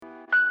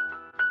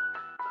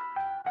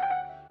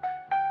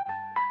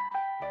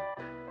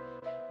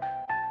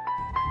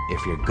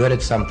If you're good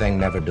at something,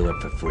 never do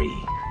it for free.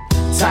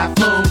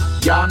 Typhoon,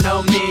 y'all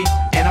know me,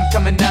 and I'm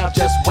coming up,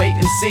 just wait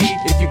and see.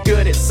 If you're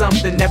good at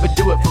something, never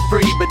do it for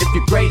free. But if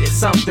you're great at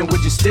something,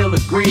 would you still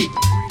agree?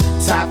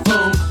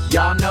 Typhoon,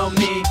 y'all know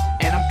me,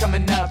 and I'm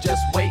coming up,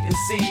 just wait and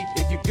see.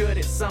 If you're good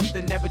at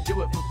something, never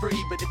do it for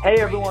free. But if hey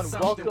everyone,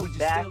 welcome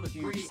back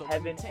to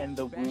Kevin and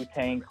the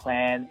Wu-Tang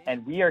Clan,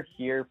 and we are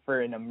here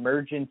for an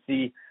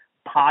emergency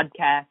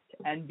podcast,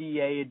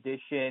 NBA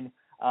edition,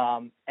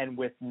 and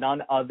with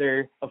none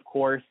other, of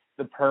course,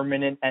 the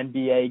permanent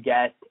NBA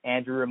guest,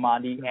 Andrew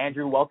Raimondi.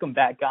 Andrew, welcome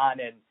back on,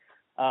 and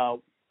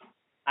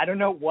I don't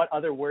know what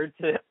other word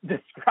to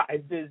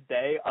describe this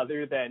day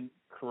other than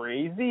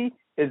crazy.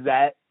 Is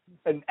that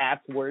an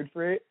apt word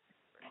for it?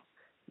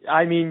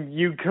 I mean,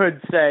 you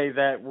could say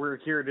that we're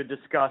here to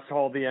discuss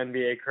all the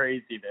NBA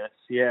craziness.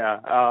 Yeah.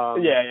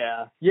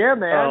 Yeah,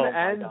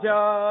 man.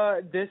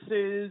 Oh, this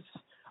is,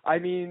 I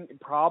mean,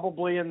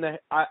 probably in the.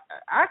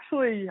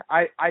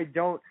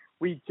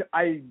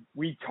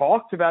 We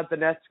talked about the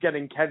Nets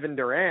getting Kevin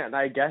Durant.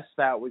 I guess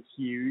that was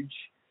huge.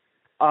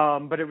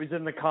 But it was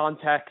in the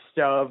context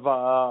of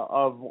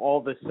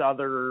all this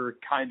other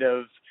kind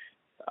of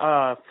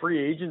free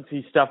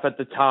agency stuff at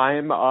the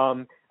time.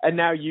 And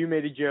now you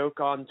made a joke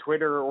on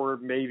Twitter, or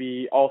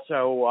maybe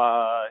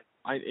also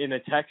in a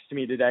text to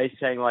me today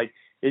saying, like,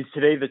 is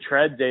today the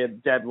trade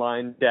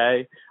deadline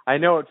day? I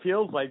know it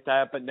feels like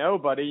that, but no,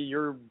 buddy,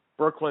 your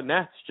Brooklyn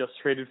Nets just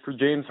traded for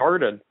James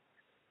Harden.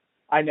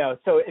 I know.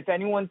 So if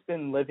anyone's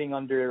been living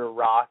under a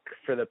rock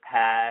for the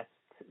past,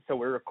 so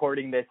we're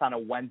recording this on a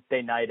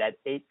Wednesday night at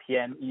 8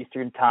 p.m.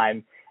 Eastern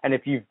time, and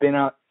if you've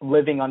been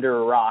living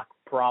under a rock,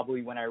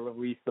 probably when I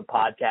released the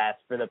podcast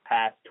for the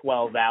past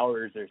 12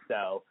 hours or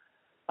so,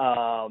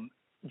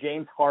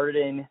 James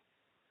Harden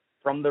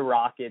from the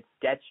Rockets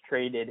gets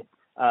traded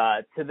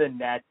to the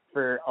Nets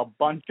for a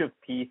bunch of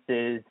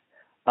pieces.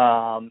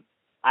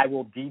 I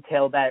will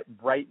detail that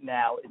right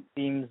now. It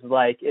seems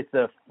like it's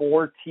a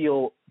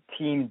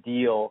 4-team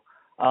deal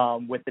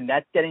with the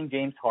Nets getting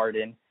James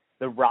Harden.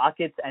 The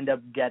Rockets end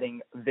up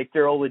getting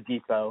Victor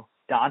Oladipo,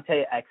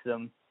 Dante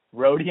Exum,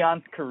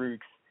 Rodion Kurucs,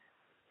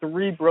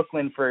 3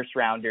 Brooklyn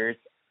first-rounders,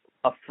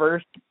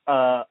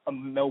 a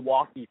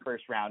Milwaukee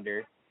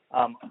first-rounder,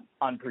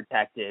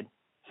 unprotected.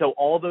 So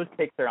all those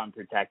picks are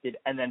unprotected,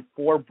 and then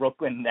 4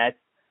 Brooklyn Nets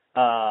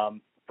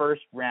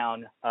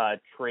first-round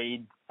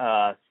trade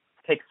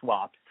pick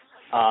swaps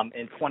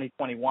in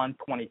 2021,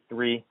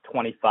 23,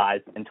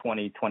 25, and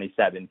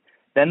 2027.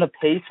 Then the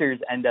Pacers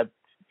end up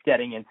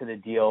getting into the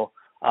deal,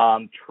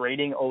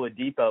 trading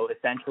Oladipo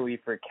essentially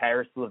for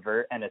Karis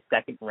LeVert and a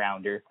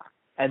second-rounder.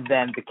 And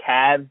then the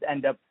Cavs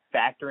end up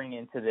factoring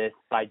into this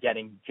by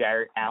getting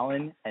Jarrett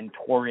Allen and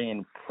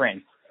Taurean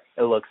Prince,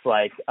 it looks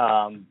like,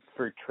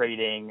 for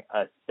trading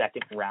a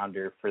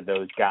second-rounder for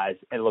those guys.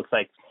 It looks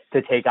like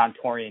to take on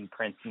Taurean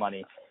Prince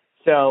money.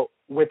 So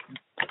with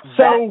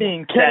that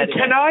being said,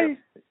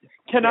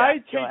 can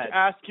I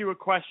ask you a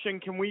question?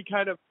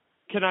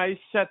 Can I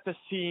set the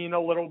scene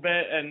a little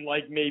bit, and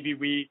like maybe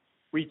we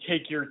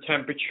take your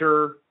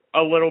temperature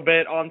a little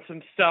bit on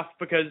some stuff,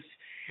 because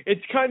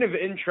it's kind of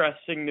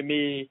interesting to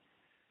me.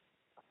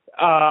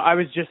 I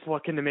was just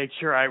looking to make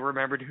sure I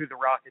remembered who the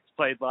Rockets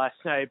played last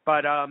night,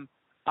 but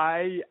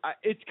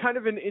it's kind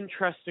of an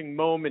interesting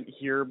moment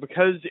here,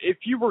 because if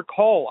you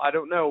recall, I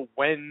don't know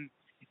when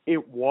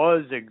it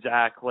was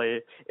exactly.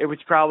 It was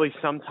probably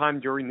sometime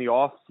during the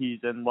off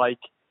season,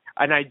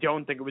 and I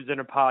don't think it was in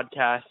a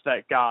podcast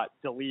that got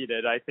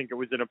deleted. I think it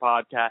was in a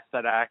podcast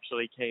that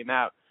actually came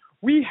out.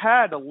 We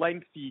had a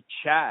lengthy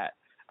chat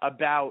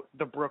about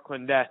the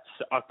Brooklyn Nets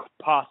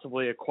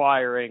possibly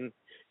acquiring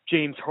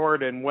James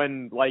Harden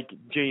when,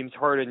 James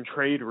Harden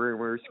trade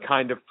rumors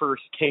kind of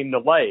first came to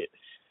light.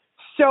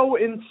 So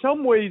in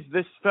some ways,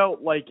 this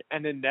felt like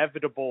an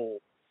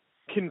inevitable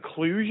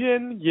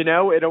conclusion. You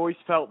know, it always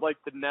felt like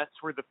the Nets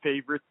were the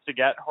favorites to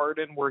get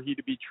Harden were he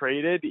to be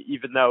traded,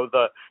 even though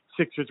the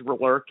Sixers were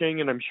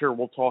lurking, and I'm sure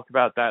we'll talk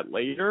about that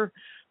later.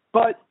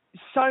 But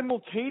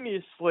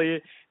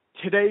simultaneously,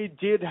 today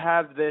did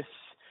have this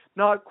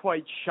not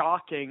quite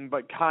shocking,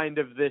 but kind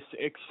of this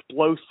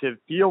explosive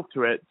feel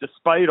to it,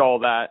 despite all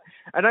that.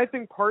 And I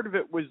think part of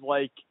it was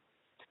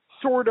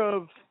sort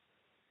of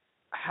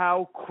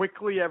how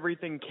quickly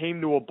everything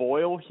came to a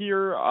boil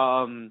here.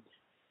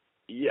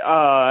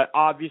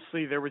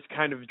 Obviously there was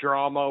kind of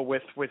drama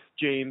with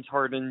James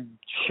Harden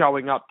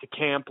showing up to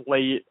camp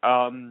late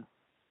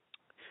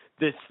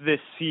this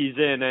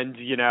season, and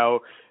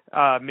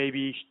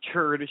maybe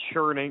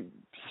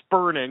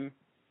spurning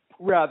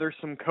rather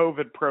some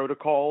COVID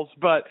protocols,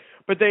 but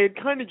they had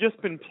kind of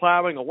just been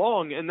plowing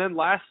along. And then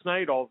last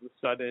night, all of a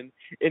sudden,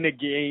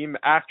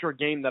 after a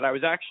game that I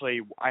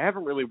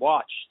haven't really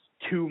watched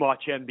too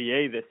much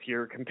NBA this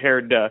year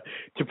compared to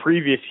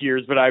previous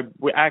years, but I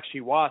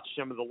actually watched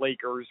some of the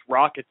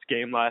Lakers-Rockets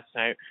game last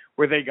night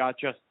where they got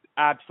just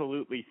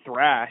absolutely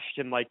thrashed,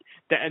 and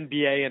the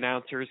NBA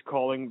announcers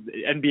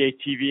NBA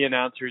TV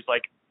announcers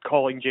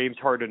calling James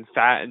Harden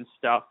fat and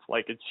stuff.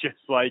 Like, it's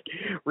just, like,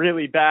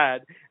 really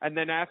bad. And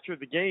then after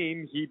the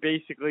game, he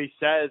basically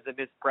says in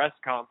his press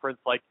conference,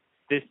 like,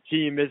 this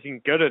team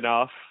isn't good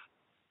enough.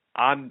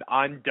 I'm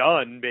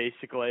done,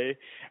 basically.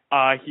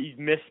 He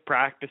missed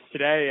practice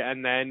today,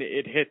 and then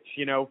it hits,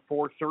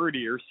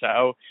 4:30 or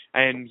so,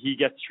 and he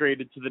gets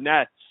traded to the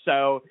Nets.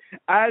 So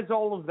as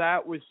all of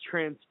that was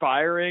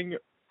transpiring,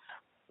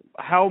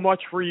 how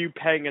much were you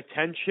paying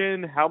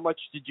attention? How much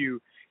did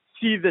you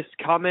see this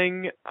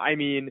coming? I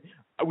mean,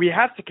 we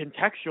have to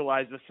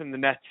contextualize this in the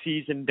Nets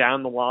season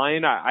down the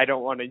line. I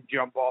don't want to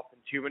jump off in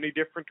too many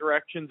different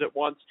directions at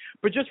once,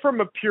 but just from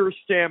a pure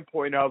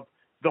standpoint of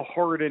the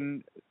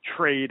Harden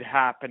trade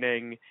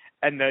happening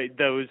and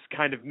those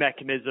kind of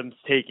mechanisms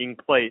taking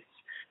place.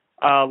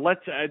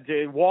 Let's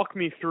walk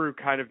me through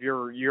kind of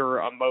your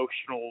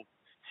emotional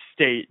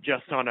state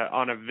just on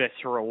a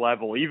visceral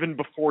level, even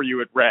before you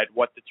had read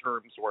what the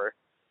terms were.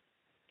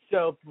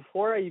 So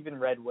before I even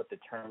read what the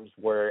terms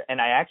were,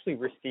 and I actually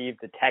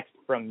received a text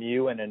from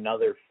you and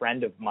another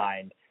friend of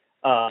mine,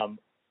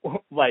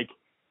 like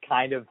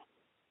kind of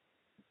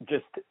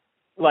just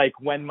like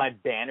when my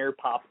banner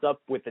pops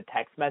up with the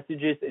text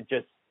messages, it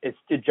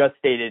just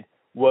stated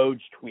Woj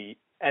tweet,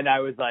 and I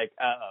was like,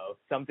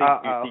 something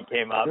juicy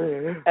came up,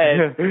 and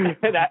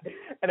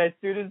as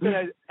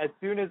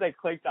soon as I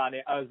clicked on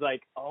it, I was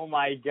like, oh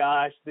my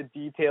gosh, the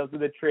details of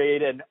the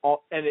trade, and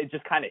it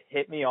just kind of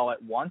hit me all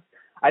at once.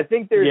 I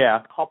think there's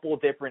a couple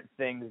different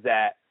things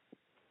that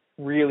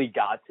really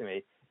got to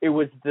me. It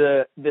was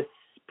the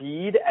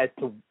speed as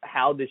to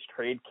how this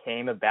trade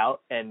came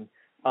about and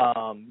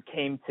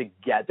came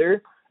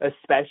together,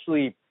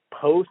 especially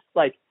post,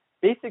 like,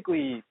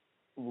 basically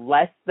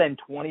less than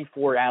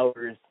 24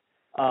 hours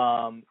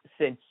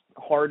since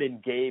Harden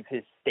gave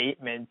his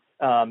statements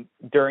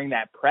during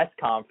that press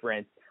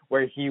conference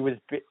where he was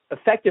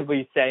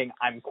effectively saying,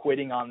 I'm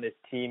quitting on this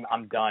team,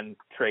 I'm done,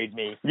 trade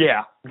me.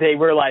 Yeah. They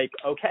were like,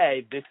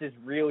 okay, this is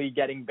really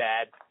getting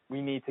bad,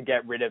 we need to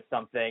get rid of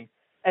something.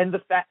 And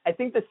I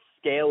think the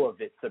scale of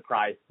it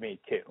surprised me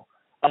too.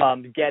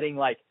 Getting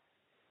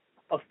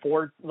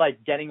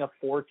a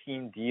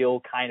 14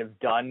 deal kind of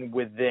done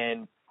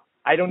within,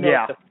 I don't know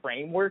if the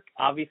framework,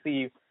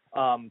 obviously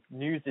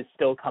news is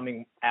still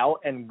coming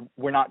out and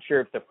we're not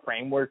sure if the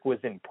framework was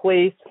in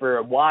place for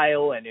a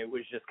while, and it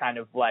was just kind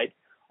of like,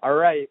 all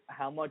right,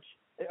 how much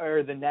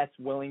are the Nets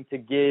willing to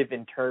give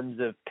in terms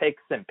of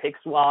picks and pick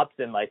swaps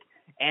and like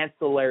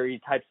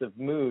ancillary types of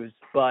moves.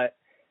 But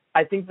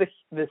I think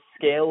the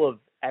scale of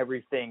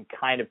everything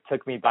kind of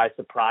took me by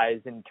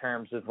surprise in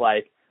terms of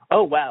like,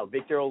 oh wow,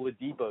 Victor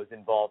Oladipo's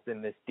involved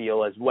in this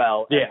deal as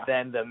well. Yeah. And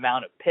then the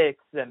amount of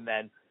picks, and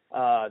then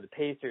the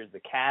Pacers,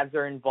 the Cavs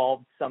are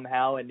involved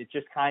somehow, and it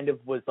just kind of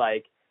was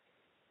like,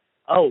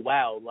 oh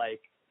wow, like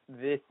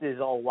this is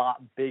a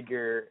lot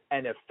bigger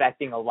and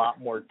affecting a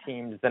lot more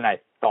teams than I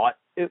thought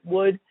it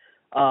would.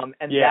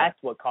 That's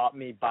what caught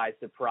me by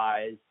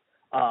surprise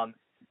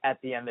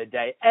at the end of the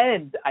day.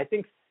 And I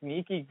think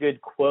sneaky good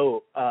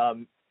quote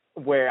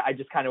where I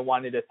just kind of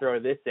wanted to throw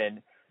this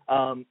in.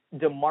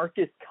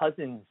 DeMarcus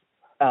Cousins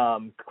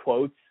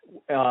quotes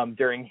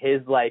during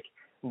his like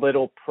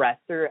little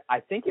presser. I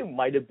think it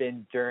might have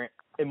been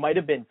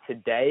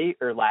today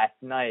or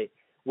last night,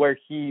 where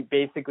he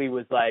basically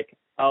was like,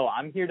 oh,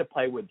 I'm here to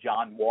play with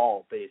John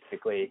Wall,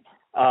 basically.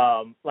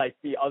 Like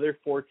the other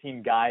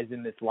 14 guys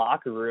in this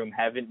locker room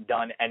haven't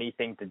done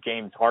anything to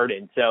James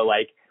Harden. So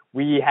like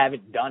we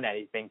haven't done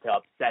anything to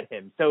upset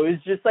him. So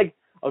it's just like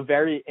a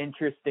very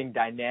interesting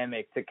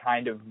dynamic to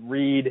kind of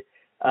read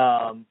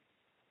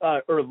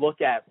or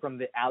look at from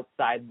the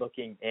outside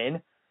looking in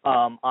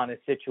on a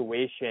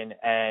situation,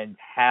 and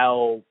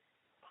how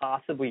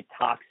possibly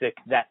toxic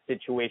that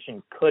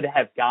situation could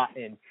have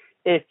gotten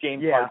if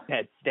James Harden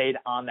had stayed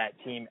on that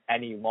team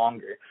any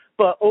longer.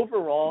 But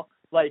overall,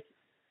 like,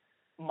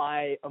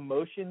 my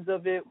emotions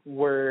of it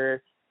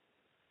were,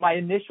 my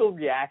initial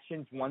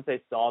reactions once I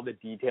saw the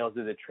details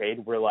of the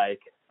trade were like,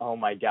 oh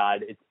my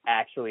God, it's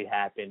actually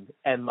happened.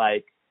 And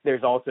like,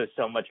 there's also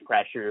so much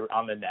pressure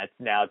on the Nets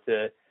now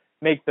to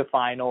make the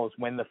finals,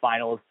 win the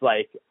finals.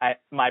 Like,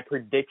 my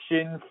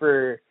prediction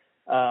for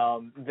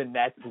the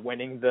Nets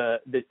winning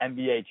the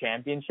NBA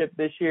championship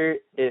this year,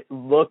 it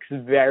looks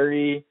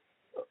very,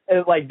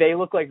 like, they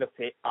look like the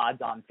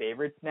odds-on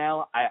favorites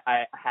now.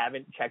 I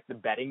haven't checked the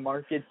betting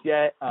markets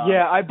yet.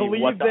 I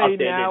believe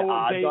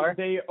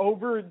they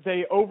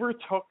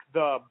overtook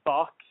the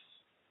Bucks.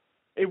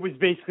 It was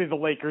basically the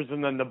Lakers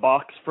and then the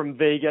Bucks from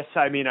Vegas.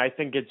 I mean, I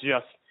think it's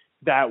just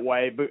that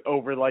way, but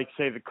over, like,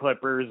 say, the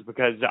Clippers,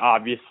 because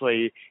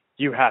obviously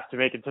you have to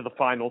make it to the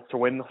finals to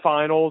win the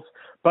finals.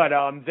 But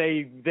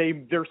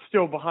they're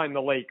still behind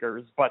the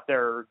Lakers, but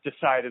they're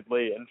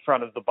decidedly in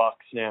front of the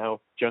Bucks now,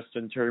 just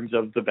in terms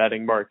of the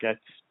betting markets.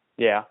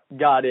 Yeah.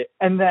 Got it.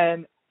 And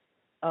then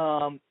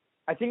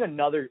I think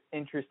another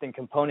interesting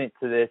component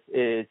to this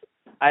is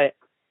I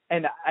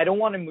don't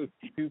want to move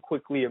too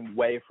quickly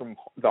away from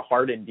the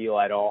Harden deal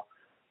at all,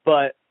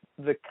 but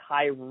the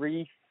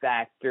Kyrie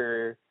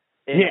factor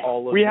in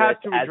all of we this, have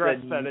to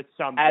address that at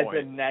some point.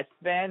 As a Nets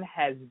fan,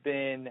 has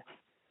been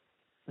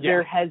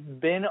there has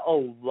been a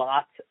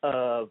lot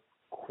of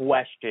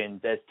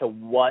questions as to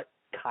what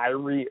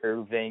Kyrie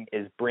Irving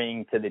is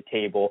bringing to the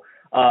table.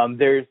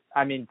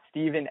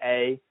 Stephen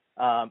A.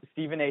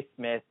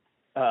 Smith,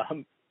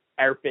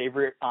 our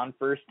favorite on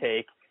First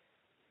Take,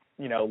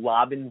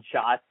 lobbing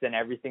shots and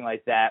everything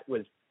like that,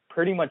 was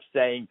pretty much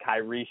saying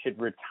Kyrie should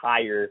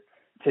retire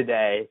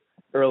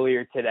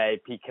earlier today,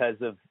 because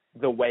of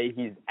the way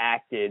he's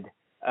acted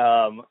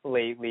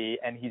lately,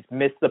 and he's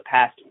missed the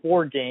past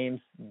 4 games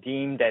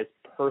deemed as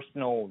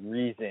personal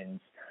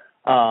reasons.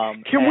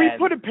 Can we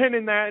put a pin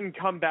in that and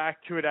come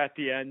back to it at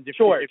the end? If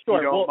you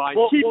don't mind.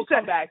 We'll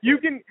come back. You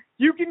can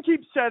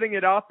keep setting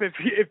it up if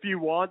you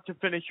want to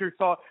finish your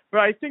thought,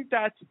 but I think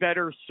that's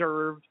better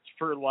served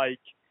for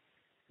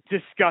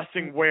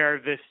discussing where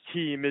this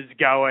team is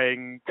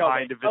going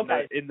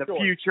in the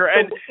future,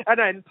 and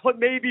then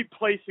maybe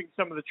placing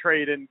some of the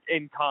trade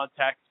in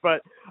context.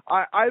 But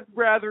I'd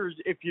rather,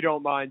 if you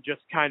don't mind,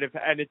 just kind of,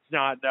 and it's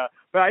not,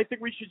 but I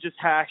think we should just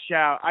hash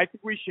out. I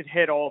think we should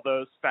hit all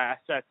those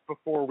facets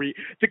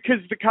because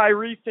the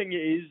Kyrie thing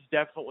is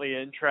definitely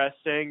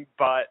interesting,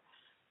 but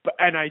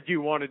and I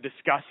do want to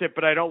discuss it,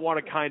 but I don't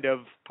want to kind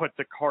of put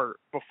the cart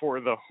before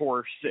the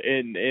horse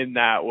in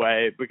that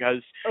way,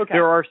 because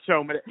there are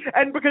so many,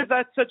 and because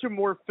that's such a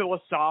more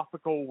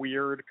philosophical,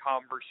 weird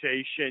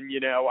conversation,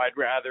 I'd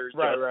rather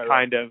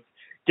kind of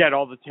get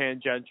all the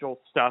tangential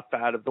stuff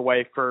out of the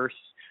way first.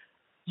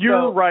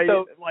 You're right.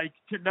 There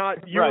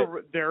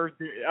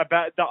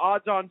about the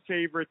odds-on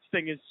favorites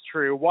thing is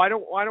true. Why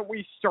don't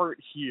we start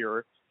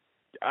here?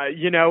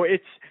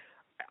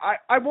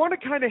 I want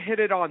to kind of hit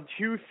it on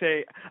 2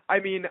 things.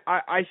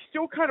 I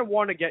still kind of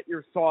want to get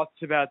your thoughts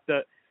about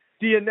the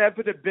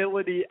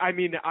inevitability.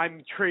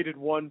 I'm traded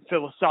one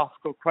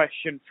philosophical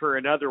question for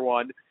another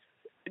one.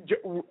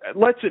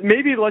 Let's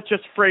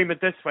just frame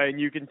it this way,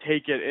 and you can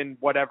take it in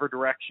whatever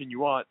direction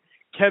you want.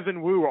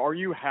 Kevin Wu, are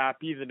you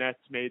happy the Nets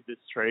made this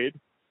trade?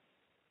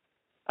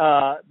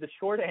 The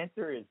short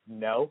answer is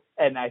no,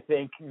 and I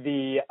think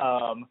the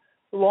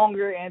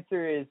longer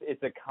answer is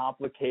it's a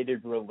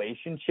complicated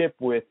relationship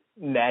with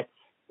Nets,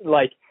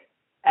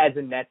 as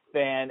a Nets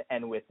fan,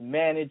 and with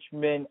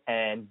management,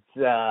 and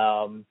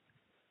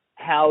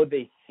how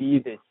they see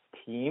this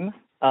team.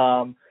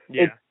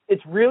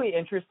 It's really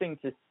interesting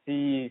to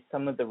see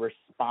some of the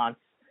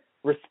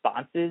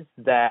responses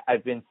that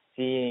I've been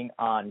seeing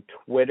on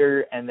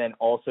Twitter, and then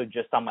also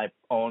just on my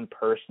own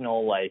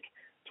personal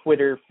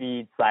Twitter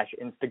feed /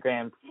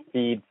 Instagram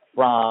feed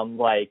from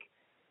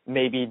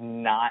maybe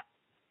not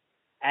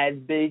as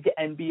big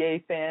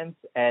NBA fans,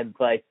 and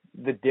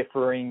the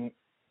difference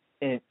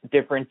in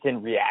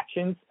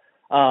reactions.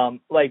 I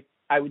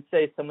would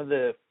say some of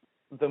the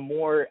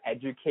more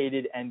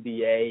educated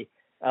NBA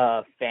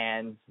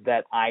fans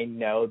that I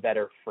know that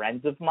are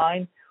friends of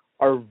mine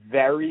are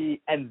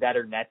and that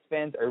are Nets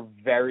fans are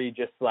very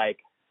just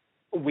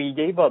we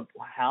gave up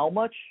how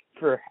much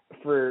for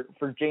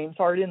James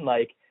Harden,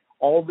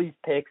 all these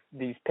pick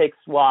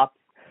swaps.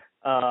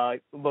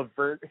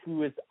 LeVert,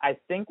 who I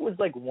think was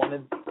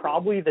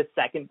probably the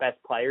second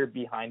best player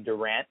behind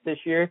Durant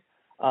this year.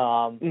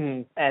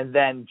 And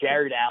then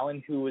Jared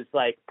Allen, who was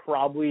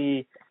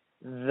probably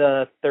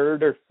the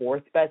 3rd or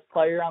 4th best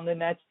player on the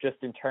Nets,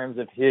 just in terms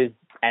of his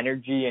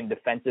energy and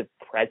defensive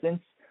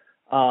presence.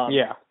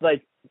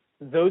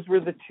 Those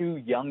were the 2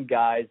 young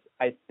guys,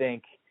 I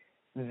think,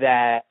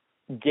 that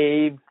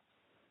gave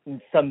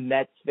some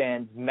Nets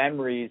fans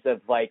memories of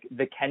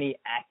the Kenny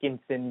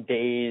Atkinson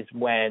days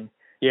when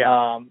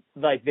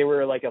they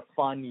were a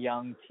fun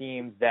young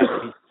team that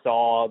we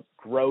saw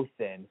growth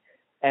in.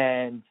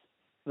 And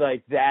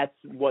that's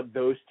what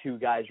those 2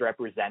 guys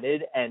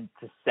represented. And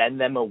to send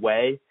them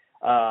away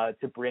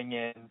to bring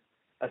in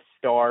a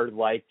star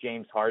like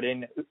James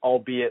Harden,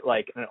 albeit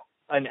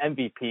an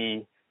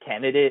MVP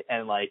candidate,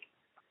 and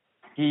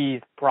he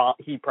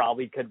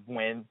probably could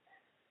win,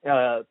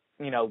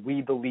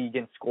 lead the league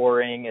in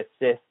scoring,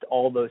 assist,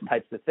 all those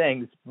types of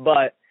things.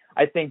 But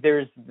I think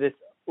there's this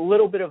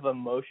little bit of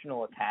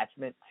emotional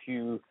attachment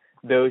to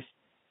those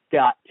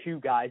 2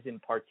 guys in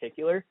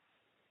particular.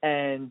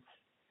 And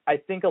I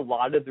think a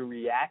lot of the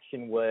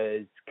reaction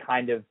was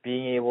kind of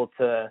being able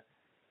to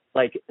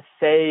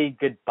say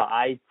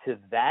goodbye to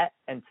that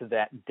and to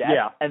that depth.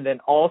 Yeah. And then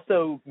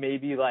also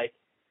maybe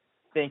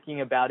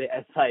thinking about it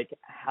as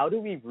how do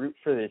we root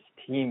for this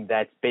team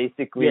that's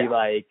basically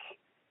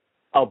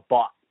a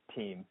bot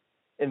team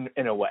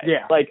in a way.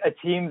 Yeah. A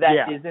team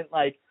that isn't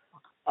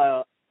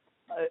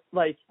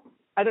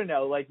I don't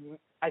know, I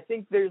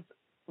think there's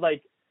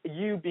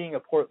you being a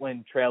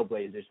Portland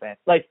Trailblazers fan,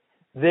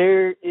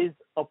 there's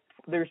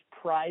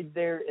pride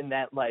there in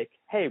that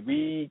hey,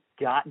 we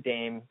got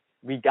Dame,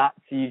 we got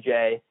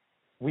CJ,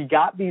 we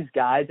got these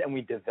guys, and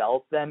we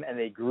developed them, and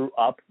they grew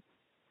up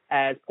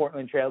as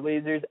Portland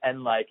Trailblazers,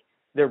 and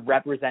they're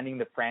representing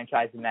the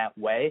franchise in that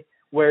way.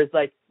 Whereas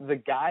the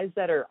guys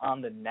that are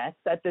on the Nets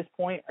at this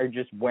point are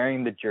just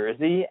wearing the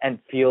jersey and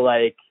feel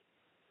like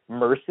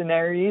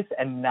mercenaries,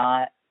 and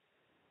not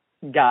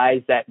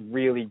guys that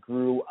really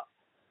grew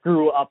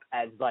up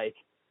as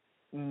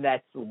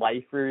Nets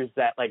lifers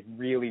that like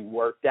really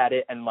worked at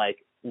it and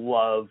like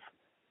love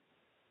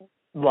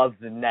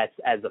the Nets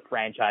as a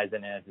franchise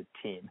and as a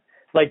team.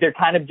 Like they're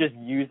kind of just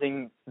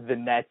using the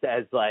Nets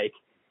as like,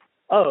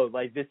 oh,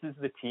 like this is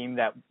the team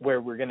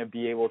where we're going to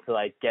be able to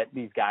like get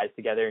these guys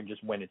together and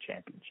just win a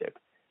championship.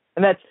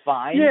 And that's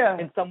fine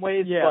in some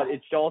ways,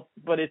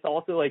 but it's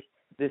also like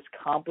this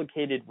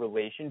complicated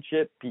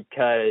relationship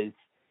because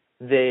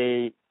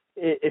it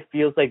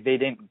feels like they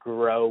didn't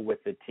grow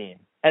with the team.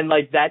 And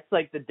like that's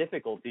like the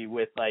difficulty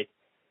with like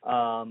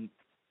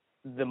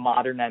the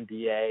modern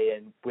NBA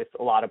and with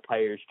a lot of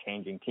players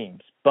changing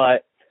teams.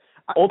 But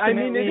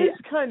ultimately, I mean, it is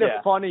kind of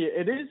funny.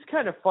 It is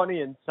kind of funny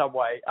in some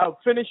way. Oh,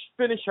 finish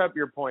up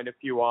your point if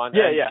you want.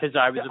 Yeah. Because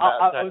I was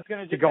about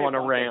to go on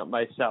a rant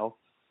myself.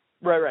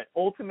 Right.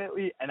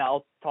 Ultimately, and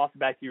I'll toss it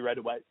back to you right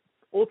away.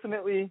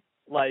 Ultimately,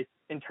 like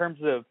in terms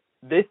of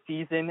this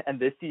season and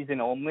this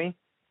season only,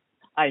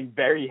 I'm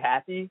very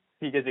happy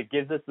because it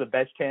gives us the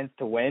best chance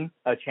to win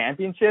a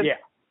championship. Yeah.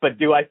 But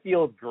do I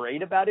feel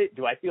great about it?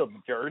 Do I feel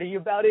dirty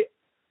about it?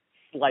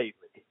 Slightly.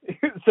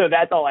 So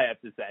that's all I have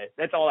to say.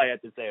 That's all I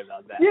have to say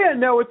about that. Yeah,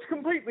 no, it's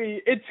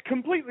completely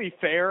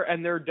fair,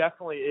 and there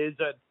definitely is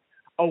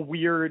a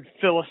weird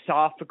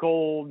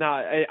philosophical.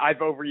 I've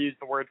overused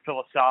the word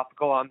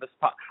philosophical on this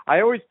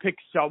I always pick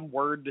some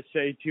word to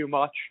say too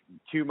much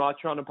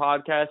on a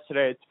podcast.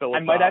 Today it's philosophical.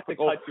 I might have to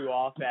cut you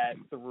off at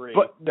 3.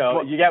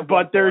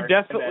 There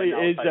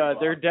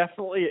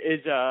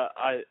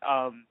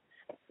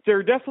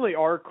definitely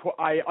are.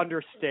 I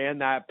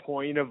understand that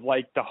point of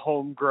like the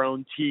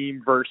homegrown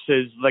team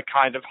versus the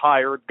kind of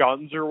hired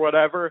guns or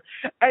whatever.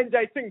 And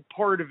I think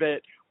part of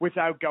it,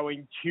 without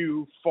going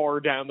too far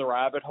down the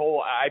rabbit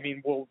hole, I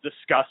mean, we'll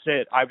discuss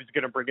it. I was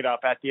going to bring it up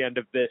at the end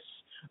of this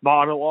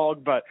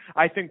monologue, but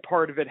I think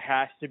part of it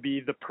has to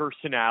be the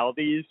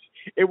personalities.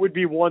 It would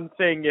be one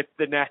thing if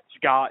the Nets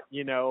got,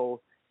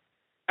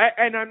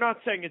 and I'm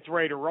not saying it's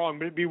right or wrong,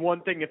 but it'd be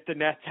one thing if the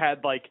Nets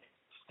had like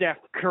Steph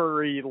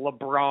Curry,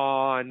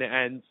 LeBron,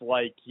 and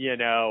like,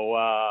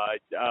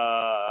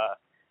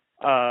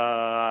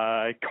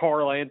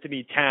 Karl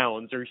Anthony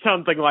Towns or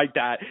something like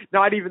that.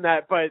 Not even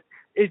that, but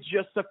it's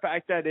just the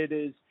fact that it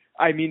is,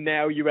 I mean,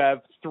 now you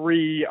have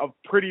 3 of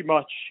pretty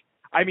much,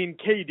 I mean,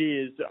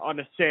 KD is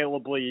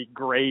unassailably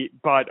great,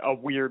 but a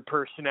weird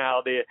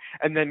personality.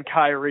 And then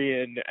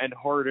Kyrie and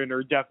Harden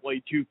are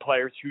definitely 2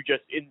 players who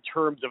just, in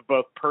terms of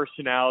both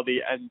personality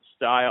and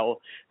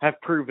style, have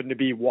proven to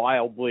be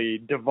wildly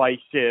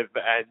divisive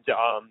and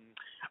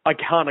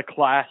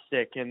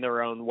iconoclastic in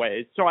their own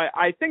ways. So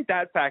I think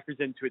that factors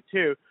into it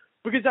too,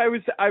 because I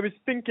was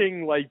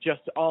thinking, like,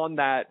 just on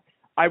that,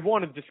 I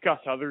want to discuss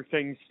other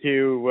things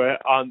too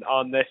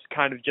on this,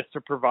 kind of just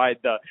to provide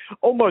the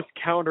almost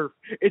counter.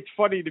 It's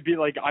funny to be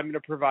like, I'm going to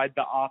provide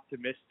the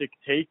optimistic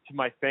take to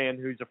my fan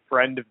who's a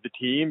friend of the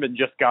team and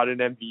just got an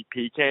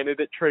MVP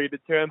candidate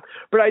traded to him.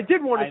 But I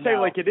did want to say,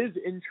 like, it is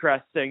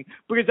interesting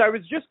because I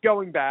was just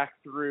going back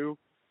through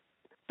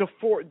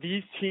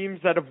these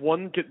teams that have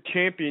won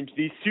championships,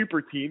 these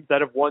super teams that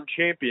have won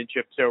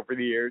championships over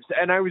the years,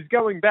 and I was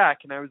going back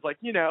and I was like,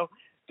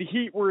 the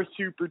Heat were a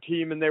super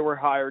team and they were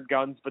hired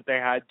guns, but they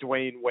had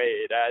Dwayne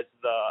Wade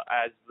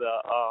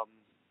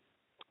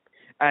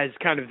as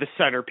kind of the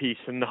centerpiece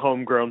and the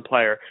homegrown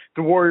player.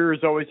 The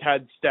Warriors always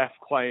had Steph,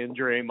 Clay, and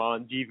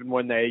Draymond, even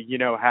when they,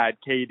 had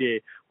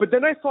KD. But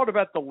then I thought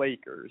about the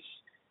Lakers,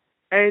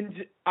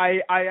 and I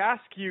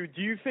ask you,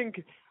 do you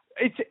think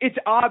it's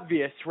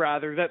obvious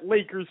rather that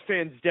Lakers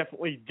fans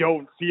definitely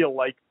don't feel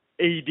like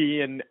AD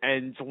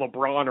and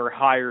LeBron are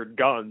hired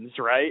guns,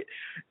 right?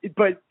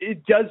 But do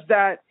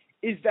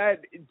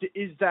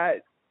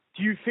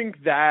you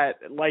think that,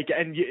 like,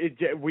 and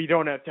we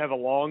don't have to have a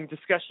long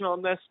discussion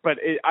on this, but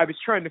I was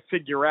trying to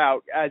figure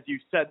out, as you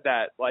said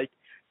that, like,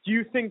 do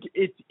you think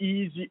it's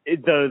easy,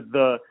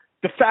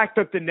 the fact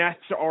that the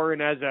Nets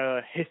aren't as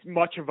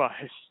much of a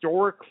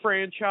historic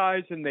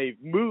franchise and they've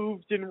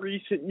moved in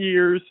recent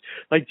years,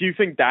 like, do you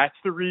think that's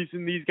the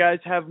reason these guys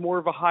have more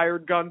of a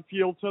hired gun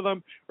feel to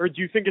them? Or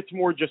do you think it's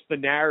more just the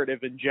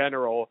narrative in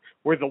general,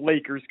 where the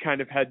Lakers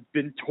kind of had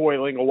been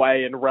toiling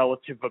away in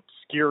relative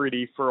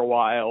obscurity for a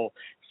while,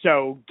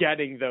 so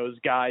getting those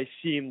guys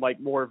seemed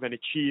like more of an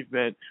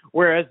achievement,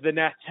 whereas the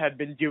Nets had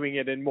been doing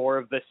it in more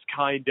of this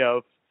kind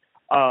of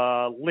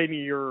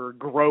linear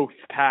growth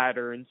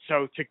pattern.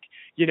 So to,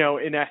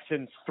 in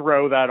essence,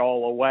 throw that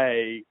all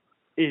away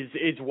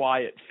is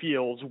why it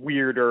feels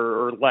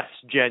weirder or less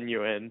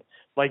genuine.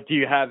 Like, do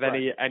you have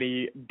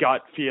any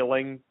gut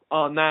feeling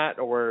on that,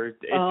 or it's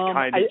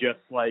kind of just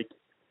like...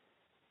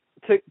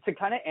 To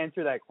kind of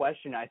answer that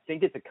question, I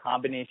think it's a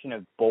combination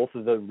of both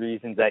of the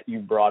reasons that you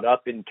brought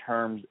up in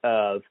terms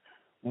of,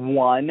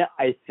 one,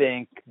 I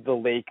think the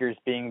Lakers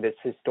being this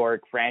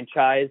historic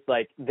franchise,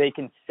 like, they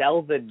can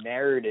sell the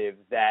narrative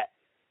that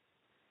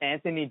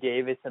Anthony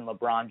Davis and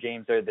LeBron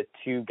James are the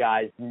 2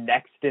 guys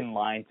next in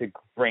line to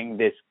bring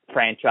this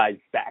franchise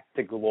back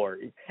to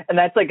glory. And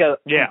that's like a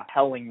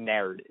compelling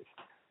narrative.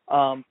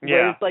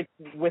 Whereas, like,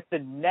 with the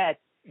Nets,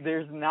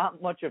 there's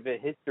not much of a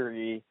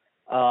history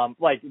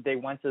like they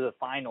went to the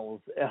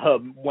finals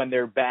when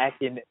they're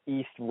back in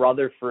East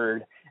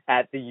Rutherford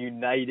at the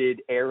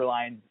United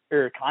Airlines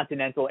or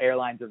Continental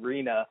Airlines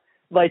Arena.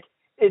 Like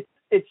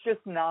it's just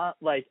not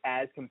like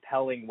as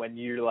compelling when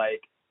you're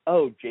like,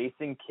 oh,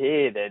 Jason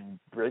Kidd and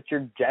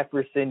Richard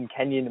Jefferson,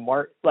 Kenyon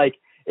Martin. Like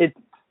it's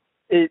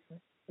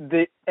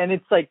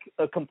like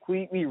a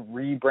completely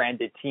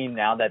rebranded team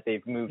now that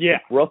they've moved to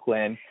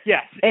Brooklyn.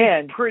 Yes,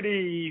 and it's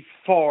pretty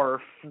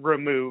far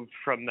removed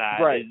from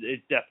that. Right.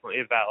 It's definitely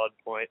a valid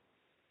point.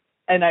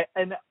 And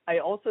I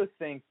also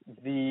think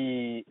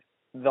the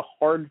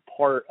hard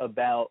part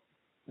about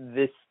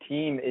this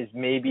team is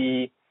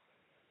maybe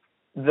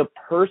the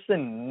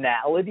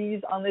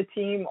personalities on the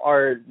team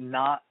are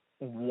not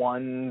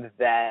one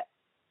that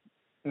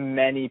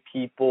many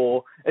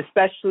people,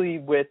 especially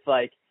with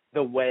like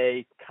the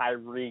way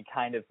Kyrie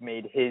kind of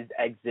made his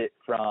exit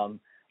from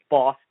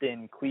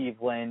Boston,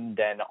 Cleveland,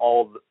 and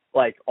all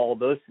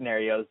those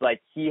scenarios,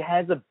 like he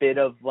has a bit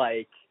of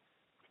like,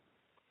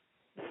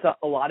 so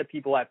a lot of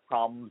people have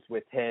problems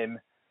with him,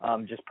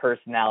 just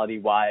personality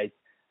wise.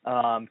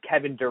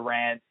 Kevin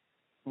Durant,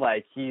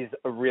 like he's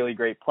a really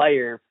great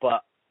player,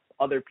 but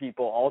other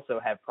people also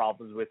have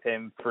problems with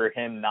him for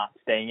him not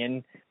staying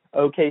in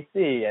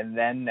OKC and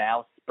then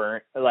now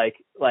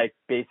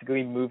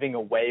basically moving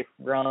away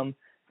from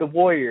the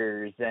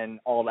Warriors and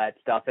all that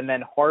stuff. And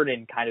then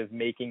Harden kind of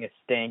making a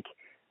stink.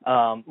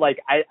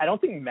 I don't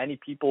think many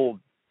people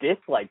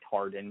disliked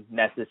Harden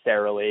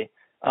necessarily,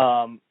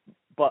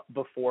 but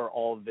before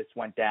all of this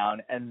went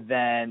down. And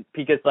then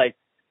because like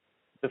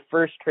the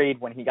first trade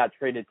when he got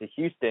traded to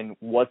Houston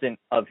wasn't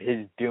of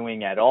his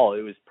doing at all.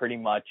 It was pretty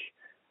much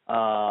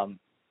Sam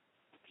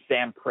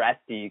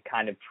Presti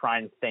kind of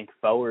trying to think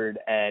forward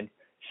and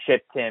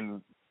shipped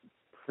him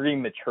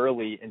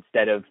prematurely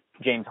instead of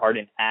James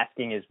Harden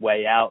asking his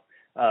way out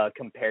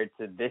compared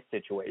to this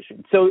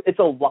situation. So it's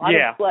a lot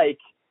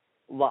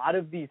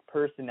of these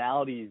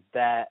personalities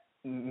that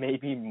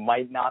maybe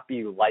might not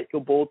be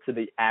likable to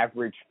the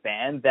average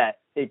fan, that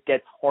it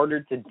gets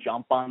harder to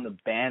jump on the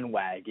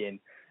bandwagon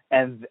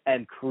and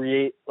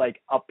create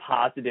like a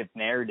positive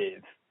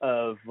narrative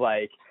of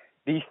like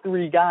these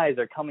three guys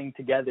are coming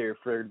together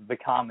for the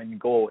common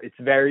goal. It's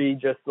very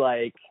just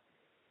like,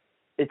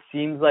 it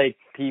seems like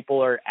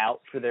people are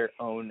out for their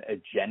own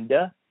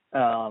agenda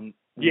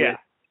with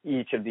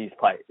each of these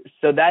players.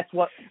 So that's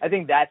why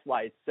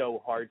it's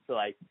so hard to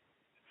like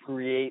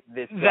create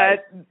this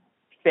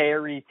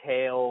fairy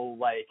tale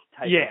like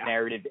type of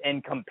narrative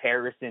in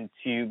comparison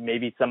to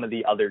maybe some of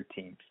the other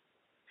teams.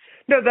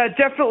 No, that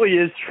definitely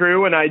is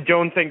true, and I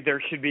don't think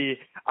there should be.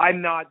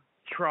 I'm not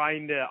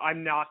going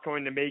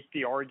to make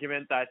the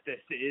argument that this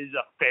is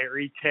a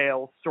fairy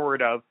tale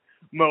sort of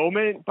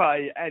moment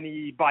by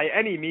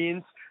any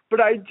means, but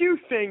I do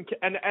think,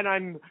 and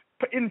I'm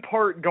in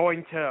part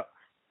going to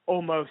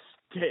almost,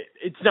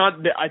 it's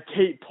not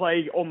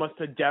play almost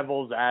a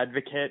devil's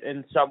advocate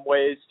in some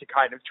ways to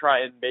kind of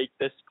try and make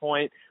this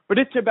point, but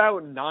it's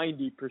about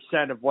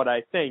 90% of what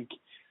I think,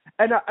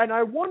 and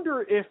I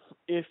wonder if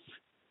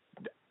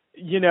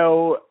you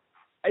know,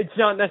 it's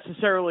not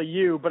necessarily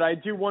you, but I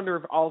do wonder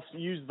if I'll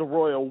use the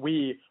royal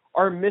we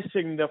are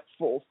missing the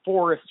full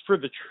forest for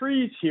the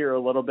trees here a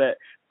little bit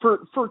for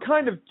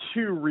kind of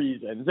two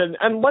reasons.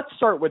 And let's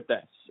start with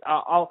this.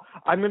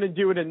 I'm going to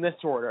do it in this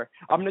order.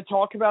 I'm going to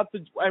talk about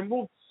and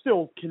we'll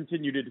still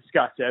continue to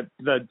discuss it,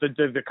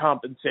 the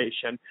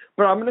compensation,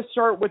 but I'm going to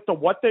start with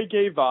what they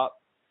gave up.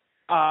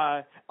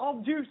 I'll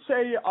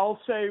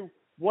say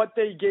what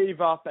they gave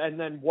up and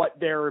then what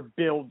they're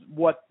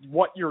what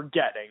you're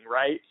getting,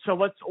 right? So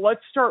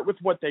let's start with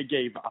what they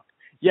gave up.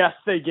 Yes,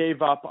 they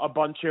gave up a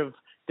bunch of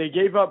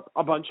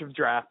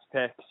draft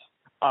picks.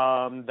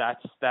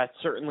 That's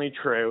certainly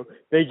true.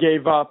 They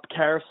gave up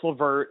Karis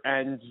LeVert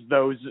and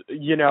those,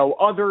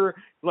 other,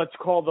 let's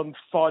call them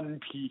fun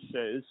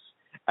pieces.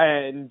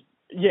 And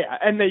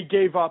they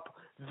gave up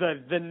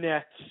the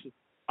Nets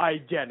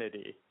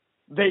identity.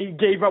 They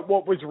gave up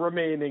what was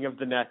remaining of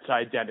the Nets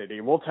identity.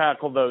 We'll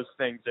tackle those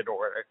things in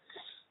order.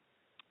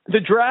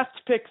 The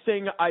draft pick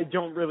thing, I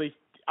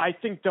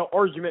think the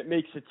argument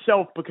makes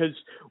itself because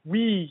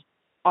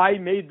I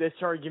made this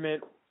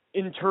argument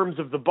in terms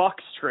of the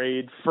Bucks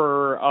trade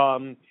for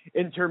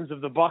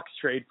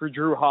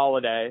Drew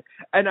Holiday.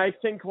 And I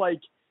think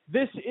like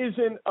this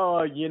isn't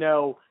like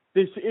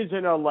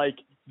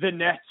the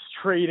Nets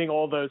trading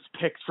all those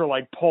picks for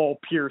like Paul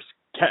Pierce,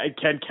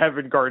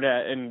 Kevin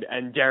Garnett and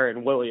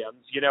Darren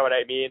Williams, you know what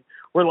I mean?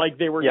 Where like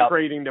they were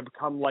trading to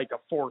become like a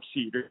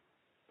 4-seeder.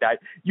 That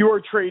you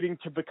are trading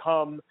to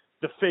become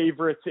the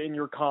favorites in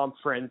your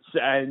conference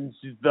and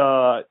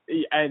a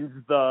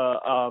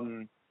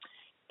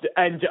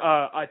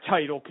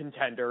title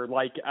contender,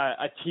 like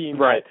a team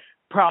that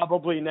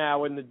probably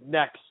now in the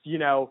next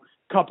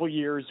couple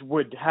years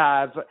would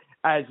have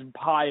as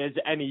high as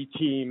any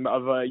team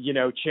of a,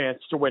 chance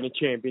to win a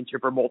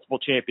championship or multiple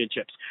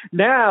championships.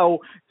 Now,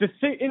 the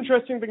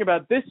interesting thing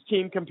about this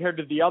team compared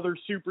to the other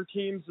super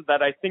teams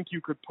that I think you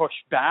could push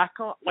back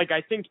on,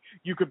 I think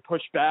you could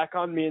push back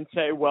on me and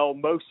say, well,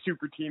 most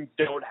super teams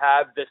don't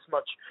have this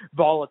much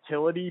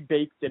volatility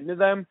baked into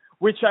them,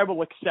 which I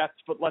will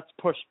accept, but let's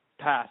push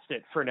past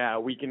it for now.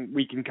 We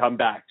can come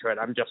back to it.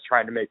 I'm just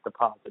trying to make the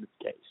positive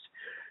case.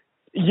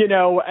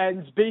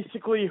 And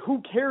basically,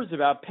 who cares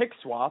about pick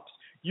swaps?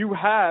 You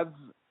have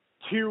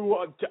 2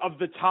 of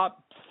the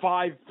top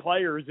 5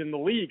 players in the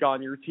league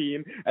on your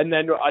team, and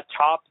then a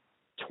top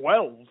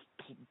 12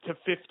 to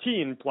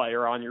 15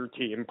 player on your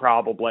team,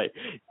 probably.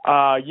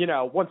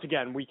 Once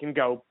again, we can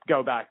go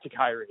back to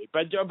Kyrie,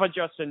 but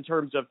just in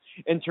terms of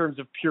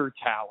pure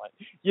talent,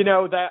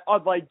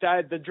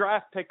 that the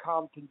draft pick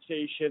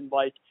compensation,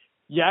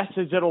 yes,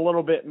 is it a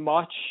little bit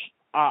much?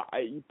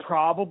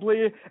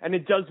 Probably, and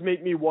it does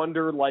make me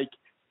wonder,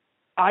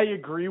 I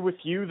agree with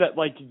you that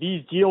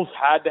these deals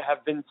had to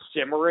have been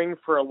simmering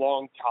for a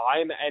long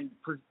time, and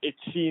it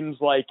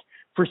seems like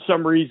for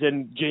some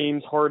reason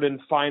James Harden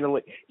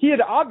finally, he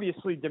had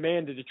obviously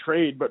demanded a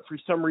trade, but for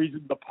some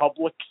reason the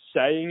public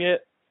saying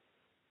it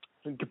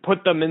to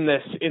put them in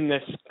this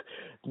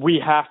we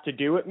have to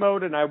do it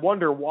mode, and I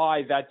wonder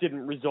why that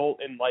didn't result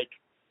in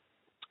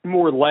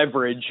more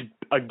leverage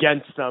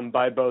against them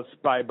by both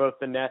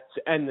the Nets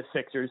and the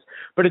Sixers.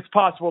 But it's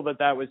possible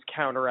that was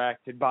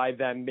counteracted by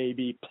them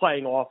maybe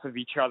playing off of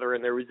each other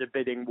and there was a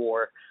bidding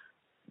war.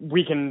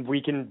 We can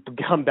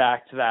come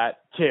back to that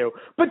too.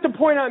 But the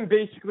point I'm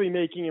basically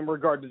making in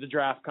regard to the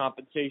draft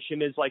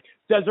compensation is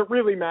does it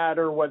really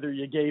matter whether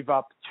you gave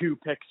up 2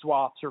 pick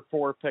swaps or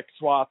 4 pick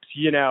swaps?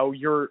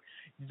 The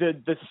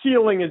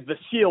ceiling is the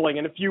ceiling,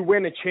 and if you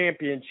win a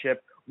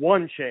championship,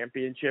 one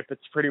championship,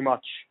 it's pretty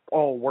much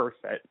all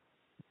worth it.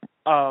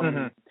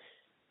 And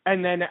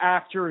then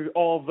after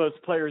all of those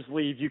players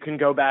leave, you can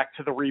go back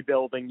to the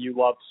rebuilding you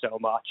love so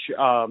much.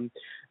 The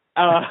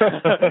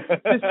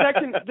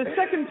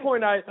second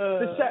point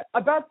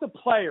about the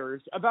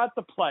players,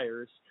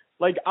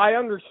 I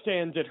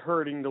understand it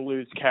hurting to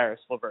lose Caris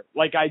LeVert.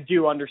 I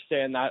do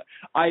understand that.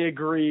 I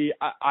agree.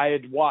 I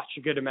had watched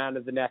a good amount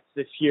of the Nets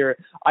this year.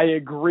 I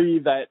agree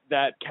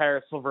that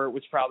Caris LeVert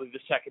was probably the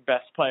second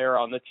best player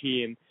on the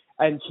team,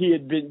 and he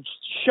had been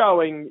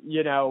showing,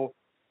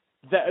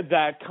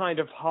 that kind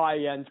of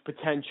high-end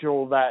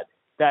potential that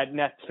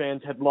Nets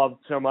fans had loved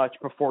so much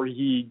before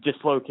he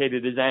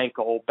dislocated his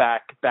ankle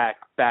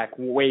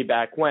way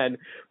back when.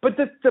 But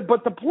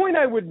the point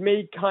I would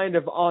make kind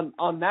of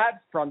on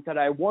that front that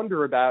I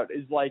wonder about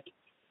is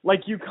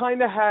you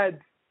kind of had,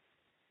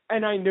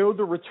 and I know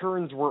the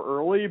returns were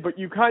early, but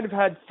you kind of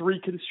had 3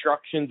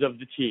 constructions of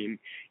the team.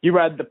 You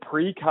had the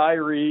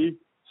pre-Kyrie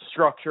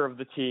structure of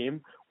the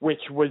team,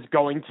 which was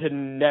going to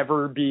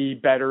never be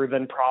better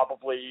than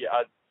probably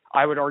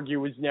I would argue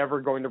was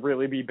never going to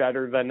really be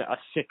better than a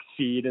 6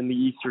 seed in the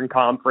Eastern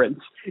Conference,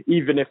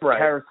 even if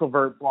Caris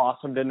LeVert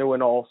blossomed into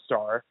an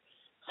all-star.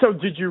 So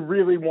did you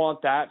really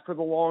want that for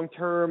the long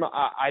term?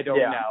 I don't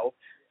know.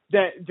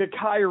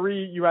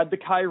 You had the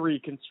Kyrie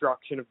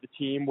construction of the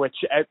team, which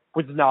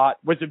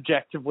was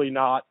objectively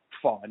not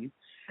fun.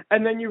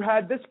 And then you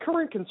had this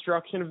current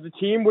construction of the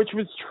team, which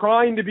was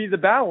trying to be the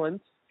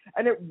balance,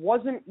 and it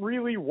wasn't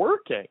really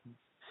working.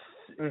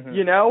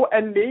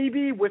 And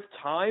maybe with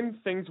time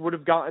things would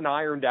have gotten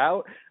ironed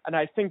out. And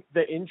I think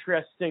the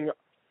interesting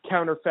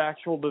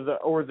counterfactual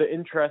the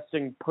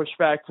interesting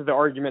pushback to the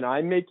argument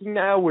I'm making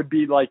now would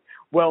be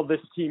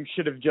this team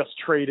should have just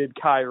traded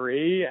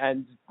Kyrie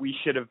and we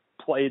should have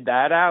played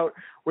that out,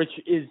 which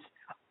is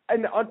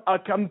a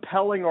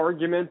compelling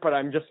argument, but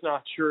I'm just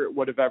not sure it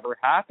would have ever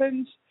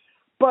happened.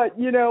 But,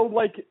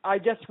 I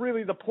guess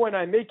really the point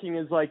I'm making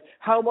is,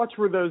 how much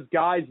were those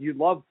guys you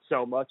loved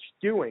so much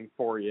doing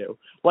for you?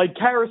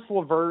 Caris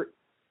LeVert,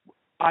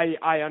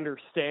 I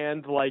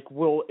understand,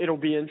 it'll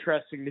be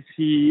interesting to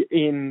see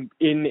in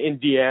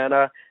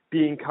Indiana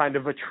being kind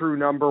of a true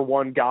number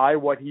 1 guy,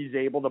 what he's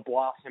able to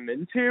blossom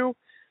into.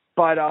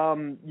 But,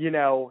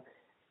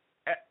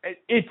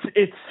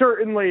 it's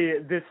certainly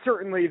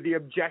the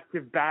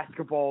objective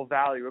basketball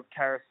value of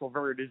Caris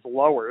LeVert is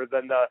lower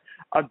than the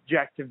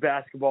objective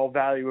basketball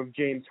value of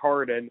James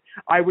Harden.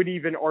 I would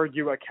even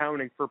argue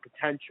accounting for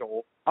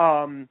potential.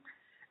 And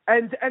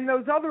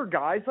those other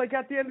guys,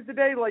 at the end of the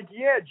day,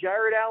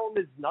 Jared Allen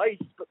is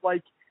nice,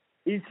 but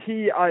is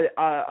he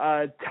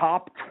a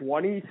top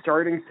 20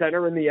 starting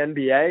center in the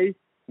NBA?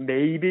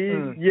 Maybe,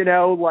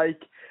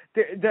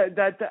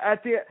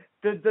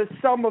 the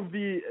sum of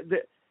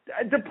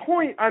the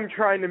point I'm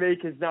trying to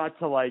make is not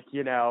to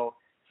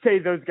say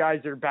those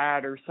guys are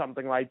bad or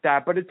something like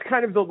that, but it's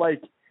kind of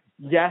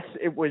yes,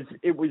 it was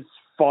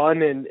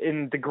fun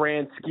in the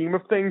grand scheme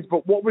of things,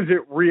 but what was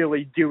it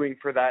really doing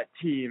for that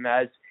team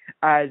as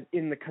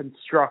in the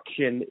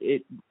construction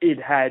it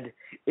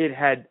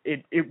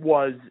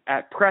was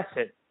at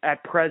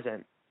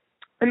present.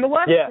 And the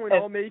last point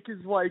I'll make is,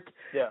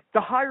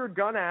 the hired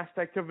gun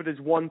aspect of it is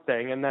one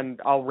thing, and then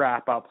I'll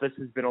wrap up. This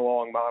has been a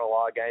long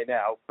monologue, I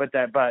know. But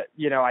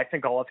I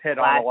think I'll have hit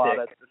on a lot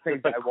of the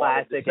things I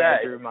wanted to say. Classic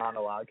Andrew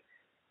monologue.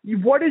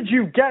 What did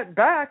you get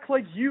back?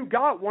 You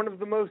got one of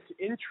the most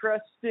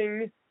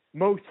interesting,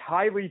 most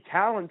highly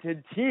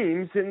talented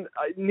teams in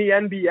the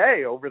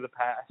NBA over the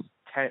past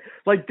 10.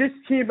 This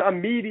team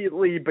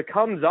immediately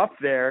becomes up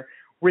there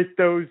with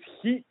those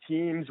Heat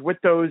teams, with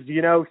those,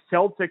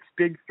 Celtics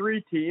Big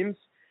Three teams,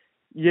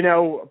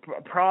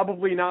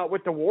 probably not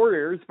with the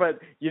Warriors, but,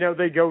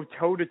 they go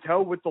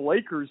toe-to-toe with the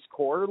Lakers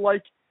core.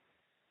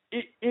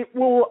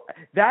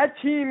 That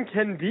team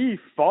can be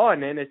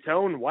fun in its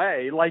own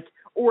way,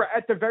 or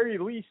at the very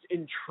least,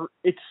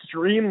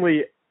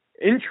 extremely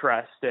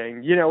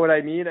interesting, you know what I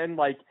mean? And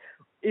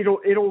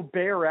it'll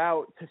bear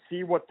out to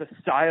see what the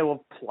style of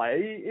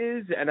play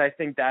is, and I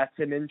think that's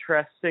an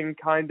interesting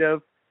kind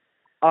of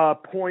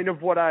point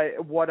of what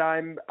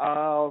I'm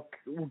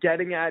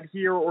getting at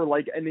here, or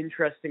an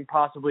interesting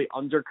possibly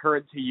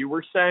undercurrent to you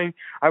were saying.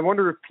 I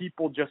wonder if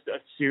people just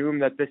assume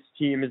that this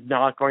team is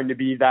not going to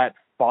be that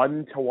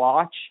fun to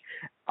watch,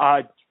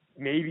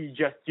 maybe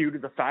just due to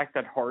the fact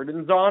that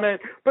Harden's on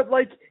it. But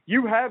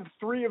you have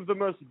three of the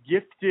most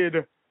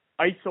gifted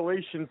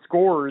isolation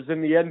scorers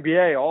in the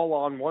NBA all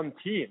on one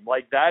team.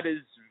 That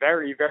is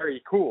very,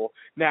 very cool.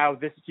 Now,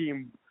 this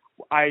team,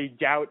 I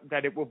doubt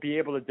that it will be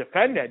able to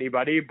defend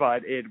anybody,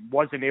 but it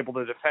wasn't able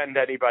to defend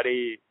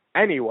anybody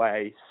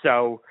anyway.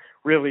 So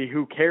really,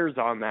 who cares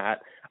on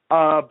that?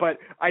 But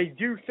I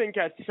do think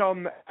at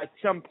some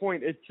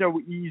point it's so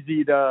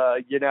easy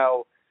to,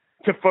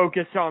 to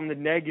focus on the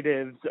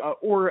negatives,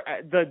 or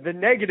the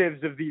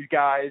negatives of these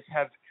guys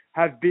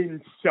have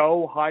been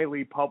so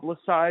highly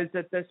publicized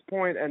at this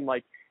point, and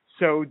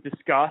so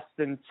discussed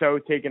and so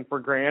taken for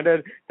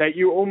granted, that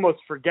you almost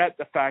forget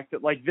the fact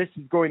that this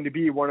is going to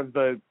be one of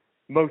the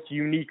most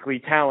uniquely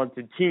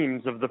talented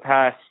teams of the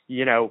past,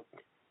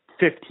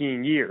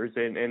 15 years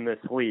in this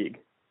league.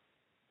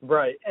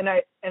 Right. And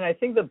I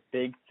think the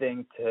big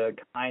thing to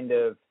kind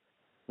of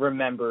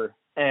remember,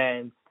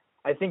 and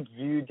I think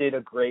you did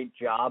a great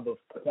job of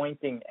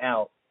pointing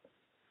out,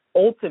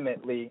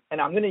 ultimately, and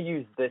I'm going to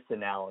use this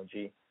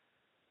analogy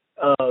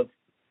of,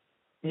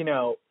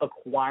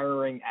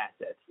 acquiring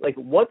assets.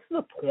 What's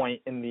the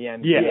point in the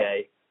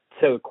NBA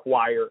to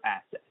acquire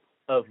assets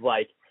of,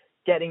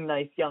 getting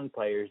nice young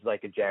players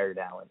like a Jared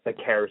Allen, a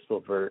Caris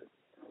LeVert,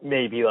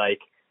 maybe a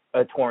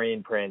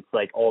Taurean Prince,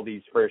 all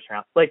these first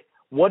rounds.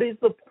 What is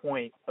the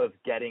point of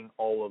getting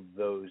all of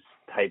those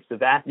types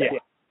of assets? Yeah.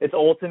 It's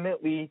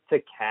ultimately to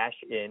cash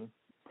in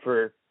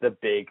for the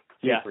big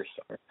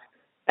superstar.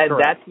 And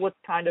Correct. That's what's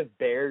kind of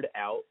bared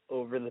out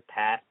over the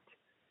past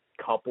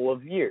couple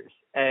of years.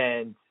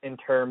 And in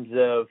terms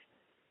of,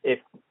 if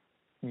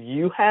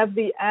you have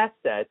the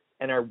assets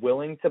and are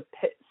willing to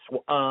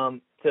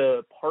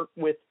part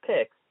with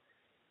picks,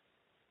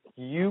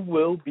 you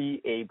will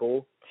be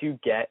able to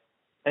get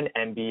an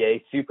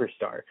NBA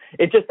superstar.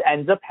 It just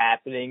ends up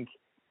happening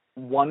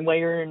one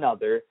way or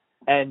another.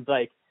 And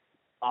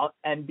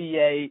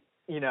NBA,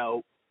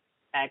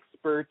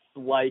 experts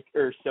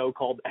or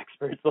so-called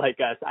experts like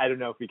us, I don't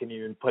know if we can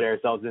even put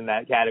ourselves in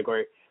that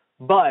category,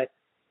 but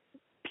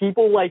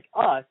people like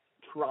us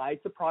try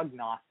to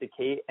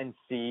prognosticate and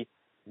see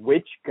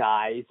which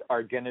guys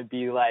are going to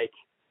be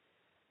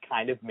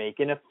kind of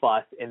making a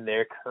fuss in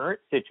their current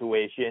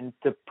situation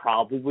to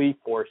probably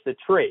force a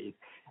trade.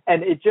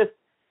 And it just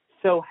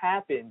so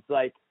happens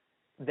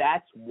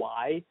that's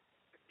why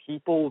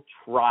people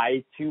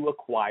try to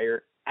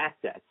acquire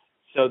assets,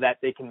 so that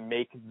they can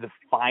make the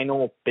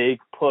final big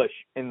push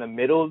in the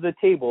middle of the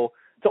table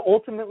to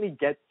ultimately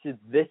get to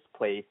this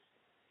place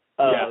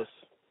of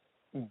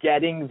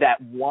getting that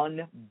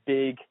one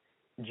big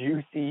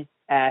juicy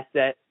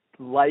asset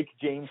like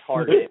James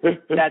Harden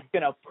that's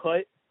going to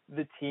put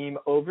the team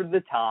over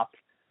the top,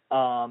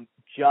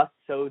 just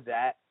so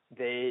that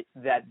they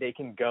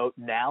can go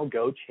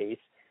chase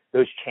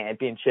those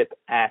championship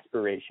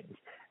aspirations.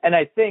 And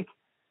I think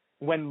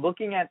when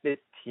looking at this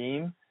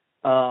team,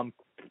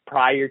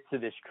 prior to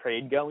this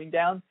trade going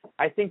down,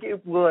 I think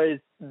it was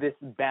this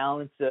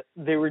balance.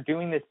 They were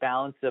doing this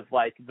balance of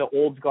the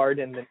old guard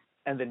and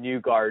the new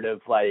guard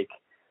of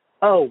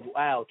oh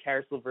wow,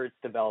 Caris LeVert's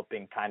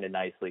developing kind of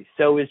nicely.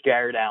 So is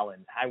Jared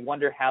Allen. I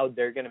wonder how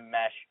they're going to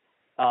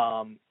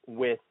mesh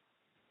with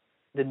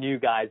the new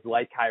guys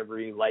like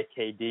Kyrie, like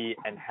KD,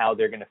 and how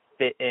they're going to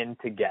fit in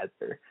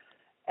together.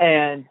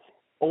 And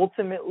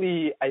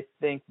ultimately, I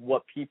think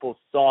what people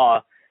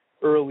saw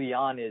early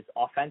on is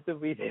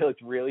offensively they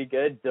looked really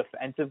good.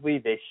 Defensively,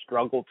 they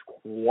struggled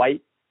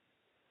quite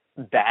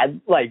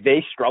bad.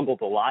 They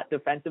struggled a lot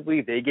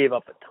defensively. They gave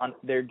up a ton.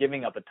 They're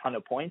giving up a ton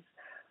of points.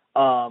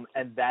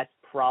 And that's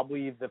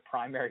probably the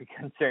primary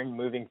concern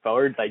moving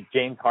forward.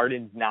 James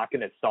Harden's not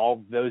going to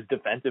solve those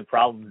defensive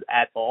problems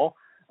at all.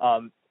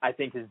 I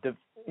think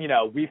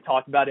we've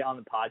talked about it on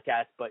the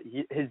podcast, but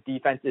his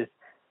defense is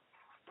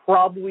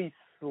probably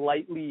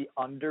slightly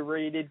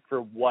underrated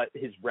for what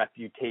his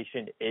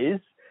reputation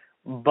is.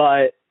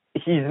 But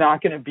he's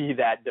not going to be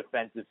that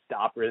defensive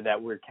stopper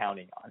that we're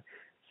counting on.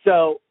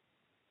 So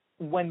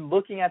when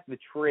looking at the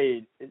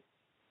trade,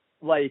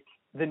 like,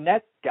 the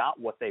Nets got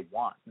what they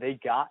want. They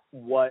got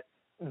what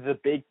the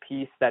big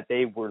piece that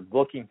they were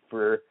looking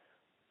for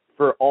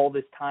all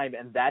this time,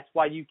 and that's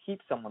why you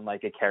keep someone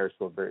like a Karis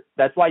LeVert.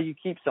 That's why you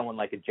keep someone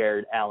like a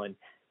Jared Allen,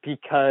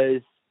 because,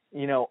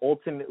 you know,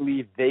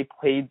 ultimately they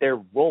played their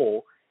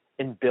role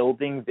in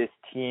building this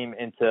team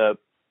into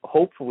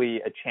hopefully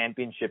a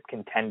championship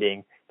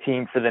contending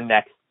team for the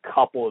next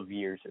couple of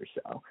years or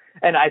so.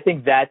 And I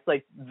think that's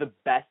like the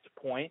best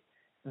point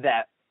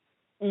that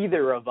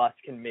either of us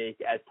can make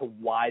as to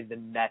why the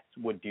Nets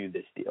would do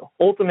this deal.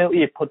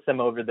 Ultimately, it puts them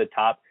over the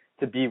top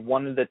to be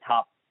one of the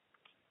top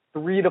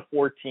 3 to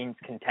 4 teams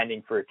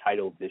contending for a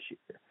title this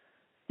year.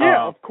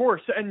 Yeah, of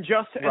course. And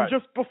just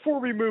before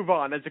we move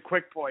on, as a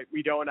quick point,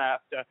 we don't have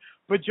to,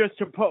 but just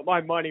to put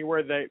my money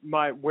where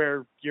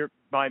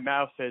my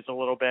mouth is a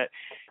little bit.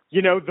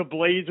 You know, the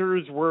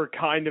Blazers were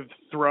kind of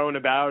thrown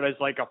about as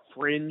like a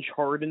fringe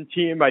Harden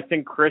team. I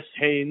think Chris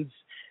Haynes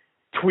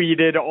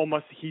tweeted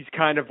almost, he's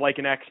kind of like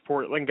an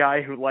ex-Portland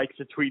guy who likes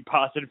to tweet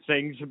positive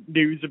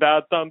news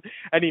about them.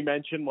 And he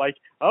mentioned like,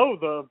 oh,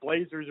 the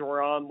Blazers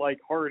were on like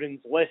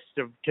Harden's list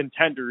of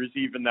contenders,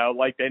 even though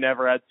like they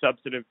never had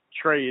substantive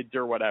trades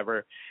or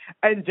whatever.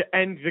 And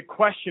the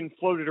question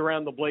floated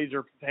around the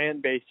Blazer fan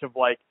base of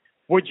like,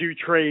 would you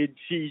trade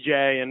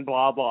CJ and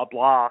blah, blah,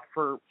 blah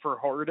for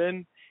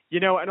Harden? You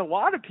know, and a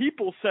lot of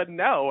people said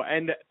no.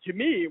 And to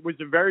me, it was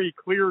a very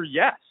clear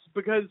yes,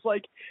 because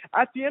like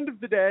at the end of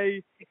the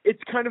day,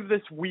 it's kind of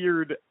this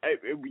weird,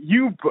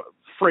 you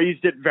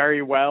phrased it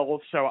very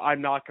well, so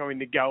I'm not going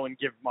to go and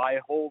give my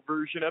whole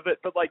version of it.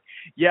 But like,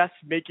 yes,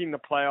 making the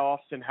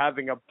playoffs and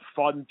having a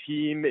fun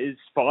team is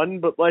fun,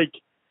 but like,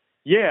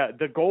 yeah,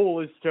 the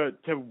goal is to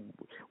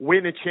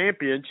win a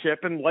championship,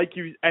 and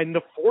and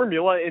the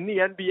formula in the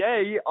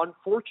NBA,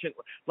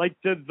 unfortunately, like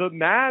the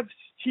Mavs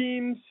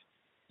teams,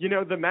 you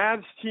know, the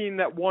Mavs team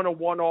that won a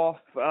one-off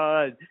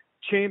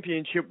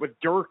championship with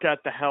Dirk at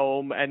the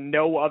helm and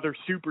no other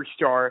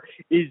superstar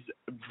is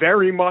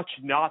very much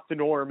not the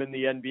norm in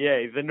the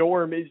NBA. The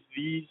norm is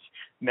these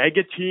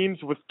mega teams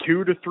with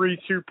 2 to 3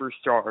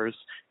 superstars.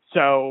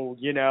 So,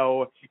 you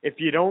know, if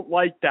you don't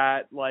like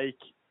that, like,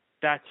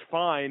 that's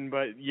fine,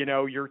 but, you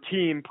know, your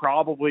team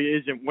probably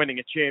isn't winning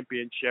a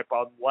championship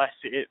unless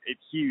it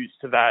adheres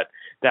to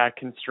that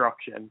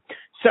construction.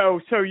 So,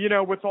 you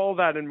know, with all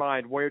that in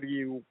mind, where do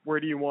you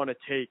want to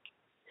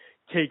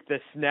take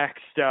this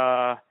next?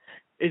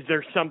 Is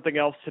there something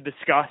else to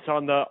discuss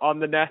on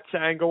the Nets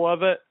angle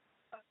of it?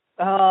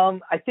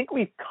 I think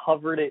we've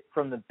covered it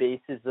from the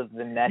basis of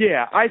the Nets.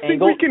 Yeah, I think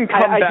angle. We can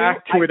come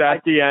back to it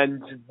at the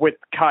end with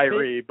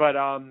Kyrie, but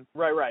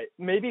right.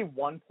 Maybe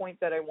one point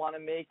that I want to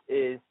make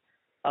is,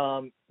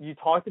 you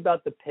talked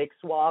about the pick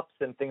swaps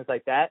and things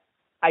like that.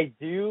 I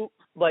do,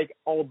 like,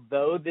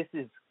 although this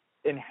is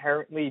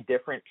inherently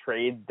different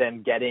trade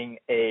than getting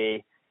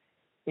a,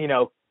 you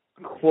know,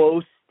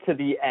 close to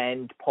the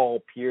end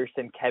Paul Pierce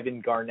and Kevin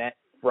Garnett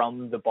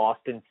from the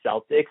Boston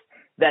Celtics,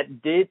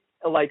 that did,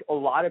 like, a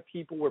lot of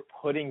people were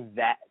putting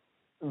that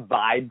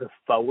vibe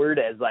forward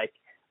as like,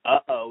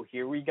 uh-oh,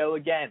 here we go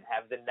again.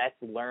 Have the Nets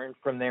learned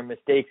from their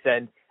mistakes?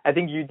 And I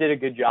think you did a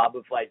good job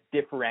of like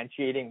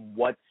differentiating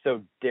what's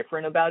so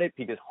different about it,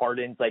 because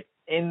Harden's like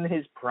in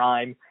his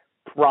prime,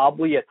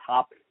 probably a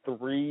top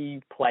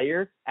 3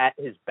 player at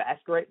his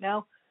best right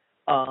now.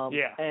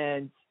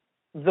 And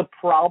the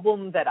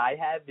problem that I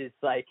have is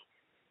like,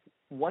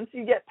 once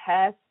you get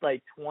past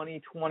like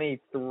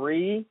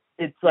 2023,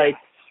 it's like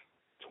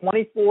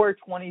 24,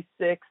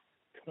 26,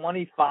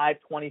 25,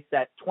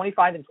 27,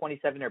 25 and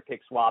 27 are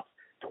pick swaps.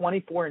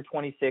 24 and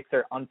 26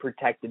 are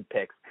unprotected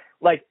picks.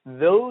 Like,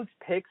 those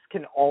picks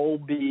can all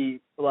be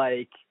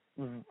like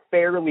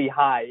fairly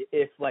high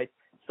if like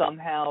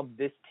somehow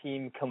this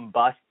team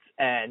combusts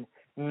and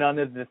none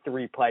of the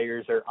 3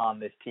 players are on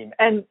this team.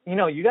 And, you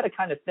know, you got to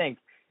kind of think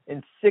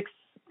in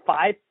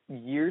 5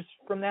 years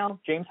from now,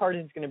 James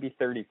Harden's going to be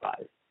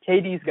 35.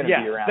 KD's going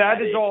to be around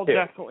that is all too.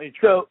 Definitely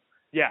true.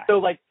 So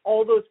like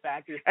all those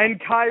factors.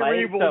 And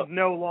Kyrie will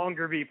no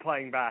longer be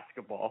playing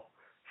basketball.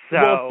 So,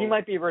 well, he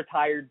might be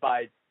retired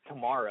by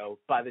tomorrow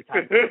by the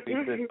time we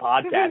release this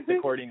podcast,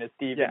 according to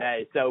Stephen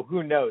A. So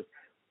who knows?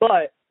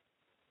 But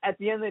at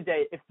the end of the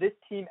day, if this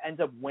team ends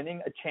up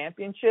winning a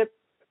championship,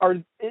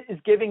 or is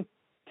giving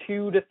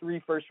 2 to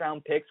 3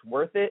 first-round picks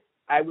worth it,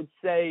 I would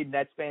say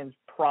Nets fans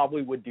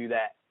probably would do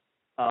that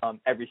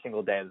every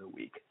single day of the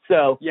week.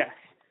 So yes,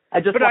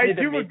 I just wanted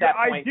to make that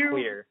point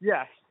clear.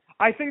 Yes,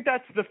 I think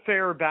that's the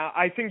fair balance.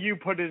 I think you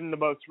put it in the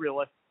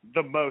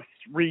most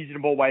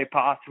reasonable way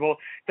possible,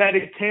 that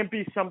it can't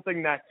be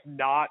something that's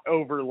not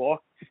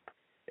overlooked.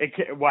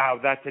 Wow,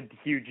 that's a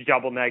huge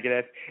double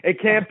negative.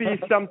 It can't be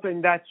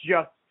something that's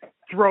just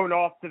thrown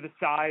off to the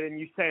side and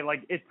you say,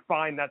 like, it's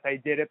fine that they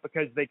did it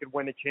because they could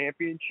win a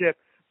championship,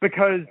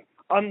 because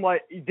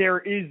unlike there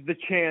is the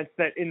chance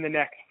that in the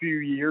next few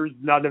years,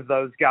 none of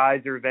those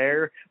guys are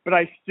there. But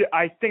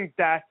I think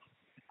that's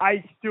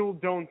I still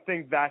don't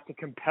think that's a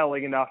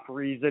compelling enough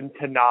reason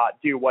to not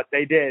do what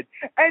they did.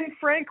 And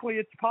frankly,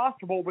 it's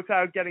possible,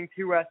 without getting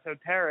too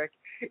esoteric,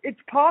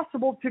 it's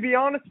possible, to be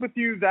honest with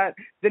you, that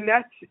the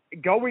Nets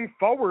going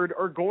forward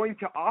are going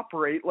to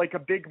operate like a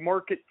big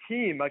market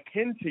team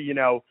akin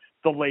to,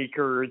 the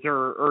Lakers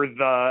or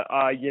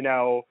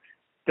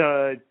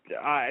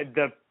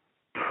the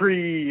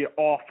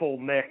pre-awful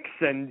Knicks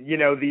and,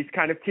 these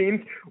kind of teams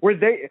where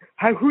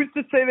who's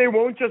to say they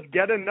won't just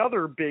get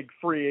another big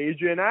free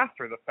agent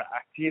after the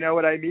fact? You know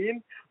what I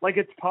mean? Like,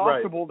 it's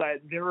possible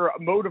that their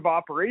mode of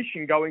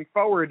operation going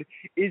forward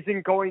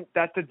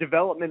that the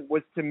development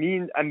was a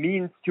means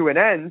to an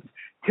end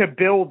to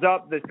build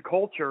up this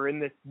culture in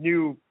this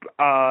new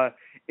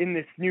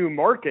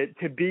market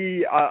to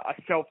be a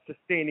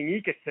self-sustaining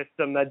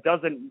ecosystem that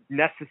doesn't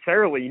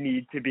necessarily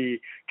need to be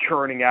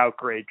churning out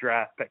great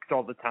draft picks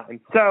all the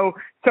time. So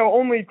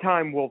only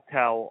time will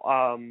tell.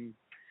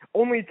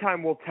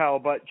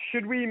 But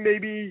should we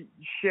maybe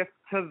shift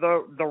to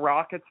the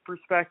Rockets'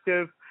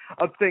 perspective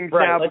of things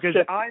now? Because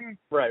I'm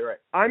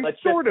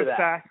sort of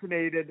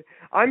fascinated.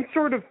 I'm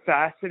sort of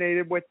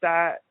fascinated with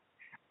that.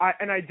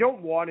 And I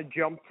don't want to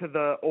jump to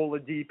the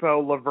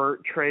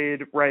Oladipo-LeVert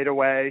trade right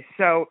away.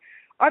 So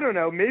I don't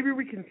know. Maybe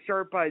we can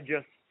start by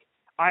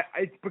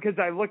it's because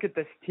I look at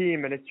this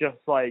team and it's just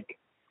like,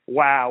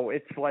 wow,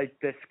 it's like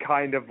this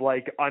kind of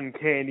like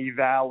uncanny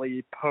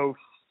valley post.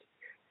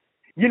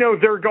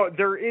 They're going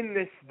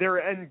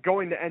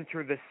to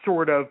enter this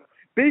sort of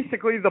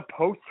basically the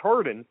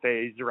post-Harden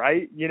phase,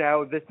 right?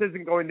 This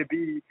isn't going to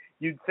be.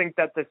 You'd think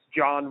that this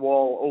John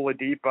Wall,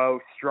 Oladipo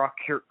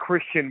structure,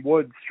 Christian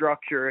Wood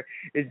structure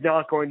is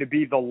not going to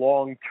be the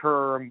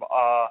long-term.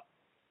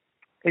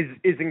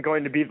 Isn't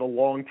going to be the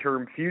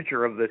long-term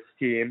future of this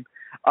team,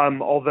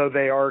 although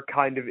they are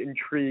kind of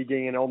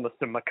intriguing in almost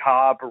a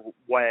macabre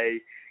way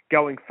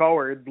going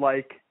forward.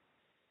 Like,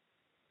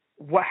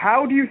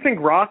 how do you think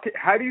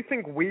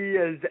we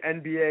as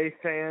NBA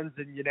fans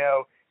and,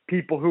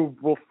 people who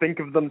will think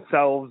of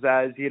themselves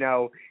as,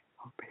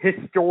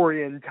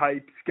 historian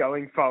types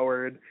going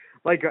forward,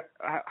 like,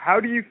 how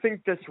do you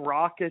think this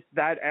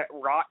that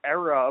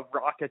era of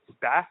Rockets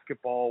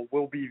basketball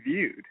will be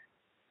viewed?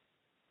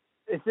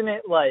 Isn't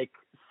it like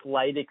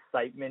slight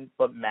excitement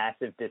but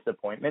massive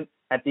disappointment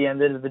at the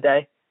end of the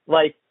day?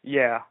 Like,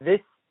 yeah,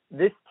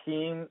 this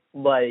team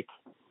like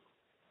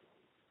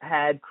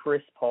had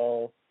Chris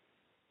Paul,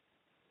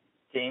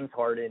 James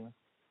Harden,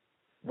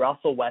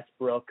 Russell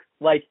Westbrook.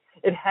 Like,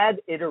 it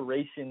had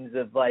iterations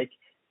of like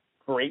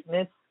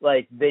greatness.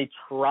 Like, they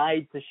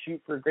tried to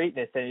shoot for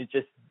greatness and it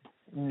just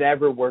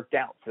never worked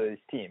out for this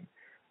team.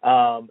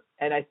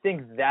 And I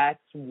think that's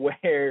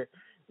where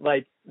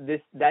like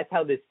that's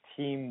how this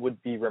team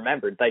would be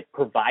remembered. Like,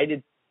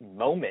 provided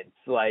moments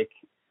like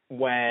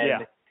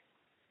when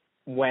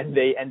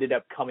they ended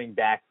up coming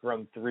back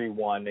from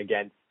 3-1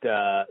 against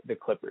the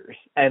Clippers,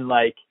 and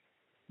like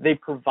they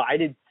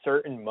provided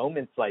certain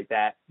moments like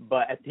that,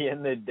 but at the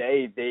end of the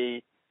day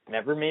they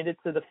never made it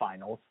to the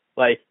finals.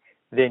 Like,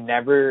 they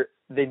never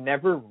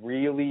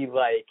really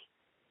like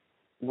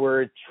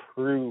were a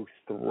true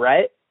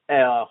threat.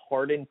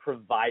 Harden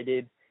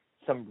provided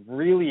some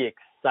really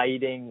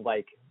exciting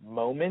like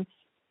moments,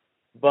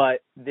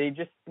 but they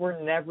just were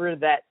never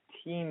that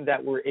team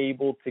that were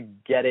able to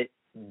get it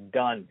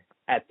done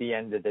at the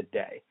end of the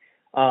day.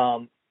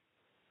 And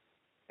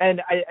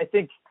I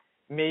think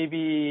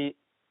maybe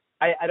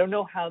I don't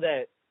know how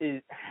that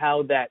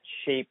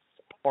shapes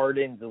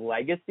Harden's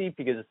legacy,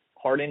 because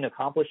Harden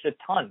accomplished a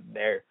ton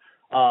there,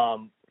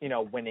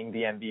 winning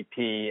the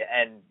MVP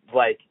and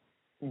like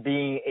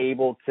being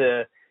able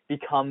to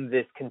become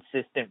this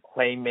consistent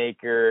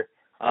playmaker,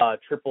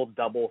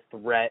 triple-double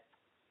threat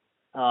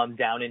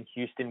down in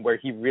Houston, where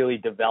he really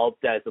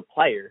developed as a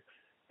player.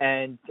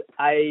 And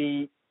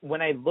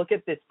when I look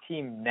at this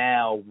team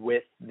now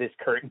with this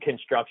current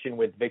construction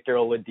with Victor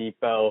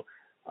Oladipo,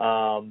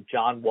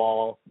 John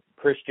Wall,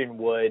 Christian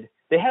Wood,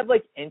 they have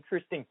like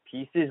interesting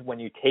pieces when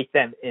you take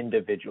them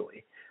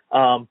individually.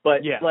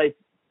 Like,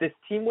 this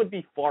team would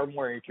be far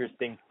more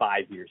interesting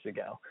 5 years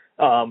ago,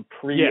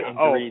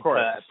 pre-injury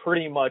to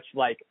pretty much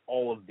like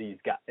all of these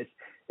guys.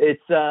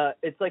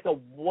 It's like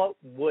what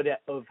would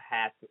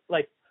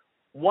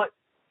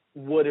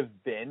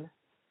have been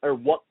or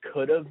what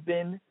could have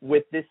been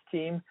with this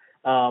team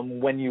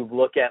when you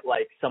look at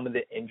like some of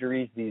the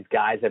injuries these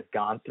guys have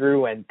gone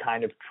through and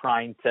kind of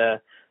trying to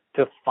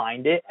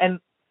find it. And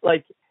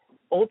like,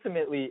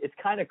 ultimately it's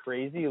kind of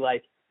crazy.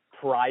 Like,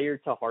 prior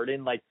to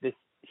Harden, like, this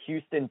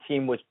Houston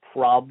team was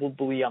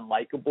probably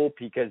unlikable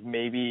because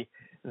maybe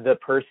the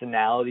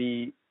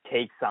personality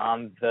takes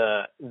on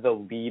the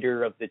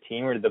leader of the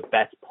team or the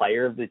best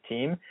player of the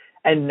team.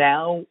 And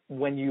now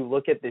when you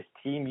look at this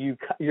team,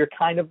 you're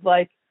kind of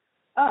like,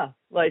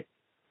 like,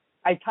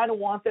 I kind of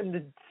want them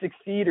to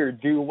succeed or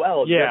do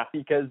well, just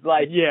because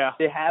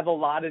they have a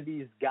lot of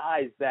these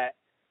guys that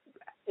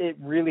it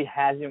really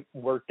hasn't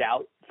worked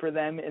out for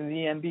them in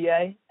the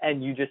NBA,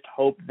 and you just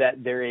hope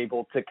that they're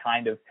able to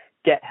kind of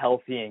get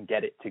healthy and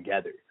get it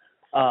together.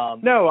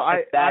 No,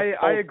 I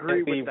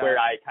agree with that. Where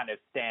I kind of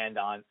stand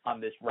on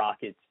this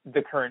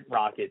the current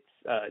Rockets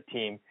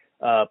team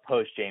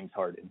post James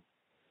Harden.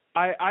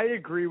 I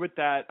agree with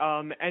that.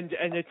 And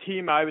the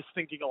team I was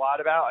thinking a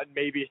lot about, and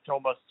maybe it's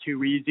almost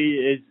too easy,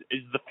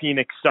 is the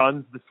Phoenix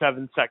Suns, the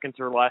 7 seconds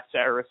or less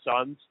era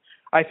Suns.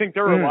 I think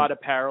there are a lot of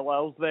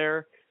parallels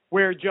there,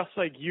 where just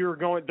like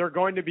they're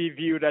going to be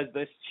viewed as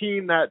this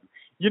team that,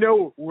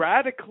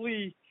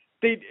 radically.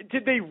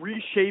 Did they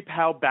reshape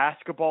how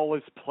basketball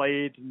is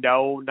played?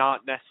 No,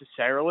 not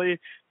necessarily,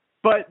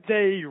 but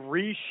they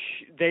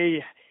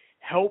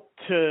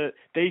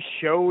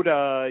showed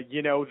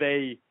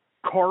they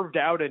carved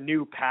out a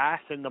new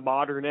path in the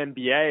modern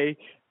NBA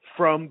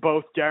from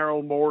both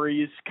Daryl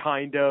Morey's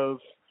kind of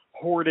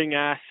hoarding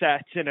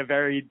assets in a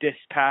very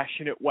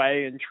dispassionate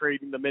way and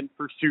trading them in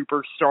for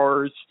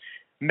superstars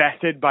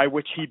method by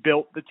which he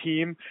built the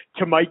team,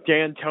 to Mike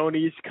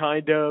D'Antoni's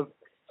kind of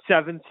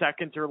 7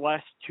 seconds or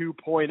less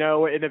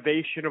 2.0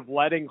 innovation of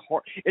letting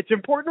it's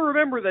important to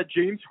remember that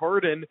James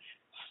Harden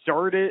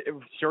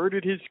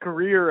started his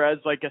career as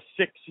like a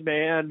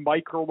 6-man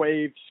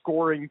microwave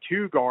scoring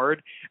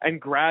 2-guard and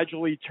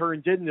gradually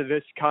turned into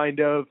this kind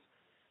of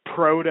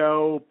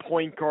proto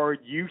point guard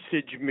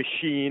usage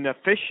machine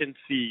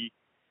efficiency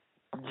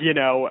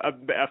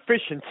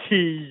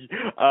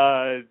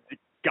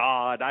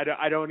God,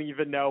 I don't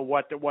even know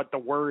what the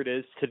word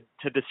is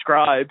to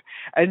describe,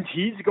 and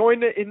he's going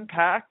to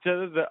impact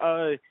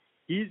the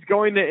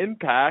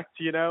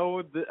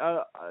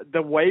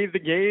way the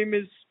game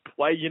is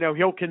played.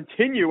 He'll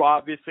continue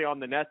obviously on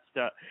the Nets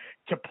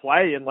to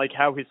play, and like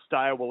how his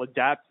style will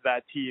adapt to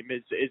that team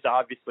is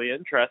obviously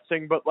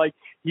interesting. But like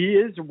he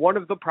is one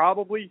of the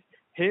probably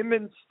him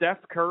and Steph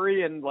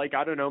Curry and like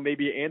I don't know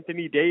maybe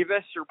Anthony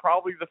Davis are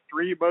probably the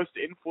 3 most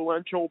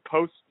influential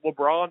post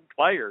LeBron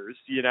players.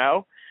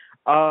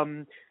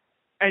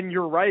 And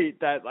you're right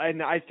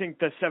and I think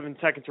the 7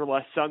 seconds or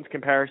less Suns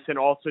comparison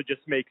also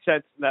just makes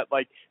sense in that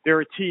like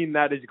they're a team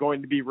that is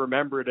going to be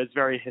remembered as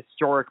very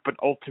historic, but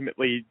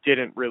ultimately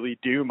didn't really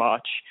do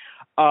much.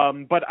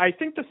 But I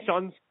think the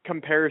Suns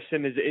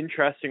comparison is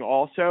interesting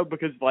also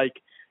because like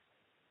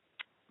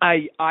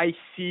I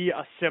see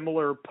a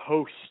similar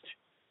post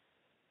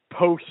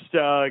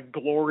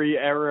glory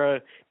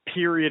era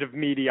period of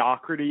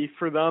mediocrity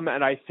for them,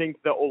 and I think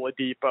the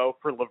Oladipo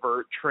for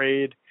LeVert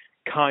trade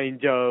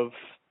kind of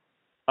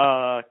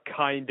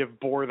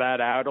bore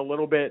that out a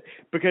little bit,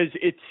 because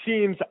it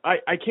seems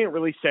I can't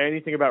really say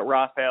anything about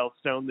Rafael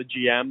Stone, the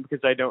GM,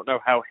 because I don't know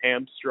how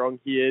hamstrung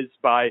he is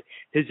by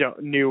his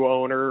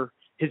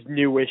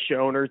newish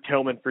owner,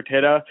 Tillman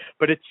Fertitta,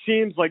 but it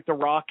seems like the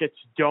Rockets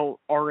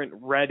aren't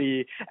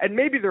ready, and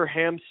maybe they're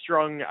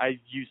hamstrung. I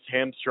used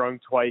hamstrung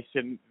twice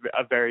in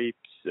a very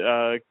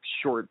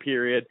short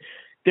period.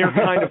 They're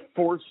kind of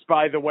forced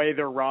by the way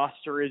their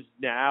roster is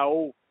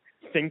now,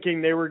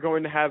 thinking they were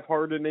going to have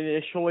Harden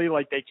initially,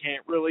 like they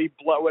can't really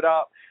blow it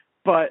up.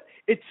 But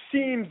it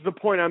seems, the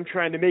point I'm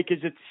trying to make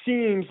is it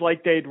seems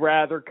like they'd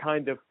rather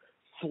kind of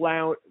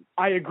flout.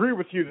 I agree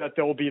with you that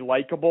they'll be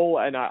likable,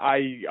 and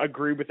I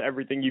agree with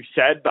everything you've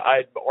said, but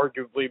I'm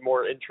arguably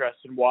more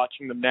interested in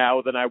watching them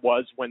now than I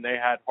was when they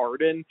had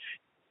Harden,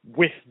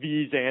 with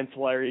these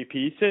ancillary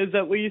pieces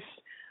at least.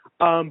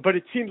 But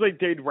it seems like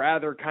they'd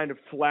rather kind of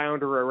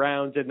flounder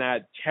around in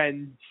that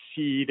 10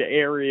 seed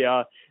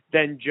area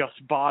than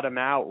just bottom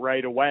out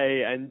right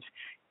away and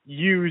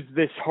use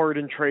this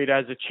Harden trade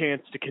as a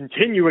chance to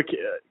continue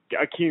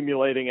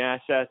accumulating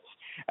assets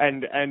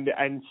and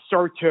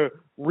start to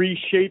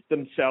reshape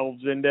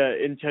themselves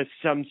into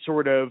some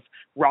sort of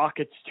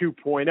Rockets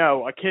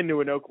 2.0, akin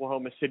to an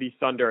Oklahoma City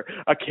Thunder,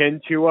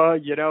 akin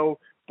to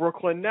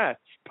Brooklyn Nets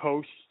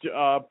post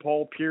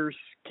Paul Pierce,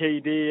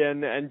 KD,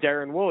 and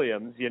Darren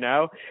Williams,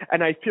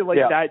 and I feel like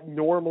that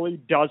normally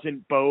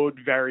doesn't bode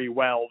very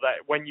well.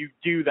 That when you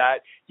do that,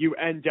 you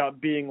end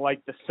up being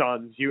like the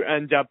Suns, you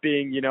end up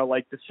being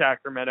like the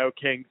Sacramento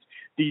Kings,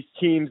 these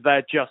teams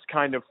that just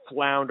kind of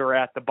flounder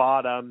at the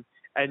bottom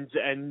and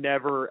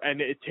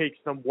it takes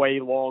them way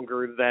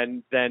longer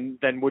than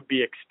would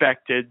be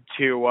expected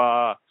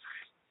to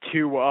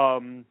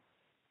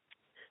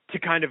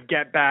kind of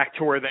get back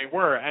to where they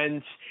were.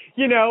 And,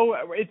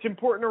 it's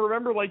important to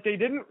remember, like,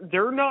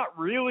 they're not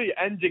really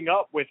ending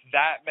up with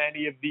that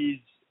many of these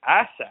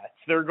assets.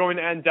 They're going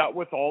to end up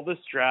with all this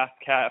draft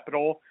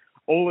capital,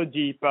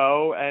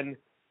 Oladipo, and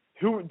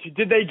who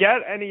did they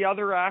get any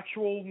other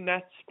actual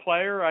Nets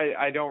player?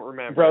 I don't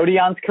remember.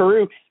 Rodion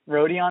Caruth. And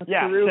Rodion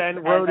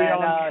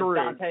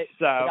Caruth. They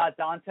got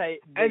Dante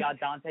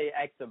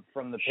Exum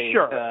from the Pacers.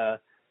 Sure.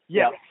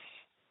 Yes.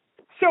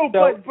 So,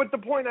 but the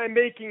point I'm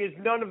making is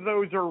none of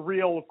those are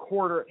real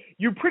quarter.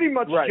 You pretty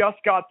much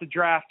just got the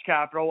draft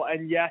capital,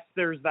 and yes,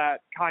 there's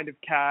that kind of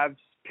Cavs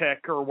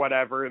pick or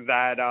whatever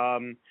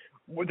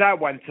that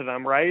went to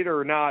them, right?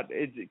 Or not?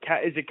 Is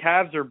it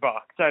Cavs or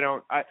Bucks?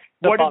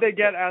 What did they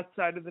get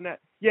outside of the net?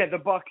 Yeah, the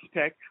Bucks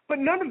pick. But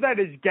none of that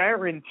is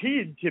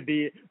guaranteed to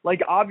be,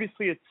 like,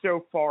 obviously it's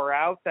so far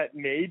out that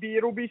maybe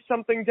it'll be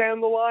something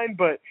down the line.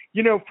 But,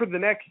 for the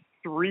next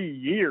 3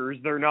 years,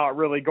 they're not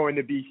really going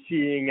to be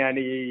seeing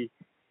any,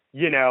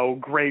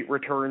 great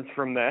returns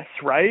from this,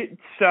 right?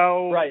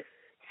 So, right.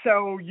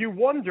 So you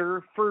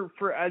wonder for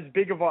as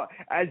big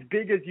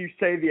as you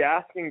say the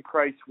asking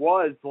price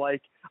was,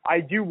 like,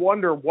 I do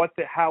wonder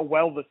how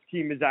well this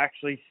team is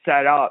actually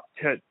set up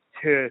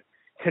to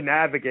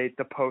navigate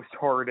the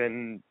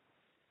post-Harden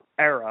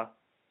era.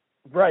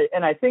 Right,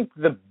 and I think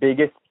the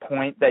biggest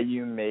point that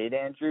you made,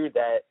 Andrew,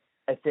 that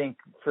I think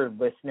for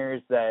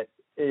listeners that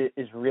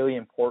is really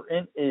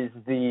important is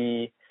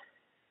the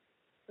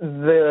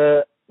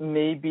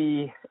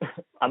maybe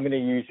I'm going to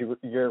use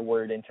your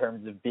word in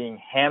terms of being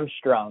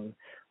hamstrung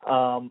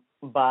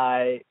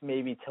by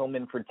maybe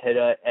Tillman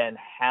Fertitta and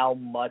how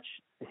much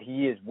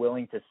he is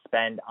willing to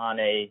spend on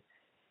a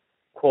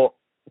quote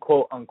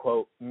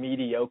unquote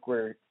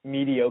mediocre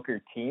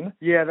team.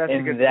 Yeah, that's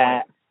a good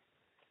point.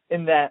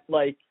 In that,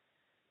 like,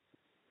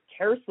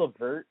 Caris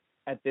LeVert,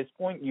 at this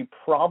point, you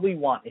probably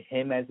want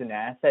him as an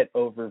asset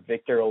over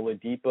Victor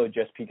Oladipo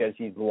just because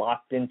he's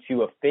locked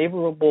into a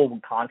favorable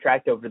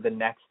contract over the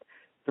next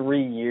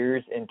 3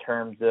 years in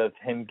terms of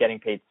him getting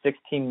paid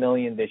 $16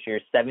 million this year,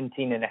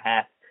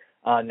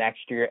 $17.5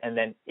 next year, and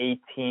then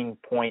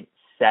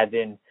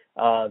 $18.7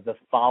 the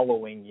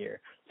following year.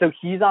 So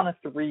he's on a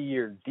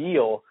 3-year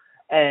deal,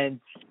 and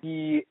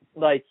he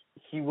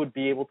would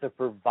be able to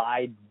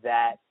provide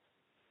that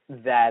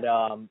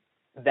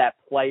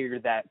player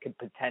that could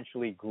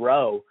potentially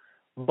grow.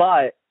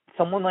 But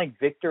someone like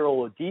Victor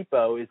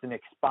Oladipo is an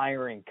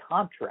expiring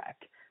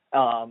contract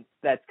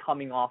that's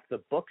coming off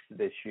the books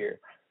this year.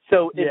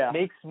 So it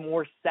makes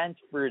more sense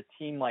for a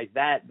team like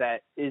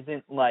that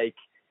isn't like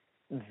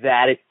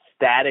that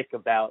ecstatic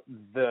about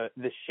the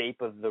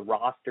shape of the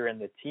roster and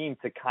the team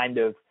to kind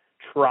of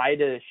try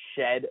to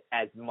shed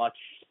as much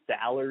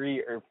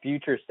salary or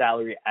future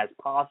salary as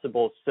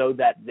possible so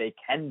that they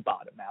can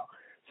bottom out.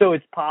 So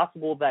it's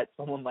possible that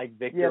someone like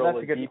Victor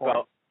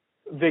Oladipo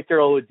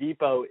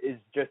is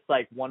just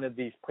like one of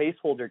these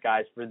placeholder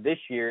guys for this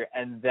year,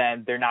 and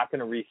then they're not going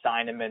to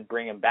re-sign him and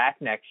bring him back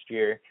next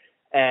year,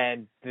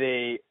 and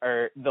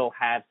they'll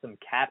have some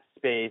cap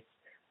space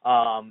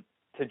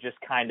to just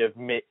kind of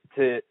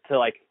to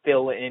like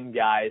fill in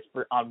guys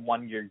on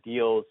 1-year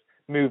deals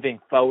moving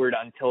forward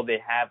until they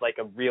have like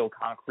a real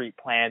concrete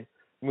plan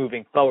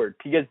moving forward,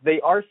 because they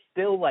are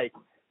still like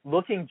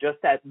looking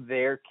just at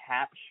their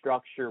cap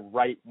structure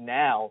right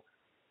now,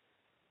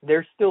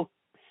 they're still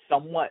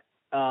somewhat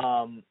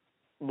I'm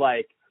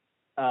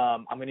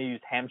going to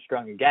use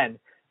hamstrung again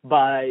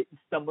by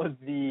some of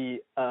the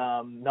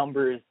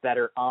numbers that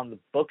are on the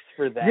books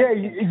for them. Yeah,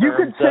 you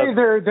could say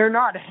they're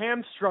not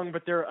hamstrung,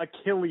 but they're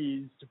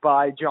Achilles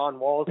by John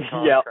Wall's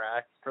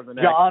contract for the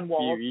next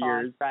few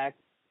years. Contract.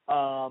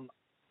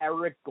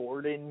 Eric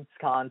Gordon's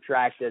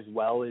contract as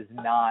well is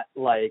not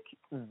like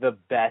the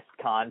best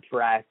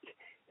contract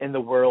in the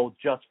world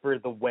just for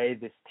the way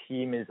this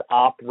team is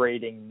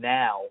operating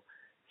now.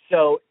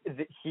 So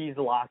he's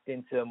locked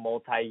into a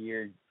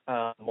multi-year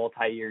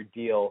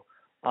deal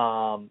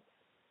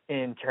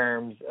in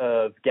terms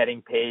of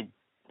getting paid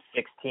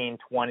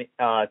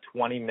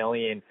 $20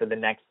 million for the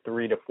next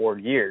 3 to 4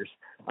 years,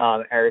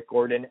 Eric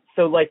Gordon.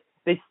 So like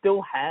they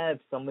still have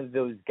some of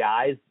those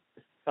guys,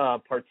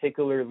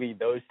 particularly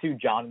those two,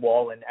 John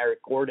Wall and Eric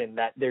Gordon,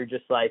 that they're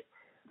just like,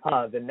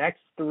 the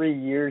next 3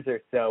 years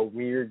or so,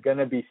 we're going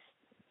to be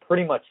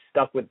pretty much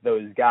stuck with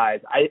those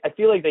guys. I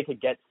feel like they could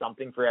get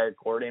something for Eric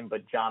Gordon,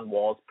 but John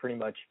Wall's pretty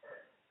much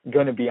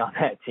going to be on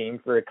that team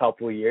for a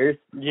couple of years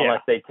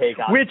unless they take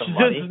on some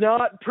money. Which does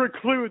not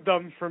preclude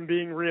them from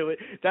being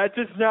that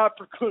does not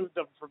preclude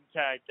them from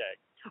tanking.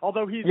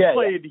 Although he's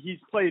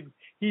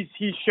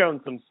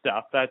shown some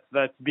stuff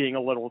that's being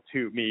a little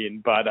too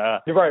mean, but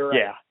right.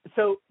 Yeah.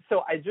 So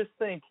I just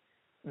think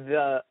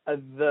the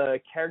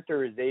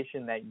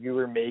characterization that you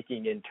were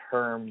making in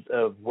terms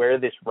of where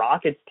this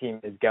Rockets team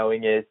is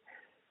going is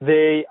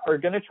they are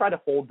going to try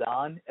to hold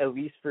on, at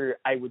least for,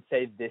 I would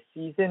say, this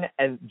season,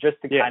 and just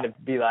to kind of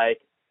be like,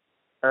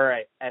 all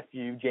right, F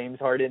you, James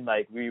Harden,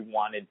 like, we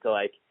wanted to,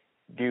 like,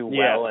 do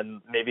well,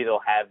 and maybe they'll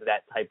have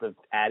that type of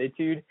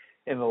attitude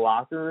in the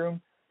locker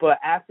room. But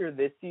after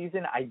this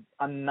season,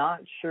 I'm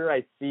not sure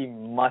I see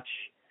much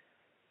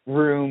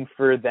room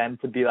for them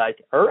to be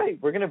like, all right,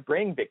 we're going to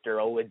bring Victor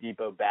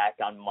Oladipo back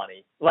on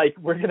money. Like,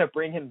 we're going to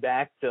bring him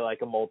back to,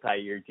 like, a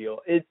multi-year deal.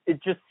 It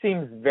just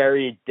seems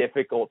very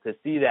difficult to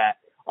see that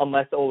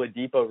unless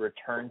Oladipo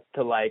returns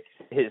to, like,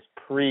 his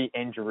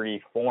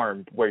pre-injury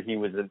form where he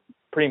was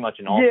pretty much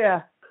an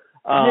all-star.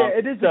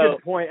 It is a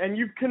good point. And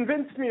you've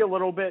convinced me a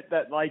little bit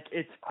that, like,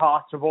 it's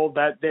possible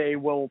that they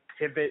will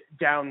pivot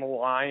down the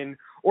line.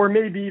 Or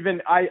maybe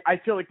even, I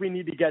feel like we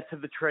need to get to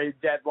the trade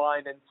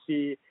deadline and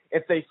see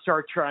if they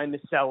start trying to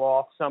sell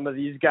off some of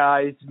these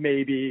guys.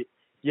 Maybe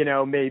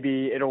it'll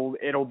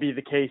be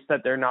the case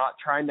that they're not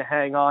trying to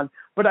hang on.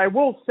 But I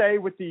will say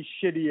with these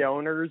shitty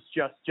owners,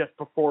 just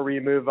before we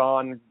move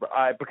on,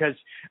 because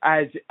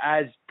as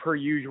per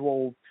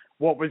usual,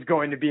 what was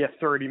going to be a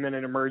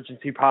 30-minute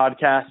emergency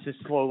podcast is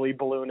slowly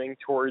ballooning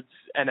towards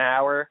an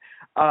hour.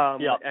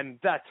 And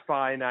that's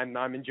fine. I'm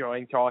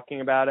enjoying talking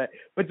about it.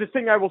 But the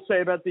thing I will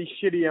say about these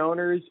shitty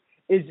owners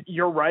is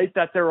you're right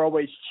that they're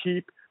always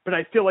cheap, but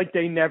I feel like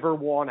they never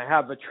want to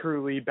have a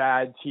truly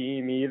bad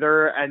team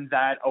either, and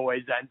that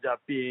always ends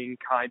up being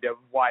kind of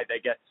why they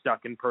get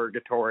stuck in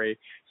purgatory.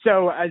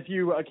 So as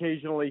you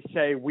occasionally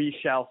say, we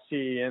shall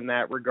see in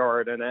that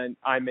regard, and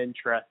I'm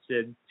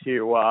interested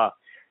to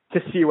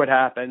see what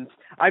happens.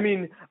 I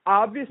mean,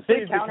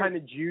 obviously the kind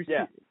of juicy...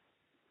 Yeah.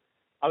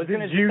 I was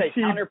going to just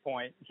say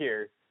counterpoint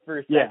here for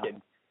a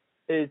second.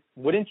 Is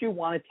wouldn't you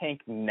want to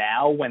tank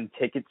now when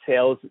ticket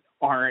sales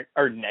are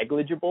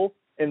negligible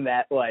in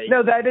that, like...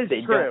 No, that is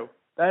true.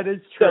 That is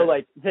true. So,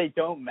 like, they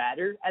don't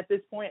matter at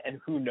this point, and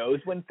who knows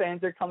when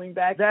fans are coming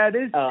back? That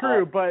is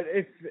true, but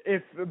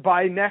if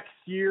by next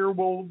year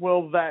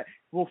will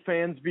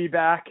fans be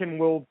back and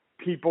will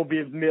people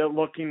be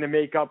looking to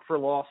make up for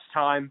lost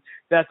time?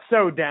 That's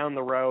so down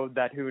the road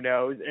that who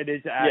knows? It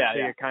is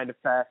actually a kind of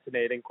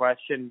fascinating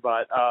question,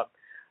 but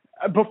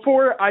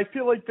before, I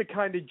feel like the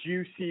kind of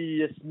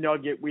juiciest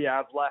nugget we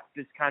have left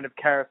is kind of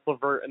Caris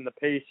LeVert and the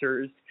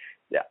Pacers.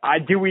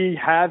 Do we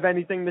have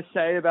anything to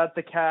say about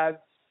the Cavs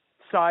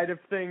side of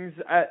things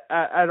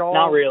at all?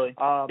 Not really.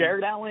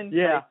 Jared Allen,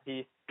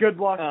 piece. Good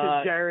luck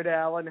to Jared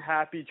Allen.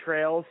 Happy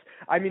trails.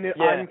 I mean,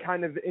 I'm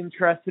kind of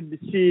interested to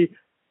see.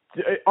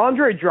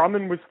 Andre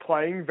Drummond was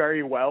playing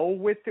very well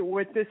with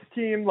this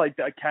team, like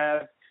the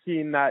Cavs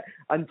team that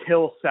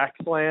until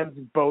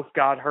Sexland both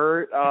got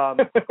hurt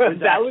was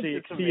actually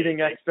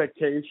exceeding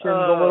expectations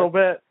a little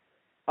bit.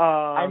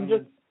 Aren't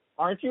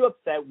you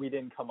upset we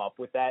didn't come up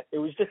with that? It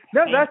was just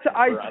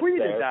I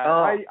tweeted that.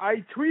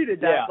 I tweeted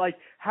that. Like,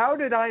 how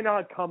did we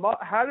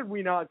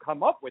not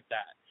come up with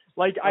that?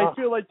 Like, I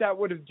feel like that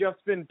would have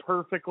just been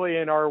perfectly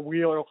in our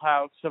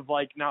wheelhouse of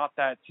like not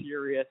that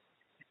serious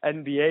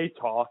NBA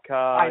talk.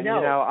 I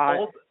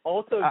know.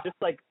 Also, just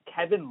like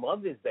Kevin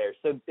Love is there,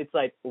 so it's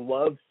like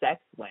Love Sex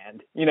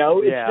Land.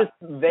 It's just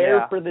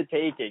there for the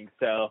taking.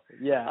 So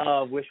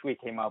wish we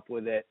came up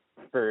with it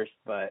first,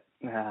 but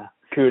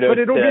kudos. But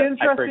it'll be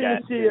interesting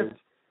to see if,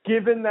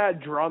 given that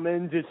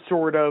Drummond is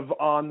sort of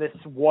on this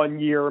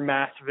 1-year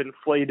massive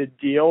inflated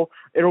deal,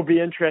 it'll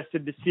be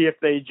interesting to see if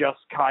they just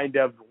kind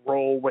of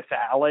roll with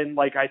Allen.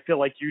 Like, I feel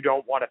like you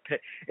don't want to pick.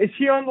 Is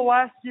he on the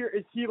last year?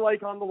 Is he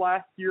like on the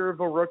last year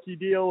of a rookie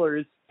deal,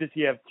 or does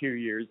he have 2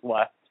 years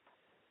left?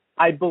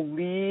 I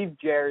believe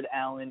Jared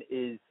Allen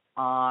is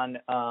on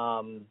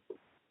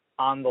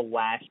the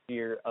last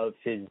year of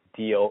his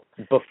deal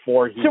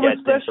before he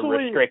gets into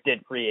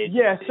restricted free agency.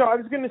 Yeah, so I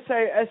was going to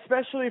say,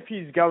 especially if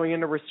he's going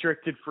into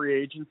restricted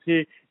free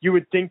agency, you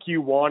would think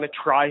you want to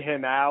try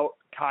him out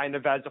kind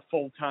of as a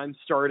full-time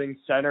starting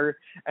center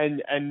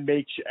and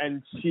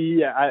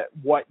see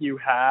what you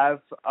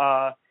have.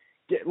 I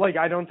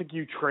don't think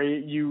you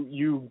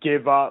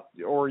give up,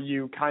 or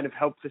you kind of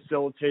help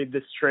facilitate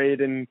this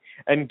trade and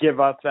give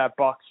up that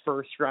Bucks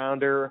first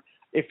rounder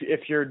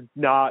if you're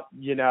not,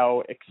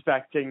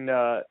 expecting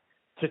to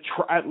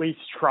at least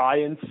try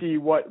and see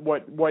what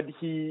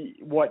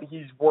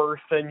he's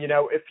worth, and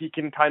if he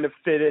can kind of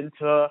fit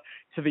into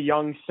the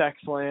young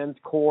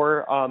Sexland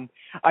core.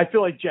 I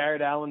feel like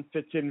Jared Allen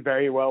fits in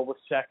very well with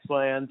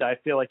Sexland. I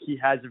feel like he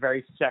has a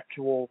very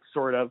sexual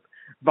sort of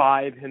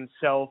vibe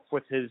himself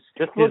with his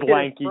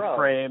lanky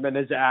frame and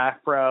his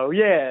afro.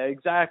 Yeah,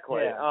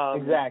 exactly.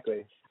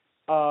 Exactly.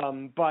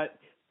 But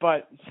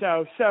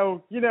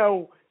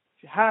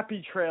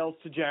happy trails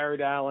to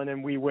Jared Allen,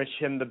 and we wish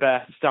him the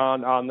best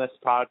on this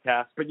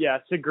podcast. But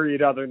yes,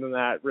 agreed. Other than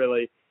that,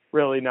 really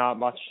not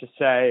much to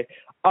say.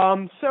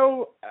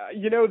 So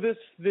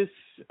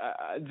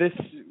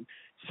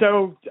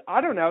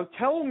I don't know.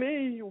 Tell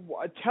me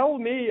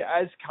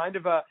as kind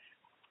of a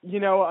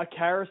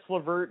Caris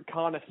LeVert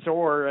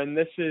connoisseur, and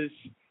that's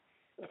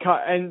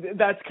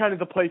kind of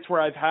the place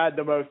where I've had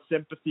the most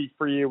sympathy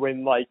for you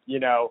in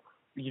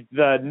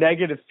the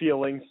negative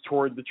feelings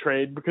toward the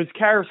trade, because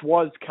Caris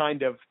was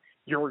kind of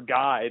your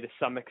guy to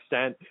some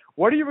extent.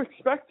 What are you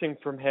expecting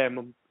from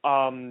him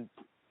on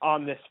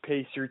this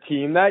Pacer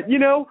team? That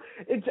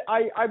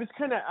I was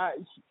kind of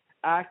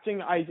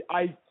acting.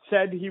 I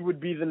said he would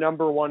be the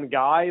number one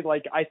guy.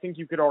 Like, I think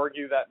you could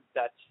argue that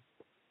that's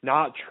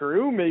not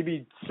true.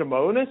 Maybe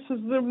Sabonis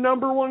is the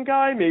number one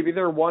guy. Maybe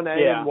they're 1A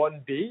and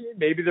 1B.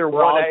 Maybe they're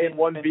 1A and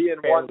 1B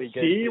and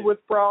 1C with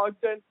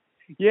Brogdon.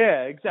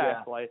 Yeah,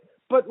 exactly. Yeah.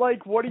 But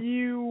what do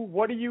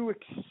you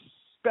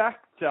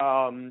expect?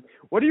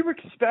 What do you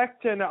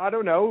expect? And I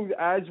don't know,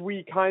 as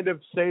we kind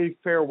of say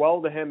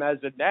farewell to him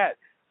as a Net,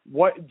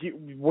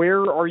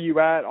 where are you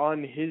at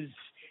on his?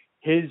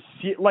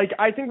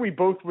 I think we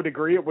both would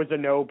agree it was a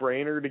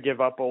no-brainer to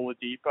give up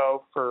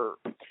Oladipo for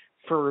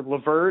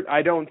LeVert.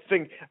 I'm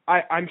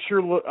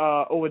sure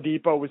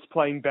Oladipo was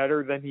playing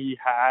better than he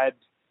had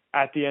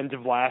at the end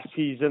of last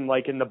season,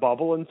 like in the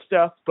bubble and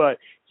stuff, but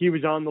he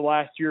was on the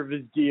last year of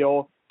his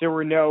deal. There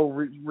were no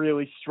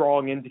really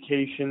strong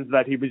indications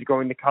that he was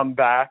going to come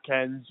back,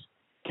 and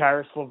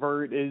Karis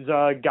LeVert is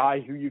a guy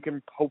who you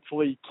can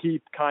hopefully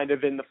keep kind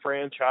of in the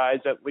franchise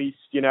at least,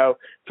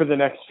 for the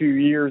next few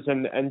years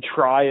and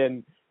try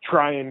and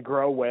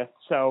grow with.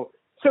 So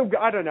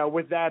I don't know.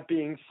 With that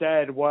being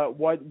said,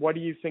 what do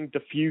you think the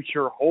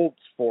future holds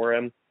for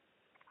him?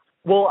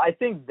 Well, I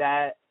think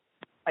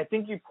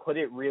you put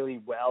it really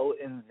well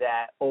in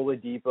that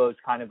Oladipo is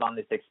kind of on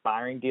this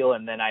expiring deal,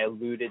 and then I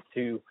alluded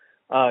to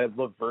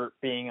LeVert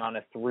being on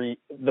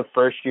the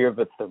first year of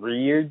a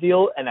 3-year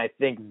deal, and I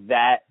think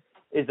that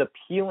is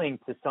appealing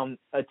to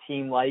a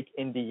team like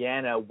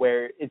Indiana,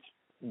 where it's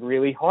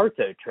really hard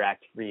to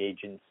attract free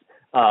agents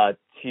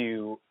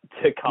to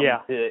come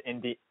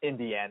to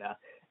Indiana.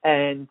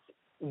 And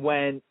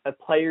when a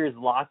player is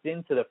locked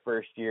into the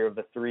first year of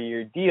a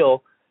 3-year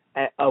deal,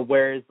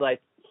 whereas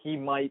like he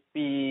might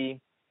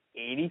be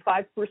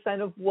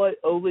 85% of what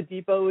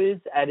Oladipo is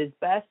at his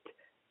best,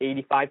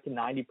 85 to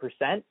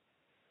 90%,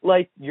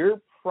 like you're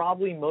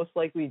probably most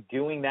likely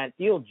doing that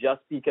deal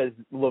just because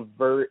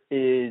LeVert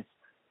is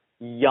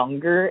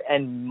younger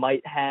and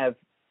might have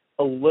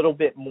a little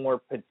bit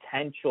more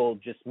potential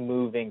just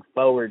moving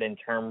forward in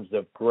terms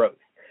of growth.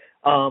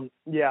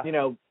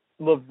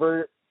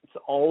 LeVert's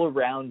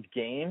all-around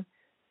game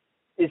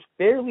is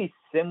fairly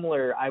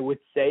similar, I would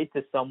say,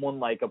 to someone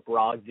like a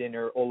Brogdon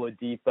or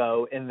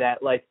Oladipo in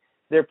that, like,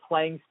 their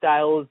playing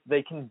styles,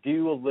 they can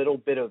do a little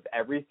bit of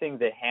everything.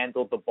 They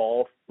handle the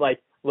ball.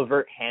 Like,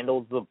 LeVert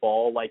handles the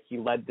ball like he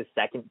led the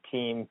second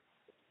team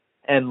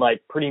and,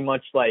 like, pretty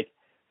much, like,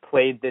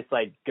 played this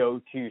like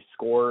go-to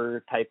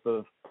scorer type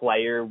of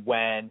player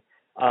when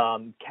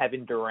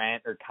Kevin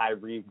Durant or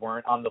Kyrie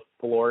weren't on the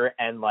floor,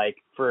 and like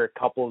for a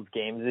couple of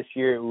games this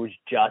year it was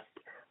just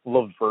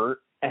LeVert,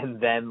 and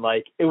then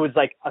like it was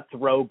like a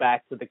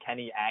throwback to the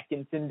Kenny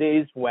Atkinson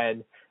days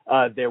when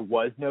there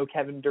was no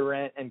Kevin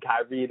Durant and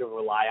Kyrie to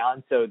rely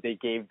on, so they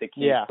gave the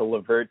keys to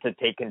LeVert to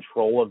take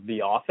control of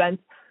the offense.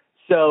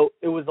 So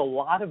it was a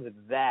lot of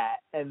that,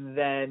 and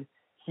then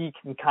he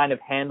can kind of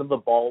handle the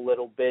ball a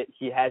little bit.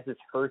 He has this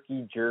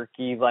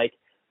herky-jerky,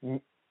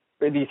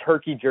 these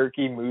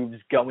herky-jerky moves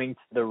going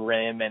to the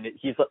rim, and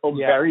he's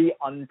very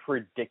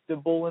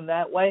unpredictable in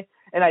that way.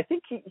 And I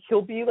think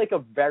he'll be like a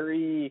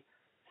very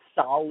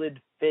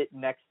solid fit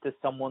next to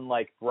someone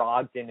like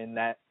Brogdon in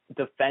that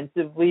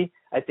defensively.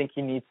 I think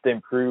he needs to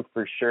improve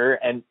for sure.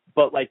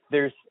 But like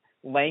there's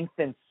length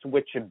and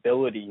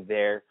switchability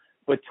there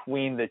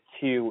between the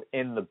two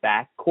in the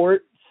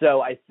backcourt.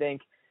 So I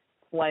think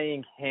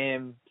playing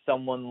him,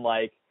 someone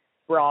like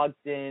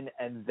Brogdon,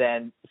 and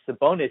then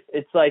Sabonis,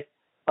 it's like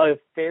a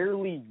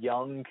fairly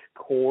young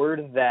core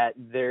that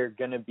they're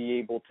going to be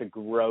able to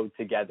grow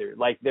together.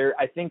 Like they're,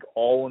 I think,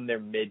 all in their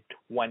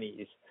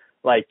mid-20s,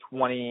 like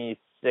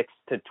 26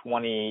 to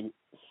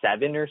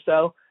 27 or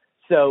so.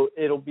 So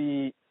it'll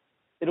be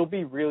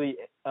really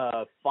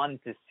fun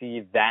to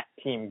see that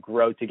team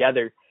grow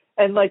together.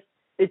 And like,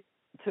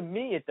 to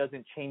me, it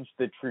doesn't change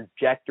the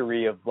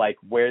trajectory of like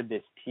where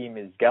this team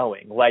is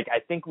going. Like, I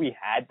think we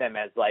had them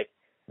as like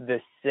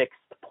the 6th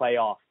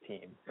playoff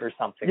team or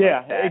something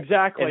like that. Yeah,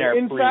 exactly.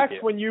 In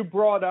fact, when you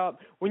brought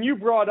up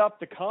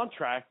the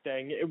contract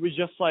thing, it was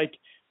just like,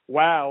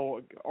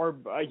 wow, our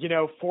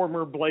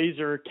former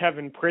Blazer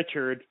Kevin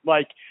Pritchard,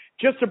 like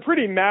just a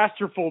pretty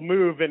masterful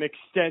move in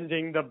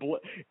extending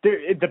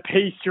the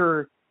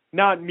Pacer,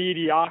 not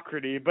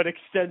mediocrity, but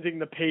extending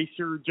the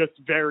Pacer just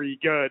very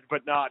good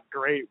but not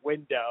great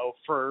window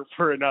for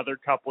another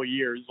couple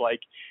years. Like,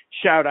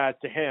 shout out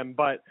to him.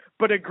 But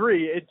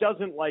agree, it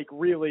doesn't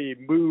really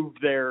move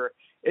their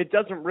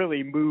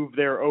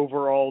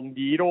overall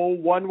needle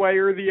one way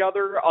or the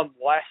other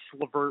unless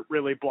LeVert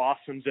really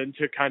blossoms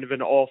into kind of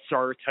an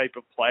all-star type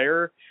of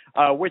player,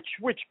 which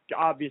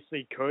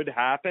obviously could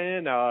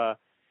happen.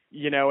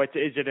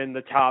 Is it in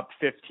the top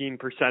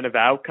 15% of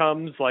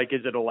outcomes? Like,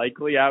 is it a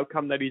likely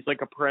outcome that he's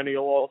like a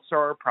perennial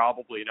all-star?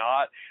 Probably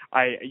not.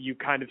 You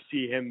kind of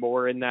see him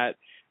more in that,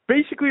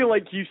 basically,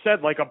 like you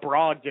said, like a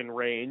Brogdon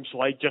range,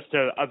 like just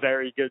a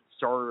very good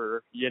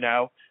starter,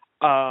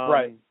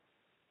 right.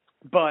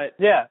 But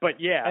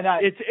and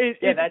I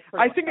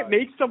think it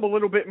makes them a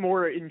little bit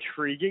more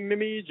intriguing to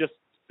me. Just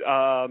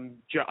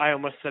I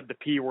almost said the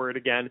P word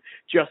again.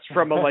 Just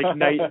from a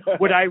night,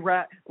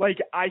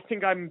 I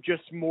think I'm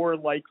just more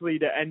likely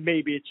to, and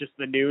maybe it's just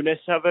the newness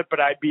of it, but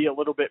I'd be a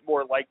little bit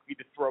more likely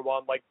to throw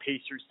on like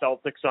Pacers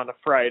Celtics on a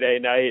Friday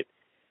night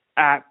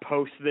at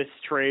post this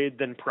trade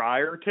than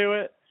prior to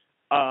it.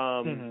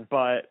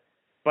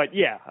 But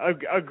yeah,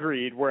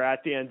 agreed. Where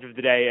at the end of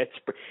the day,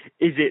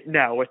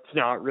 it's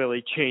not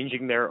really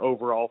changing their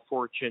overall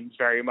fortunes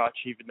very much,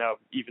 even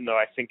though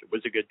I think it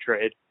was a good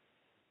trade.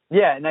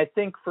 Yeah, and I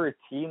think for a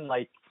team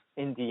like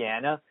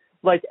Indiana,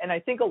 and I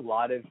think a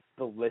lot of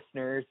the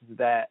listeners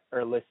that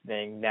are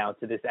listening now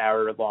to this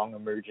hour-long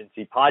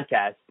emergency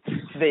podcast,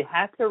 they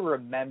have to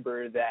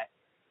remember that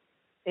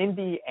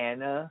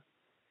Indiana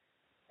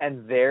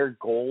and their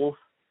goals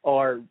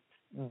are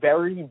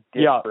very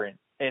different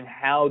in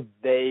how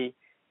they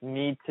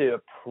need to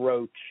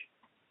approach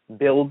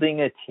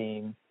building a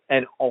team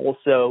and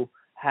also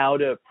how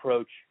to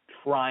approach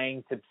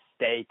trying to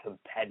stay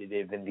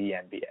competitive in the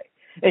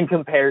NBA in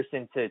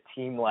comparison to a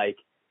team like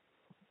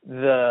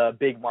the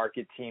big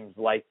market teams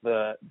like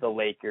the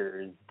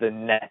Lakers, the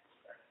Nets.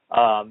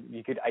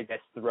 You could, I guess,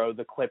 throw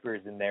the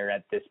Clippers in there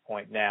at this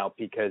point now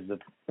because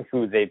of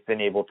who they've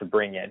been able to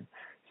bring in.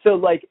 So,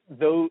 like,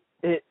 the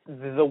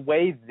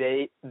way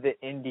the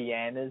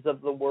Indianas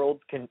of the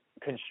world can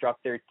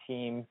construct their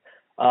team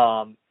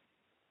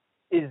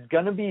is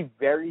going to be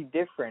very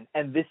different,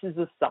 and this is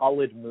a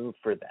solid move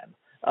for them.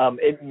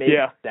 It makes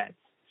sense.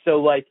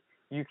 So, like,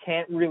 you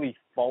can't really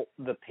fault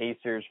the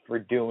Pacers for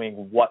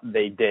doing what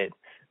they did.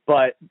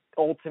 But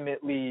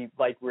ultimately,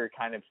 like we're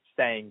kind of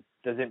saying,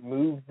 does it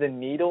move the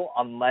needle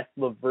unless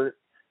LeVert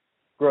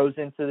grows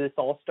into this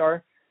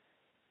all-star?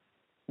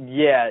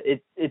 Yeah,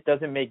 it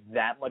doesn't make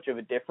that much of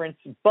a difference,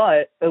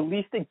 but at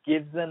least it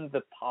gives them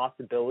the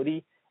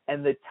possibility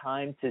and the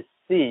time to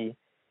see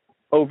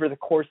over the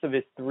course of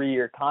his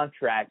 3-year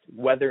contract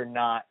whether or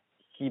not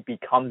he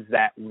becomes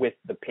that with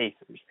the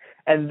Pacers.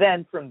 And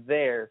then from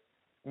there,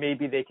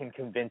 maybe they can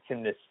convince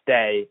him to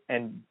stay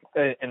and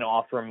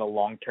offer him a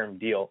long-term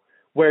deal.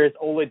 Whereas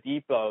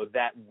Oladipo,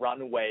 that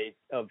runway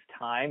of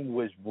time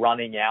was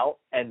running out,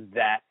 and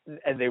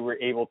they were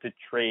able to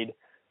trade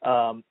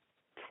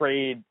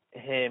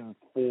him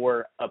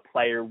for a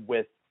player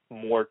with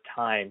more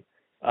time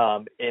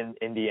in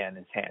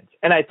Indiana's hands.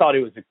 And I thought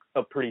it was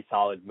a pretty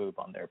solid move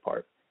on their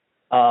part.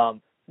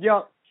 Agreed.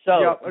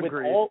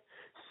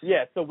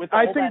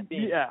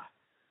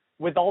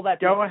 With all that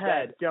Go being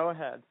ahead. said, Go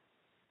ahead.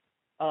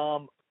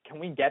 Can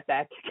we get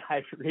back to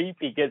Kyrie?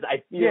 Because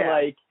I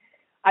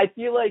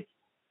feel like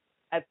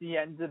at the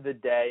end of the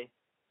day,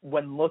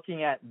 when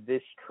looking at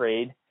this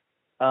trade,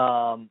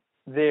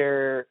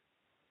 they're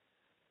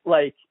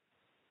like,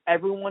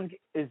 everyone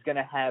is going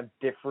to have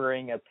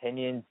differing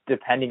opinions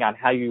depending on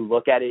how you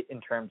look at it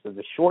in terms of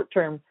the short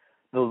term,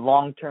 the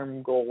long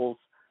term goals,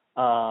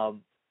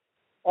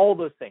 all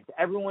those things.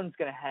 Everyone's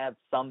going to have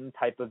some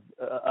type of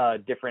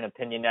different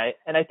opinion.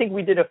 And I think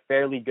we did a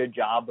fairly good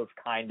job of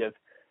kind of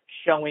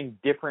showing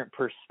different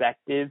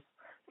perspectives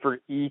for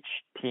each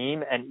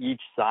team and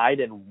each side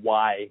and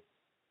why.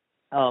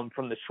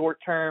 From the short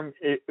term,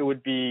 it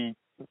would be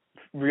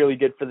really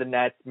good for the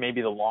Nets.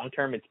 Maybe the long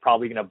term, it's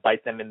probably going to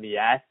bite them in the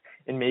ass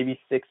in maybe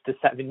 6 to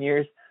 7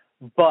 years.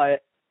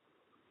 But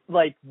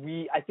I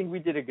think we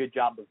did a good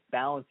job of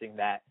balancing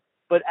that.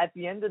 But at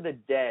the end of the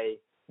day,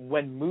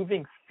 when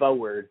moving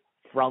forward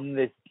from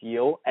this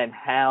deal and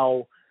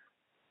how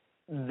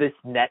this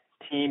Nets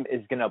team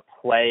is going to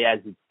play as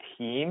a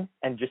team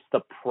and just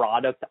the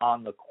product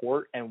on the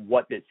court and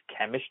what this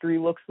chemistry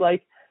looks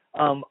like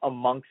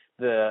amongst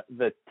the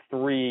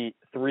three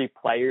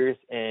players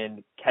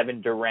in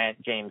Kevin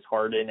Durant, James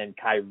Harden, and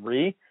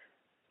Kyrie,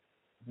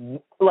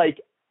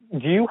 like,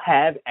 do you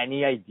have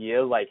any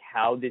idea like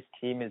how this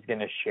team is going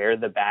to share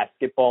the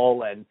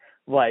basketball? And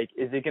like,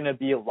 is it going to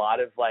be a lot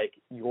of like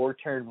your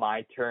turn,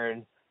 my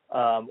turn?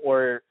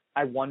 Or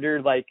I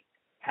wonder like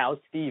how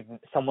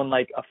someone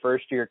like a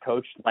first year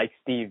coach like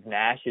Steve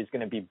Nash is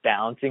going to be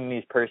balancing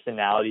these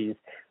personalities,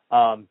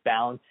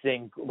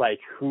 balancing like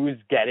who's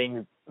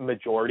getting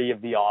majority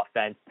of the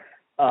offense.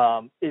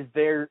 Is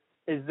there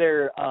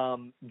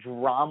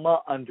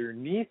drama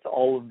underneath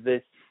all of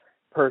this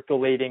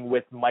percolating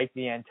with Mike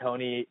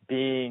D'Antoni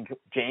being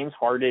James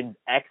Harden,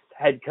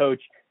 ex-head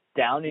coach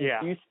down in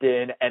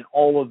Houston, and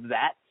all of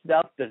that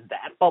stuff? Does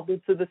that bubble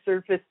to the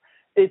surface?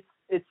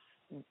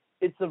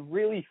 It's a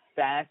really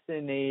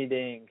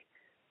fascinating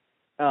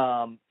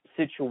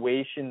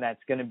situation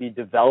that's going to be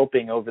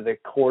developing over the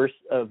course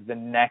of the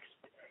next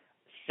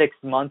 6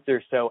 months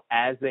or so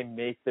as they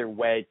make their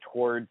way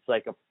towards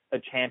like a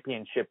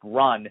championship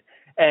run.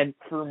 And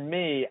for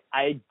me,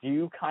 I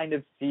do kind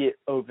of see it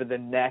over the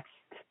next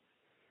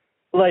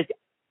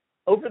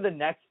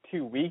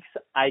 2 weeks.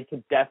 I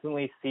could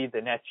definitely see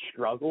the Nets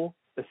struggle,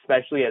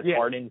 especially as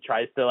Harden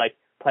tries to like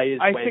play his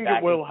way back. I think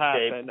it will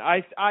happen.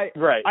 I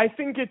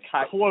think it's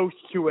close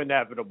to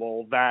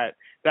inevitable that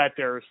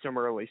there are some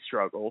early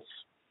struggles.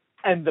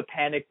 And the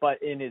panic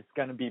button is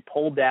going to be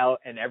pulled out,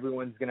 and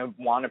everyone's going to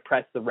want to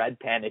press the red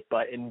panic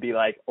button and be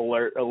like,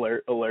 alert,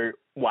 alert, alert.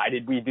 Why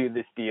did we do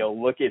this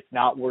deal? Look, it's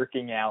not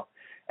working out.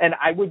 And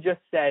I would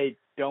just say,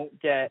 don't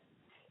get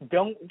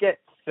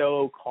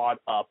so caught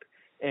up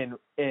in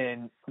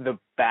the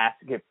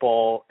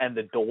basketball and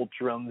the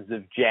doldrums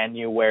of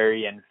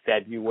January and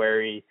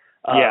February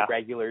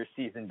regular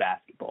season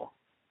basketball.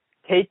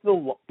 Take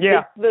the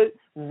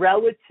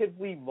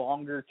relatively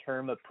longer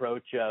term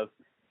approach of,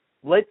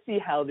 let's see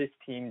how this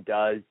team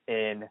does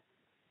in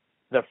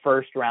the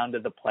first round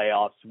of the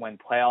playoffs when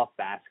playoff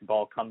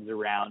basketball comes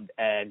around.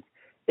 And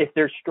if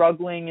they're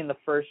struggling in the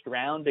first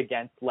round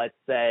against, let's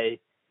say,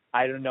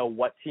 I don't know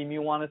what team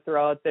you want to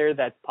throw out there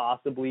that's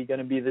possibly going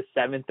to be the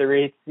 7th or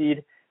 8th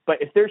seed.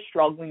 But if they're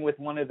struggling with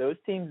one of those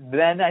teams,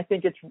 then I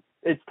think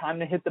it's time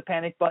to hit the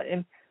panic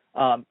button.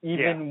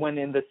 When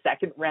in the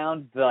second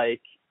round,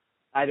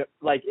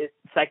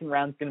 second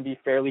round's going to be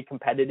fairly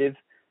competitive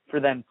for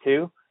them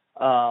too.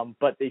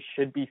 But they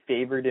should be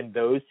favored in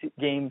those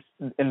games,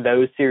 in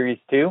those series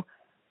too.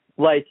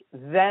 like,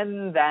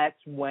 then that's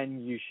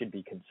when you should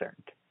be concerned.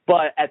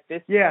 But at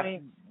this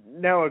point,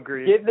 no,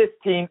 agreed. Give this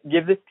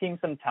team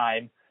some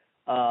time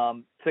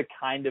to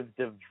kind of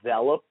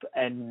develop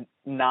and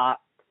not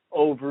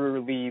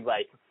overly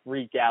like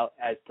freak out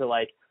as to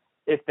like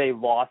if they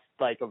lost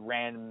like a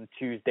random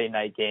Tuesday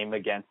night game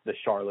against the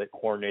Charlotte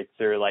Hornets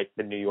or like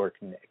the New York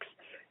Knicks.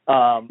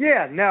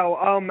 And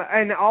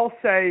I'll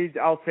say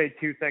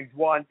two things.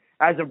 One,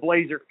 as a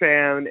Blazer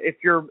fan, if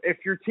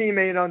your team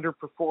ain't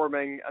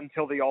underperforming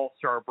until the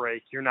All-Star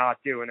break, you're not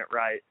doing it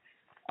right.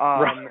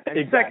 Right, and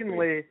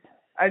exactly.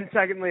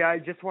 secondly, I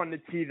just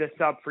wanted to tee this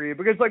up for you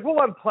because like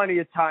we'll have plenty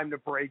of time to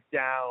break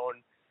down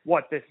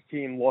what this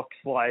team looks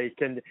like,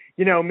 and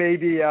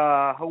maybe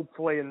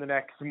hopefully in the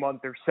next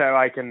month or so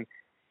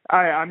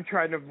I'm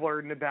trying to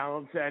learn to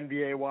balance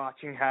NBA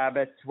watching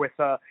habits with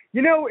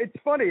it's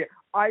funny.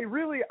 I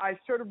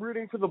started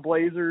rooting for the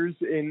Blazers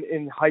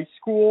in high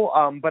school,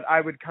 but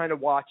I would kind of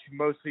watch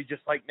mostly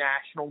just like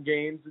national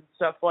games and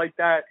stuff like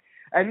that.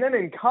 And then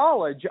in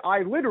college,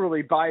 I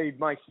literally by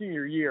my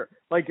senior year,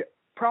 like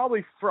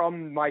probably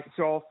from my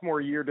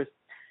sophomore year to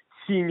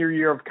senior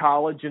year of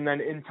college and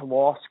then into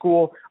law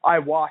school, I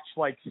watched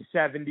like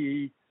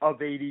 70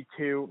 of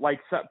 82, like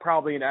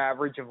probably an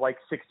average of like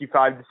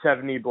 65 to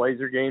 70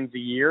 Blazer games a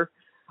year.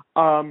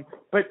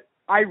 But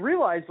I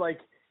realized like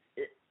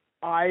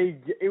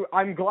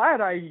I'm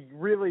glad I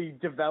really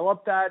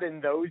developed that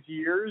in those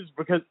years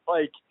because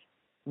like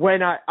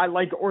when I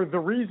the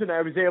reason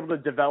I was able to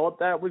develop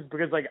that was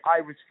because like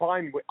I was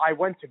fine. I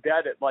went to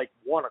bed at like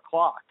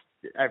 1:00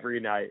 every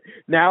night.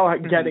 Now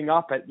getting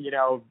up at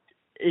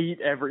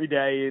 8 every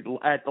day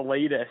at the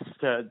latest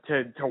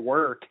to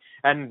work,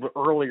 and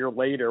earlier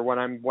later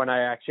when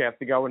I actually have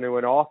to go into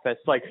an office,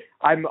 like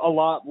I'm a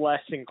lot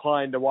less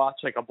inclined to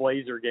watch like a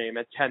Blazer game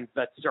at 10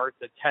 that starts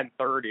at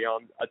 10:30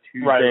 on a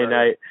Tuesday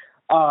night.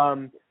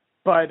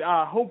 But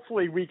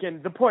hopefully we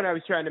can. The point I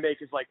was trying to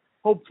make is like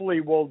hopefully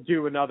we'll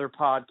do another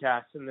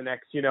podcast in the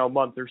next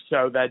month or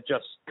so that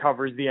just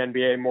covers the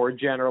NBA more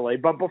generally.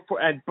 But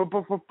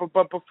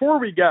before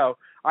we go,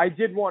 I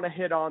did want to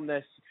hit on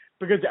this.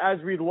 Because as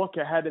we look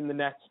ahead in the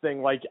Nets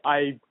thing, like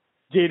I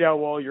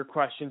ditto all your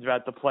questions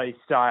about the play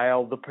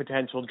style, the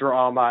potential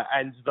drama,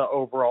 and the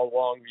overall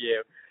long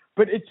view.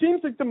 But it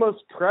seems like the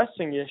most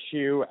pressing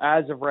issue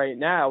as of right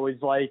now is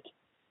like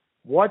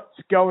what's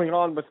going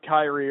on with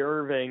Kyrie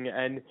Irving,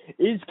 and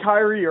is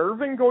Kyrie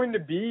Irving going to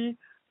be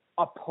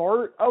a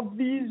part of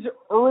these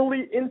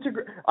early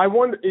I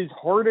wonder, is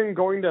Harden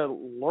going to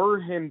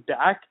lure him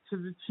back to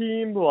the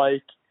team?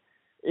 Like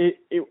it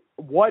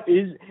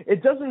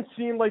doesn't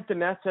seem like the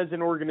Nets as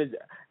an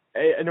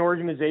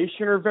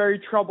organization are very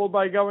troubled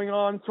by going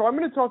on. So I'm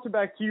going to toss it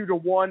back to you to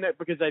one,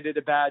 because I did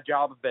a bad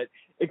job of it,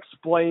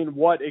 explain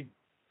what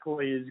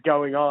exactly is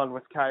going on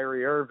with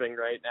Kyrie Irving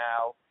right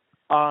now.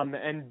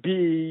 And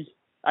B,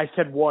 I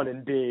said one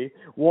and B.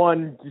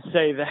 One, to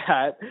say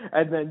that,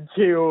 and then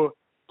two,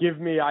 give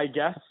me, I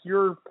guess,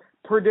 your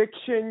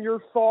prediction,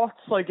 your thoughts.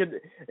 Like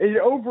it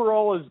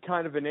overall is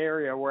kind of an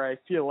area where I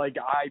feel like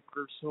I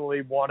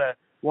personally want to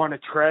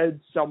tread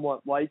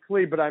somewhat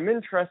likely, but I'm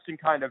interested in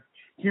kind of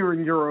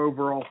hearing your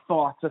overall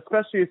thoughts,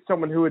 especially as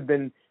someone who had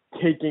been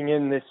taking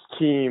in this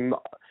team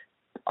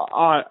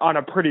on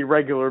a pretty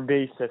regular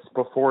basis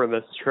before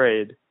this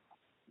trade.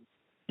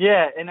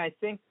 Yeah, and I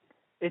think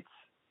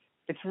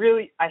it's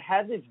really, I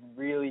had this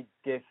really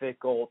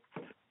difficult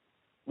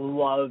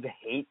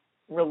love-hate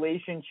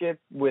relationship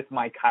with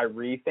my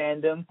Kyrie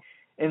fandom,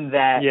 in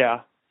that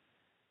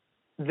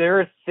there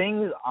are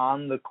things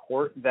on the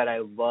court that I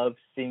love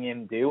seeing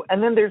him do,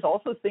 and then there's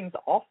also things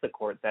off the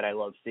court that I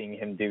love seeing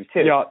him do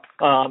too.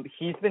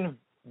 He's been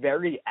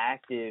very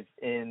active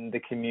in the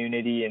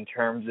community in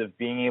terms of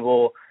being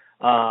able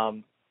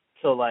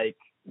to like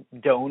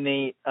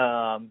donate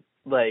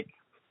like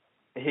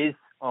his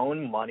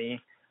own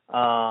money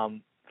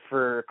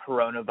for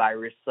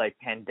coronavirus like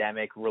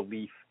pandemic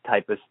relief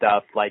type of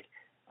stuff. Like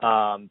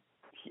I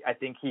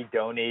think he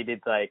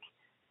donated like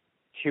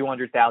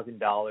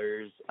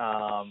 $200,000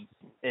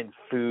 in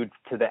food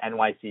to the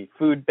NYC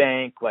Food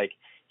Bank. Like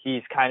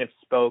he's kind of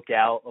spoke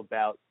out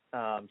about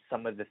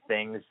some of the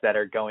things that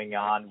are going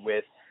on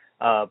with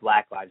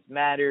Black Lives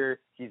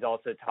Matter. He's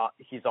also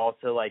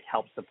like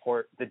helped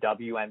support the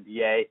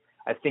WNBA.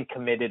 I think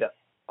committed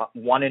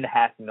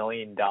 $1.5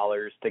 million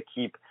to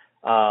keep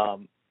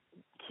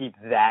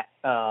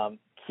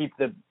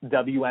the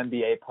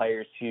WNBA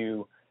players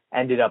who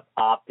ended up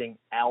opting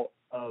out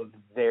of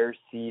their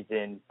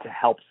season to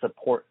help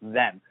support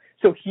them.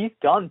 So he's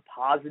done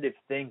positive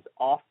things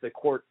off the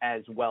court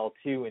as well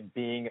too, and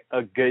being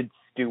a good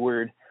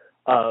steward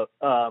of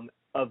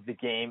the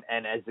game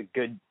and as a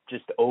good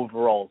just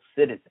overall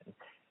citizen.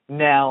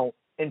 Now,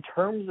 in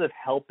terms of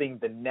helping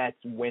the Nets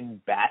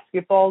win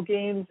basketball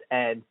games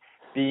and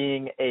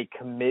being a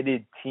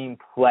committed team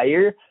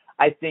player,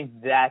 I think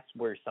that's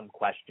where some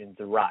questions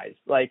arise.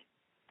 Like,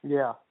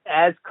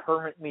 as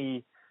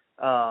currently,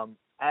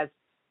 as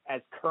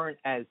current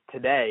as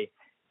today,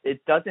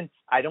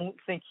 I don't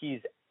think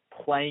he's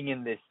playing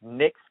in this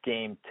Knicks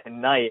game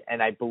tonight,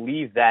 and I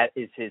believe that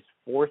is his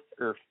 4th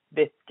or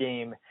 5th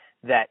game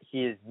that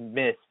he has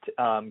missed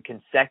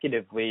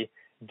consecutively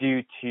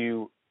due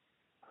to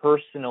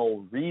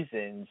personal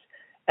reasons.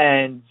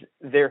 And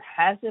there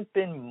hasn't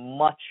been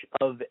much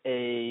of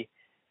a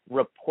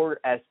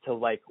report as to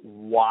like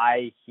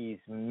why he's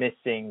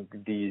missing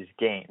these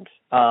games.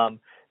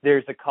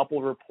 There's a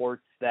couple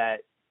reports that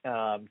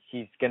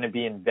he's going to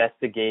be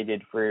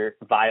investigated for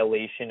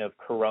violation of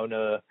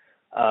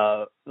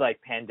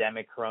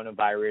pandemic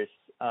coronavirus,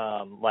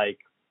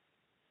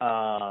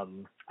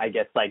 I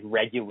guess like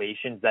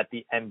regulations that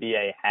the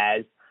NBA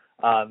has.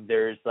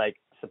 There's like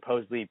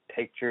supposedly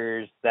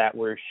pictures that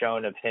were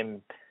shown of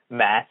him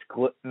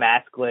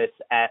maskless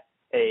at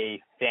a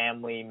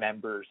family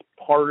member's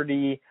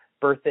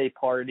birthday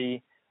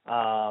party.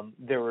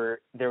 There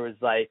was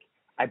like,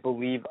 I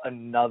believe,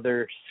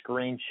 another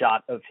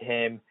screenshot of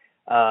him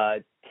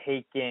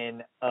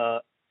taken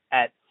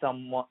at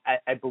someone,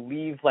 I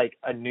believe like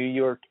a New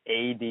York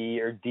AD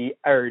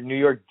or New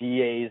York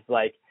DA's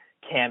like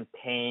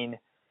campaign,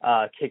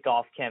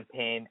 kickoff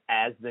campaign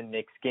as the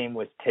Knicks game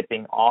was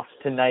tipping off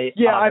tonight.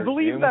 Yeah, I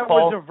believe Zoom that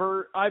call. was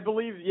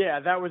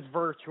that was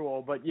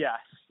virtual, but yes,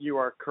 you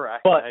are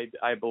correct. But,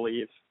 I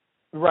believe.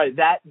 Right,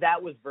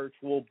 that was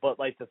virtual, but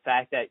like the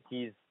fact that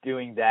he's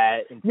doing that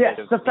instead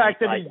of the fact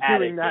that like, he's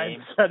doing that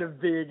instead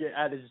of being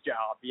at his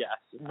job, yes.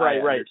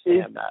 Right.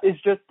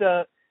 It's just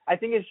I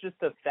think it's just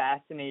a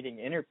fascinating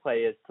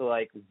interplay as to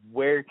like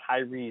where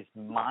Kyrie's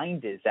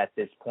mind is at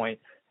this point.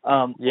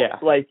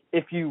 Like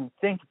if you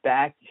think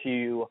back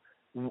to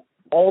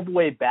all the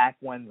way back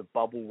when the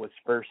bubble was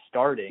first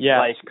starting. Yes,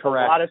 like,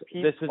 correct. A lot of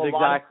people, this is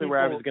exactly where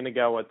I was going to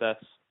go with this.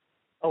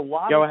 A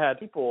lot of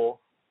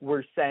people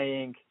were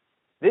saying,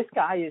 this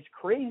guy is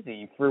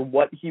crazy for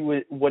what he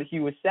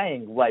was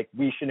saying. Like,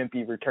 we shouldn't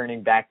be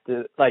returning back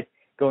to, like,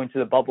 going to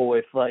the bubble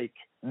if, like,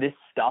 this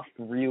stuff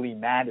really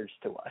matters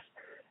to us.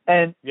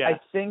 And I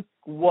think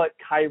what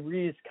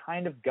Kyrie is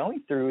kind of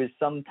going through is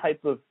some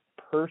type of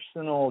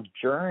personal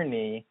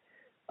journey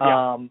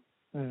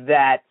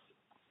that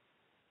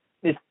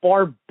is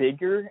far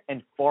bigger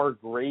and far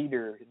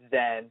greater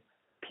than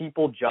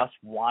people just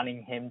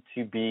wanting him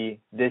to be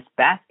this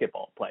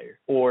basketball player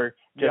or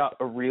just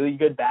a really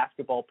good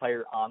basketball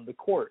player on the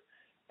court.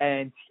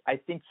 And I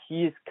think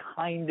he is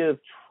kind of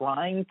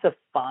trying to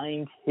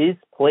find his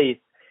place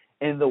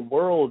in the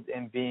world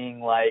and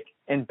being like,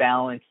 in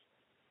balance,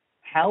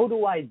 how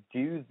do I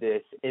do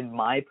this in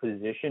my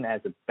position as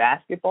a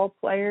basketball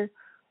player,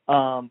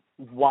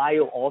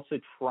 while also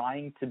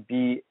trying to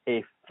be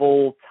a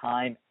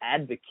full-time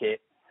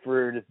advocate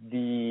for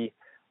the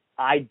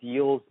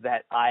ideals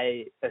that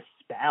I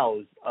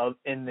espouse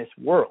in this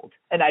world.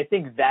 And I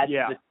think that's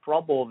the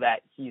trouble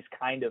that he's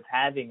kind of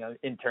having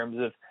in terms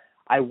of,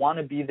 I want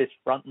to be this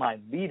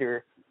frontline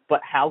leader,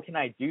 but how can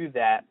I do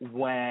that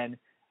when,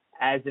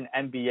 as an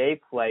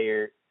NBA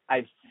player,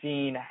 I've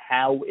seen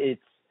how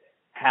it's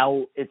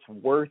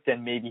worked,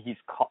 and maybe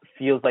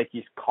feels like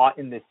he's caught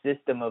in this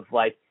system of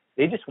like,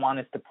 they just want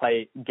us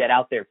to get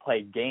out there,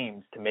 play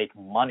games to make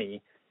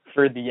money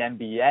for the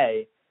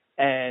NBA,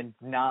 and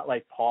not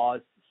like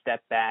pause,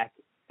 step back,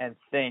 and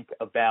think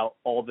about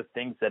all the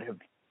things that have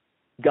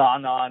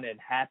gone on and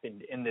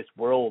happened in this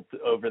world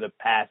over the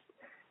past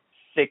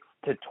 6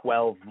 to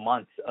 12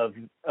 months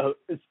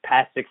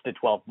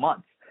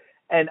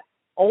And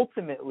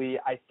ultimately,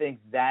 I think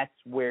that's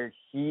where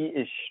he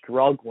is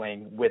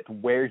struggling with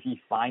where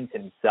he finds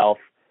himself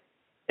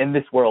in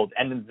this world.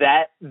 And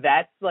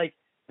that's like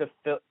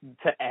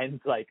to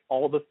end like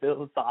all the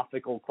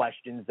philosophical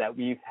questions that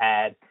we've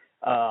had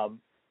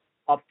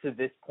up to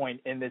this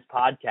point in this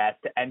podcast,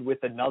 to end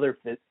with another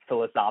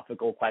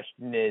philosophical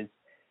question is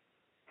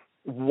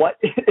where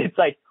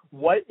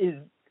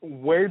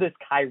does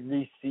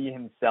Kyrie see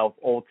himself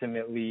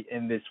ultimately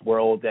in this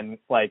world, and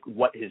like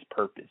what his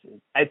purpose is?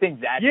 I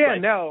think that's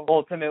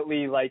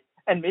ultimately like,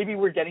 and maybe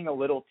we're getting a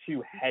little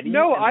too heady.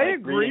 No, and, I like,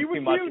 agree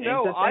with you.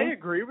 No, I things.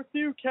 agree with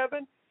you,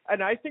 Kevin.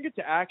 And I think it's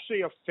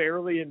actually a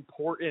fairly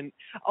important,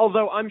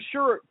 although I'm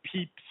sure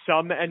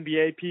some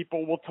NBA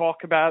people will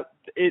talk about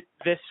it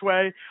this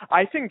way.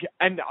 I think,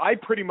 and I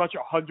pretty much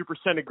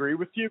 100% agree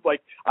with you.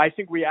 Like, I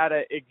think we had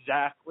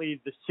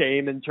exactly the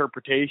same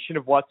interpretation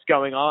of what's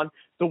going on.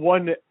 The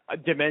one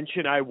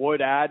dimension I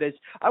would add is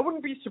I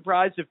wouldn't be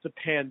surprised if the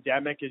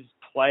pandemic is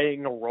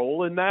playing a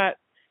role in that.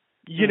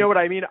 You know what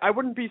I mean? I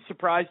wouldn't be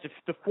surprised if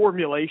the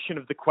formulation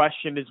of the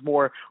question is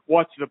more,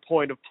 what's the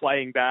point of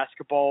playing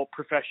basketball,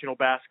 professional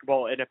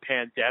basketball, in a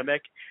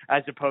pandemic,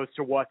 as opposed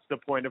to what's the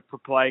point of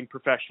playing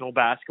professional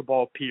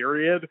basketball,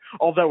 period?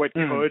 Although it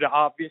could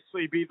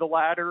obviously be the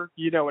latter.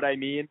 You know what I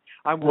mean?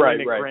 I'm willing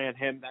to grant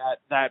him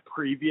that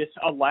previous,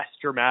 a less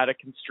dramatic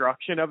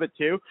construction of it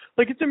too.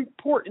 Like, it's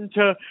important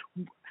to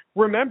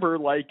remember,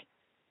 like,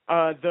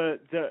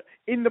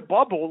 in the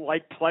bubble,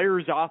 like,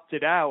 players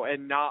opted out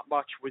and not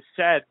much was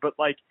said, but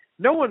like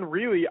no one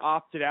really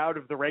opted out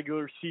of the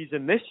regular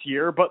season this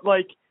year. But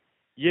like,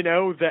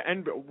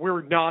 and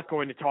we're not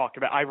going to talk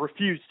about, I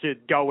refuse to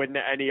go into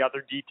any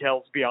other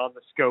details beyond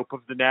the scope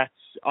of the Nets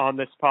on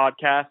this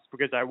podcast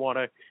because I want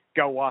to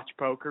go watch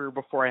poker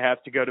before I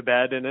have to go to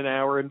bed in an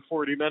hour and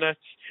 40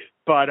 minutes.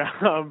 But,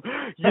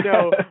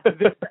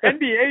 the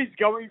NBA is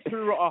going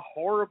through a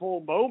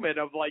horrible moment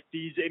of like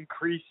these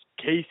increased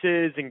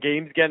cases and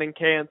games getting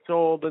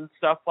canceled and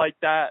stuff like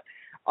that.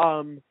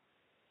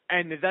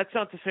 And that's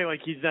not to say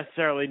like he's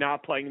necessarily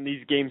not playing in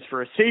these games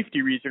for a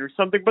safety reason or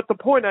something, but the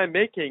point I'm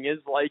making is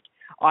like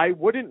I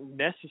wouldn't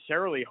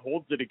necessarily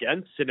hold it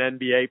against an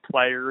NBA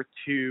player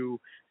to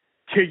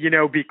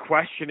be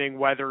questioning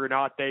whether or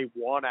not they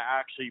want to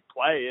actually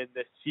play in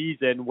this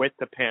season with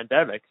the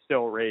pandemic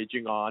still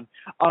raging on.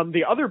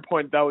 The other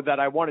point, though, that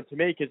I wanted to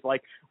make is,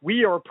 like,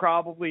 we are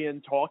probably in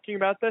talking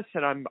about this,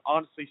 and I'm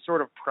honestly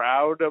sort of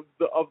proud of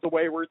the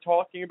way we're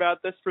talking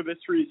about this for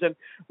this reason.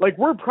 Like,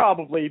 we're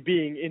probably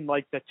being in,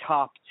 like, the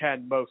top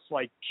 10 most,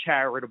 like,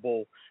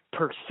 charitable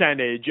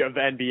percentage of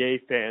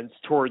NBA fans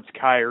towards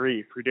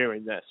Kyrie for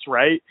doing this,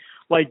 right?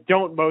 Like,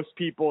 don't most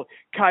people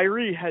 –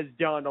 Kyrie has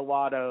done a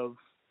lot of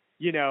 –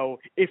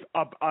 if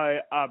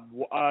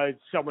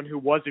someone who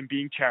wasn't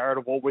being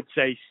charitable would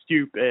say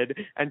stupid,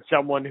 and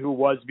someone who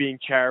was being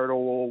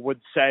charitable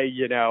would say,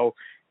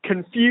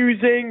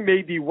 confusing,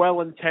 maybe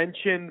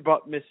well-intentioned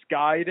but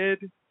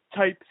misguided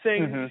type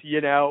things,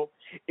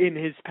 in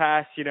his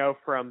past,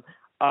 from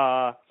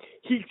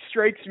he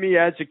strikes me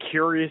as a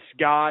curious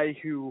guy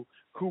who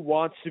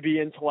wants to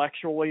be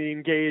intellectually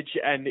engaged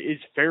and is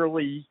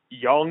fairly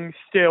young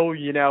still,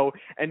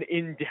 and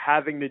in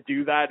having to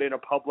do that in a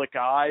public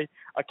eye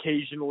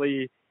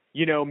occasionally,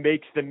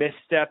 makes the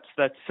missteps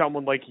that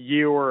someone like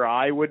you or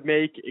I would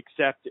make,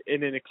 except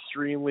in an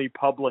extremely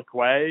public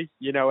way.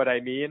 You know what I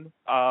mean?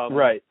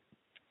 Right.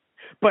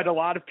 But a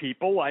lot of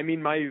people, I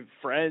mean, my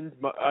friend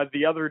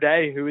the other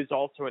day, who is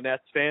also a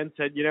Nets fan,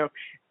 said,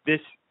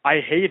 I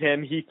hate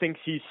him. He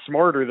thinks he's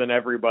smarter than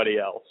everybody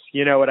else.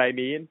 You know what I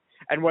mean?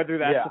 And whether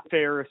that's a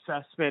fair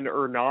assessment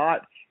or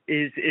not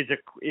is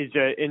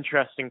a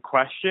interesting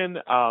question.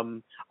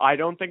 I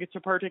don't think it's a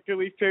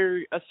particularly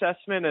fair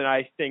assessment, and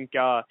I think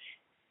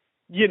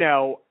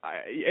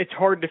it's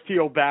hard to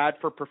feel bad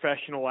for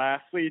professional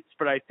athletes,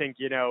 but I think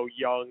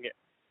young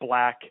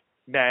black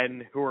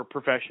men who are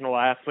professional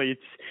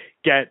athletes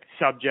get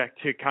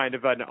subject to kind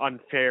of an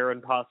unfair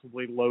and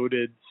possibly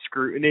loaded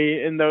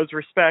scrutiny in those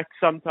respects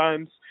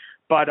sometimes.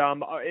 But a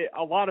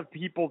lot of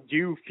people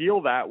do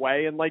feel that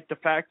way. And, like, the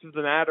fact of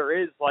the matter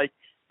is, like,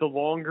 the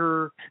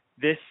longer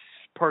this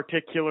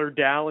particular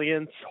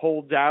dalliance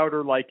holds out,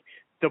 or, like,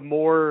 the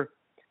more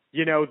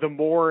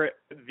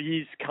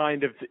these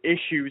kind of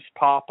issues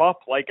pop up,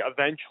 like,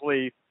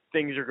 eventually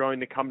things are going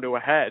to come to a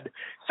head.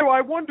 So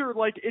I wonder,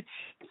 like, it's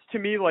to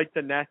me like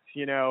the Nets,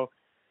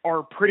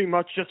 are pretty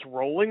much just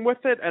rolling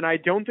with it. And I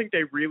don't think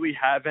they really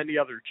have any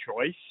other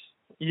choice.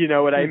 You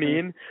know what I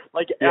mean?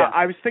 Like,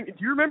 I was thinking,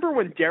 do you remember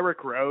when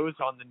Derrick Rose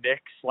on the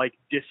Knicks, like,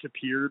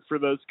 disappeared for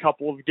those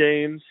couple of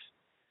games?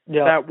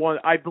 Yeah. That one,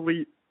 I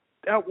believe,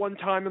 at one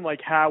time, and,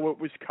 like, how it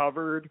was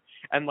covered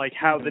and, like,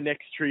 how the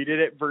Knicks treated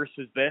it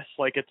versus this.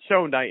 Like, it's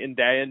so night and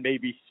day, and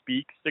maybe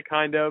speaks to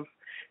kind of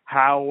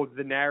how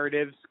the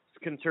narratives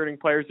concerning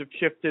players have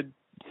shifted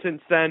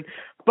since then.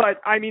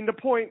 But, I mean, the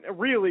point,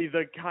 really,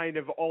 the kind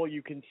of all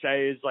you can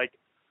say is, like,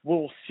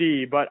 we'll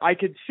see, but I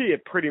could see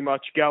it pretty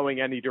much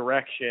going any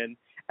direction.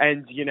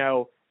 And,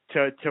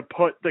 to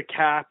put the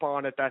cap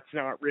on it, that's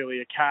not really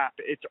a cap.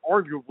 It's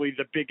arguably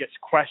the biggest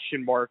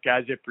question mark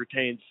as it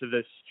pertains to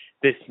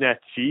this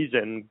Nets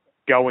season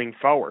going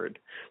forward.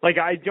 Like,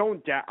 I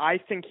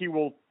think he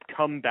will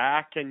come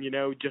back and,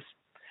 just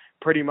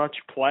pretty much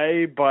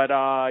play, but,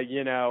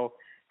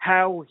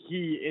 how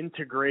he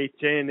integrates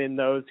in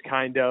those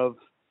kind of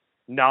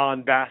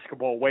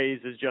non-basketball ways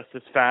is just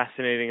as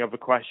fascinating of a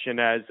question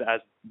as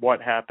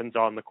what happens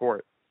on the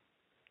court.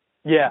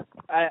 Yeah,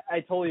 I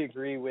totally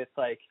agree with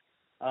like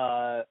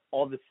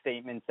all the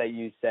statements that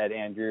you said,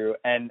 Andrew.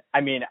 And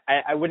I mean,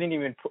 I wouldn't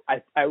even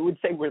I would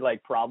say we're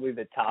like probably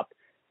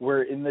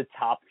we're in the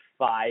top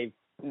 5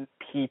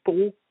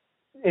 people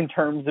in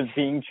terms of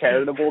being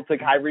charitable to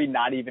Kyrie,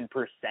 not even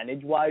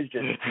percentage wise,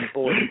 just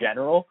people in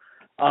general.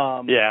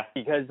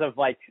 Because of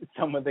like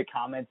some of the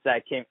comments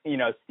that came,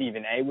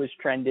 Stephen A was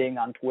trending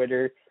on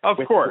Twitter. Of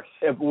course.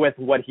 With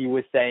what he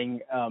was saying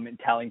and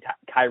telling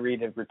Kyrie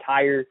to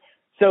retire.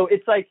 So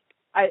it's like,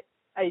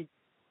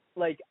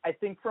 I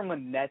think from a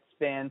Nets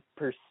fan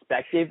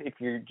perspective, if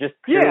you're just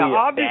purely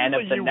a fan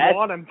of the Nets,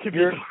 want him to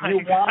you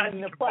want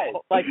him to play.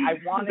 Like, I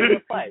want him to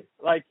play.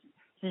 Like,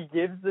 he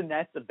gives the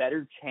Nets a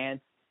better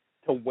chance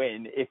to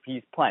win if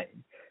he's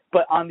playing.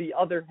 But on the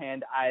other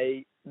hand,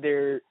 I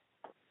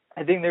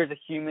think there's a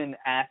human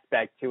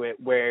aspect to it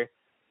where,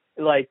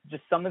 like,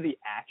 just some of the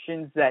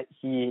actions that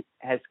he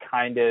has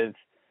kind of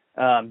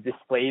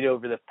displayed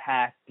over the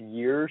past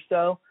year or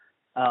so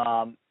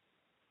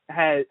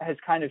has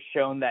kind of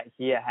shown that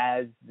he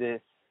has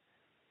this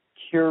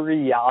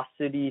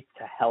curiosity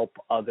to help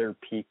other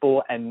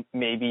people, and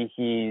maybe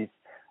he's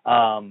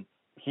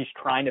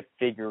trying to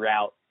figure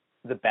out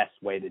the best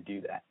way to do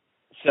that.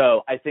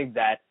 So I think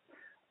that's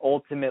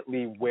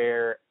ultimately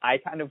where I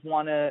kind of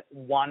wanted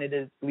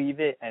to leave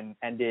it and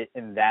end it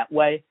in that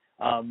way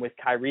with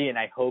Kyrie. And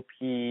I hope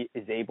he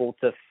is able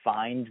to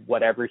find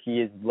whatever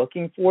he is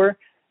looking for.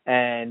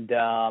 And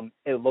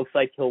it looks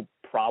like he'll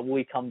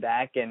probably come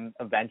back and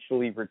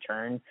eventually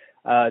return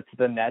to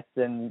the Nets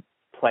and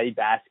play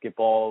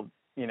basketball,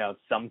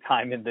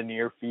 sometime in the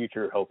near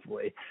future,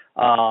 hopefully.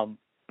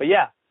 But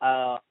yeah,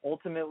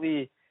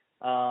 ultimately,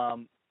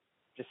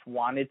 just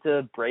wanted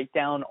to break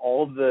down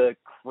all the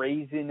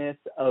craziness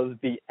of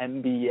the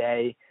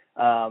NBA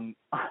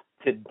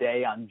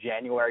today on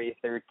January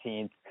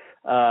 13th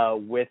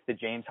with the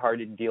James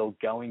Harden deal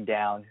going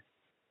down.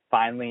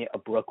 Finally, a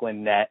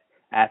Brooklyn Net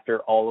after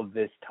all of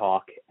this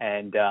talk.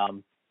 And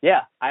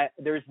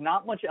there's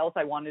not much else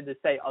I wanted to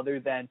say other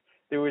than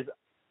there was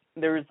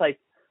like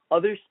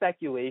other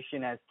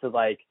speculation as to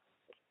like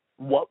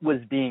what was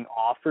being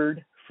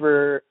offered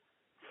for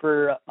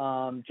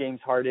James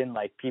Harden.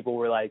 Like people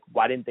were like,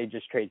 why didn't they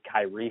just trade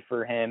Kyrie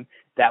for him?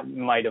 That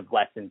might have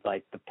lessened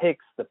like the pick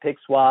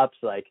swaps,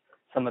 like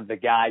some of the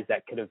guys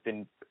that could have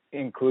been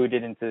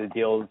included into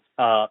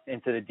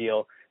the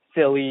deal.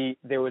 Philly,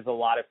 there was a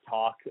lot of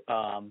talk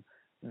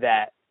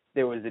that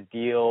there was a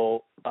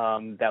deal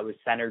that was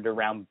centered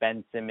around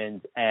Ben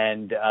Simmons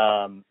and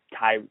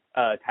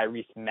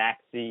Tyrese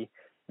Maxey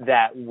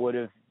that would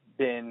have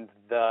been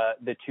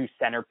the two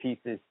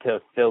centerpieces to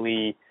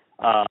Philly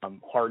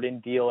Harden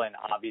deal, and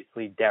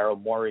obviously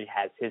Daryl Morey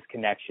has his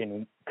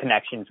connections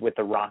with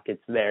the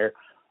Rockets there,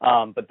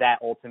 but that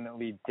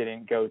ultimately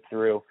didn't go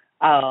through.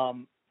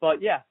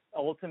 But yeah,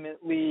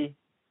 ultimately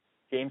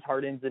James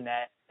Harden's a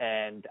Net,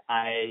 and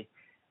I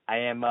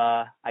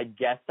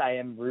guess I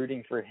am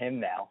rooting for him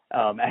now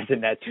as a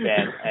Nets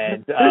fan,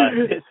 and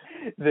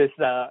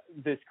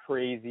this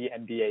crazy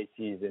NBA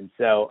season.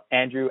 So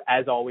Andrew,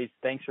 as always,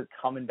 thanks for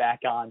coming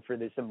back on for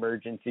this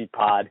emergency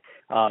pod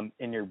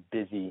in your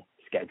busy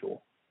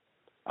schedule.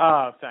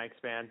 Oh, thanks,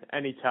 man.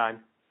 Anytime.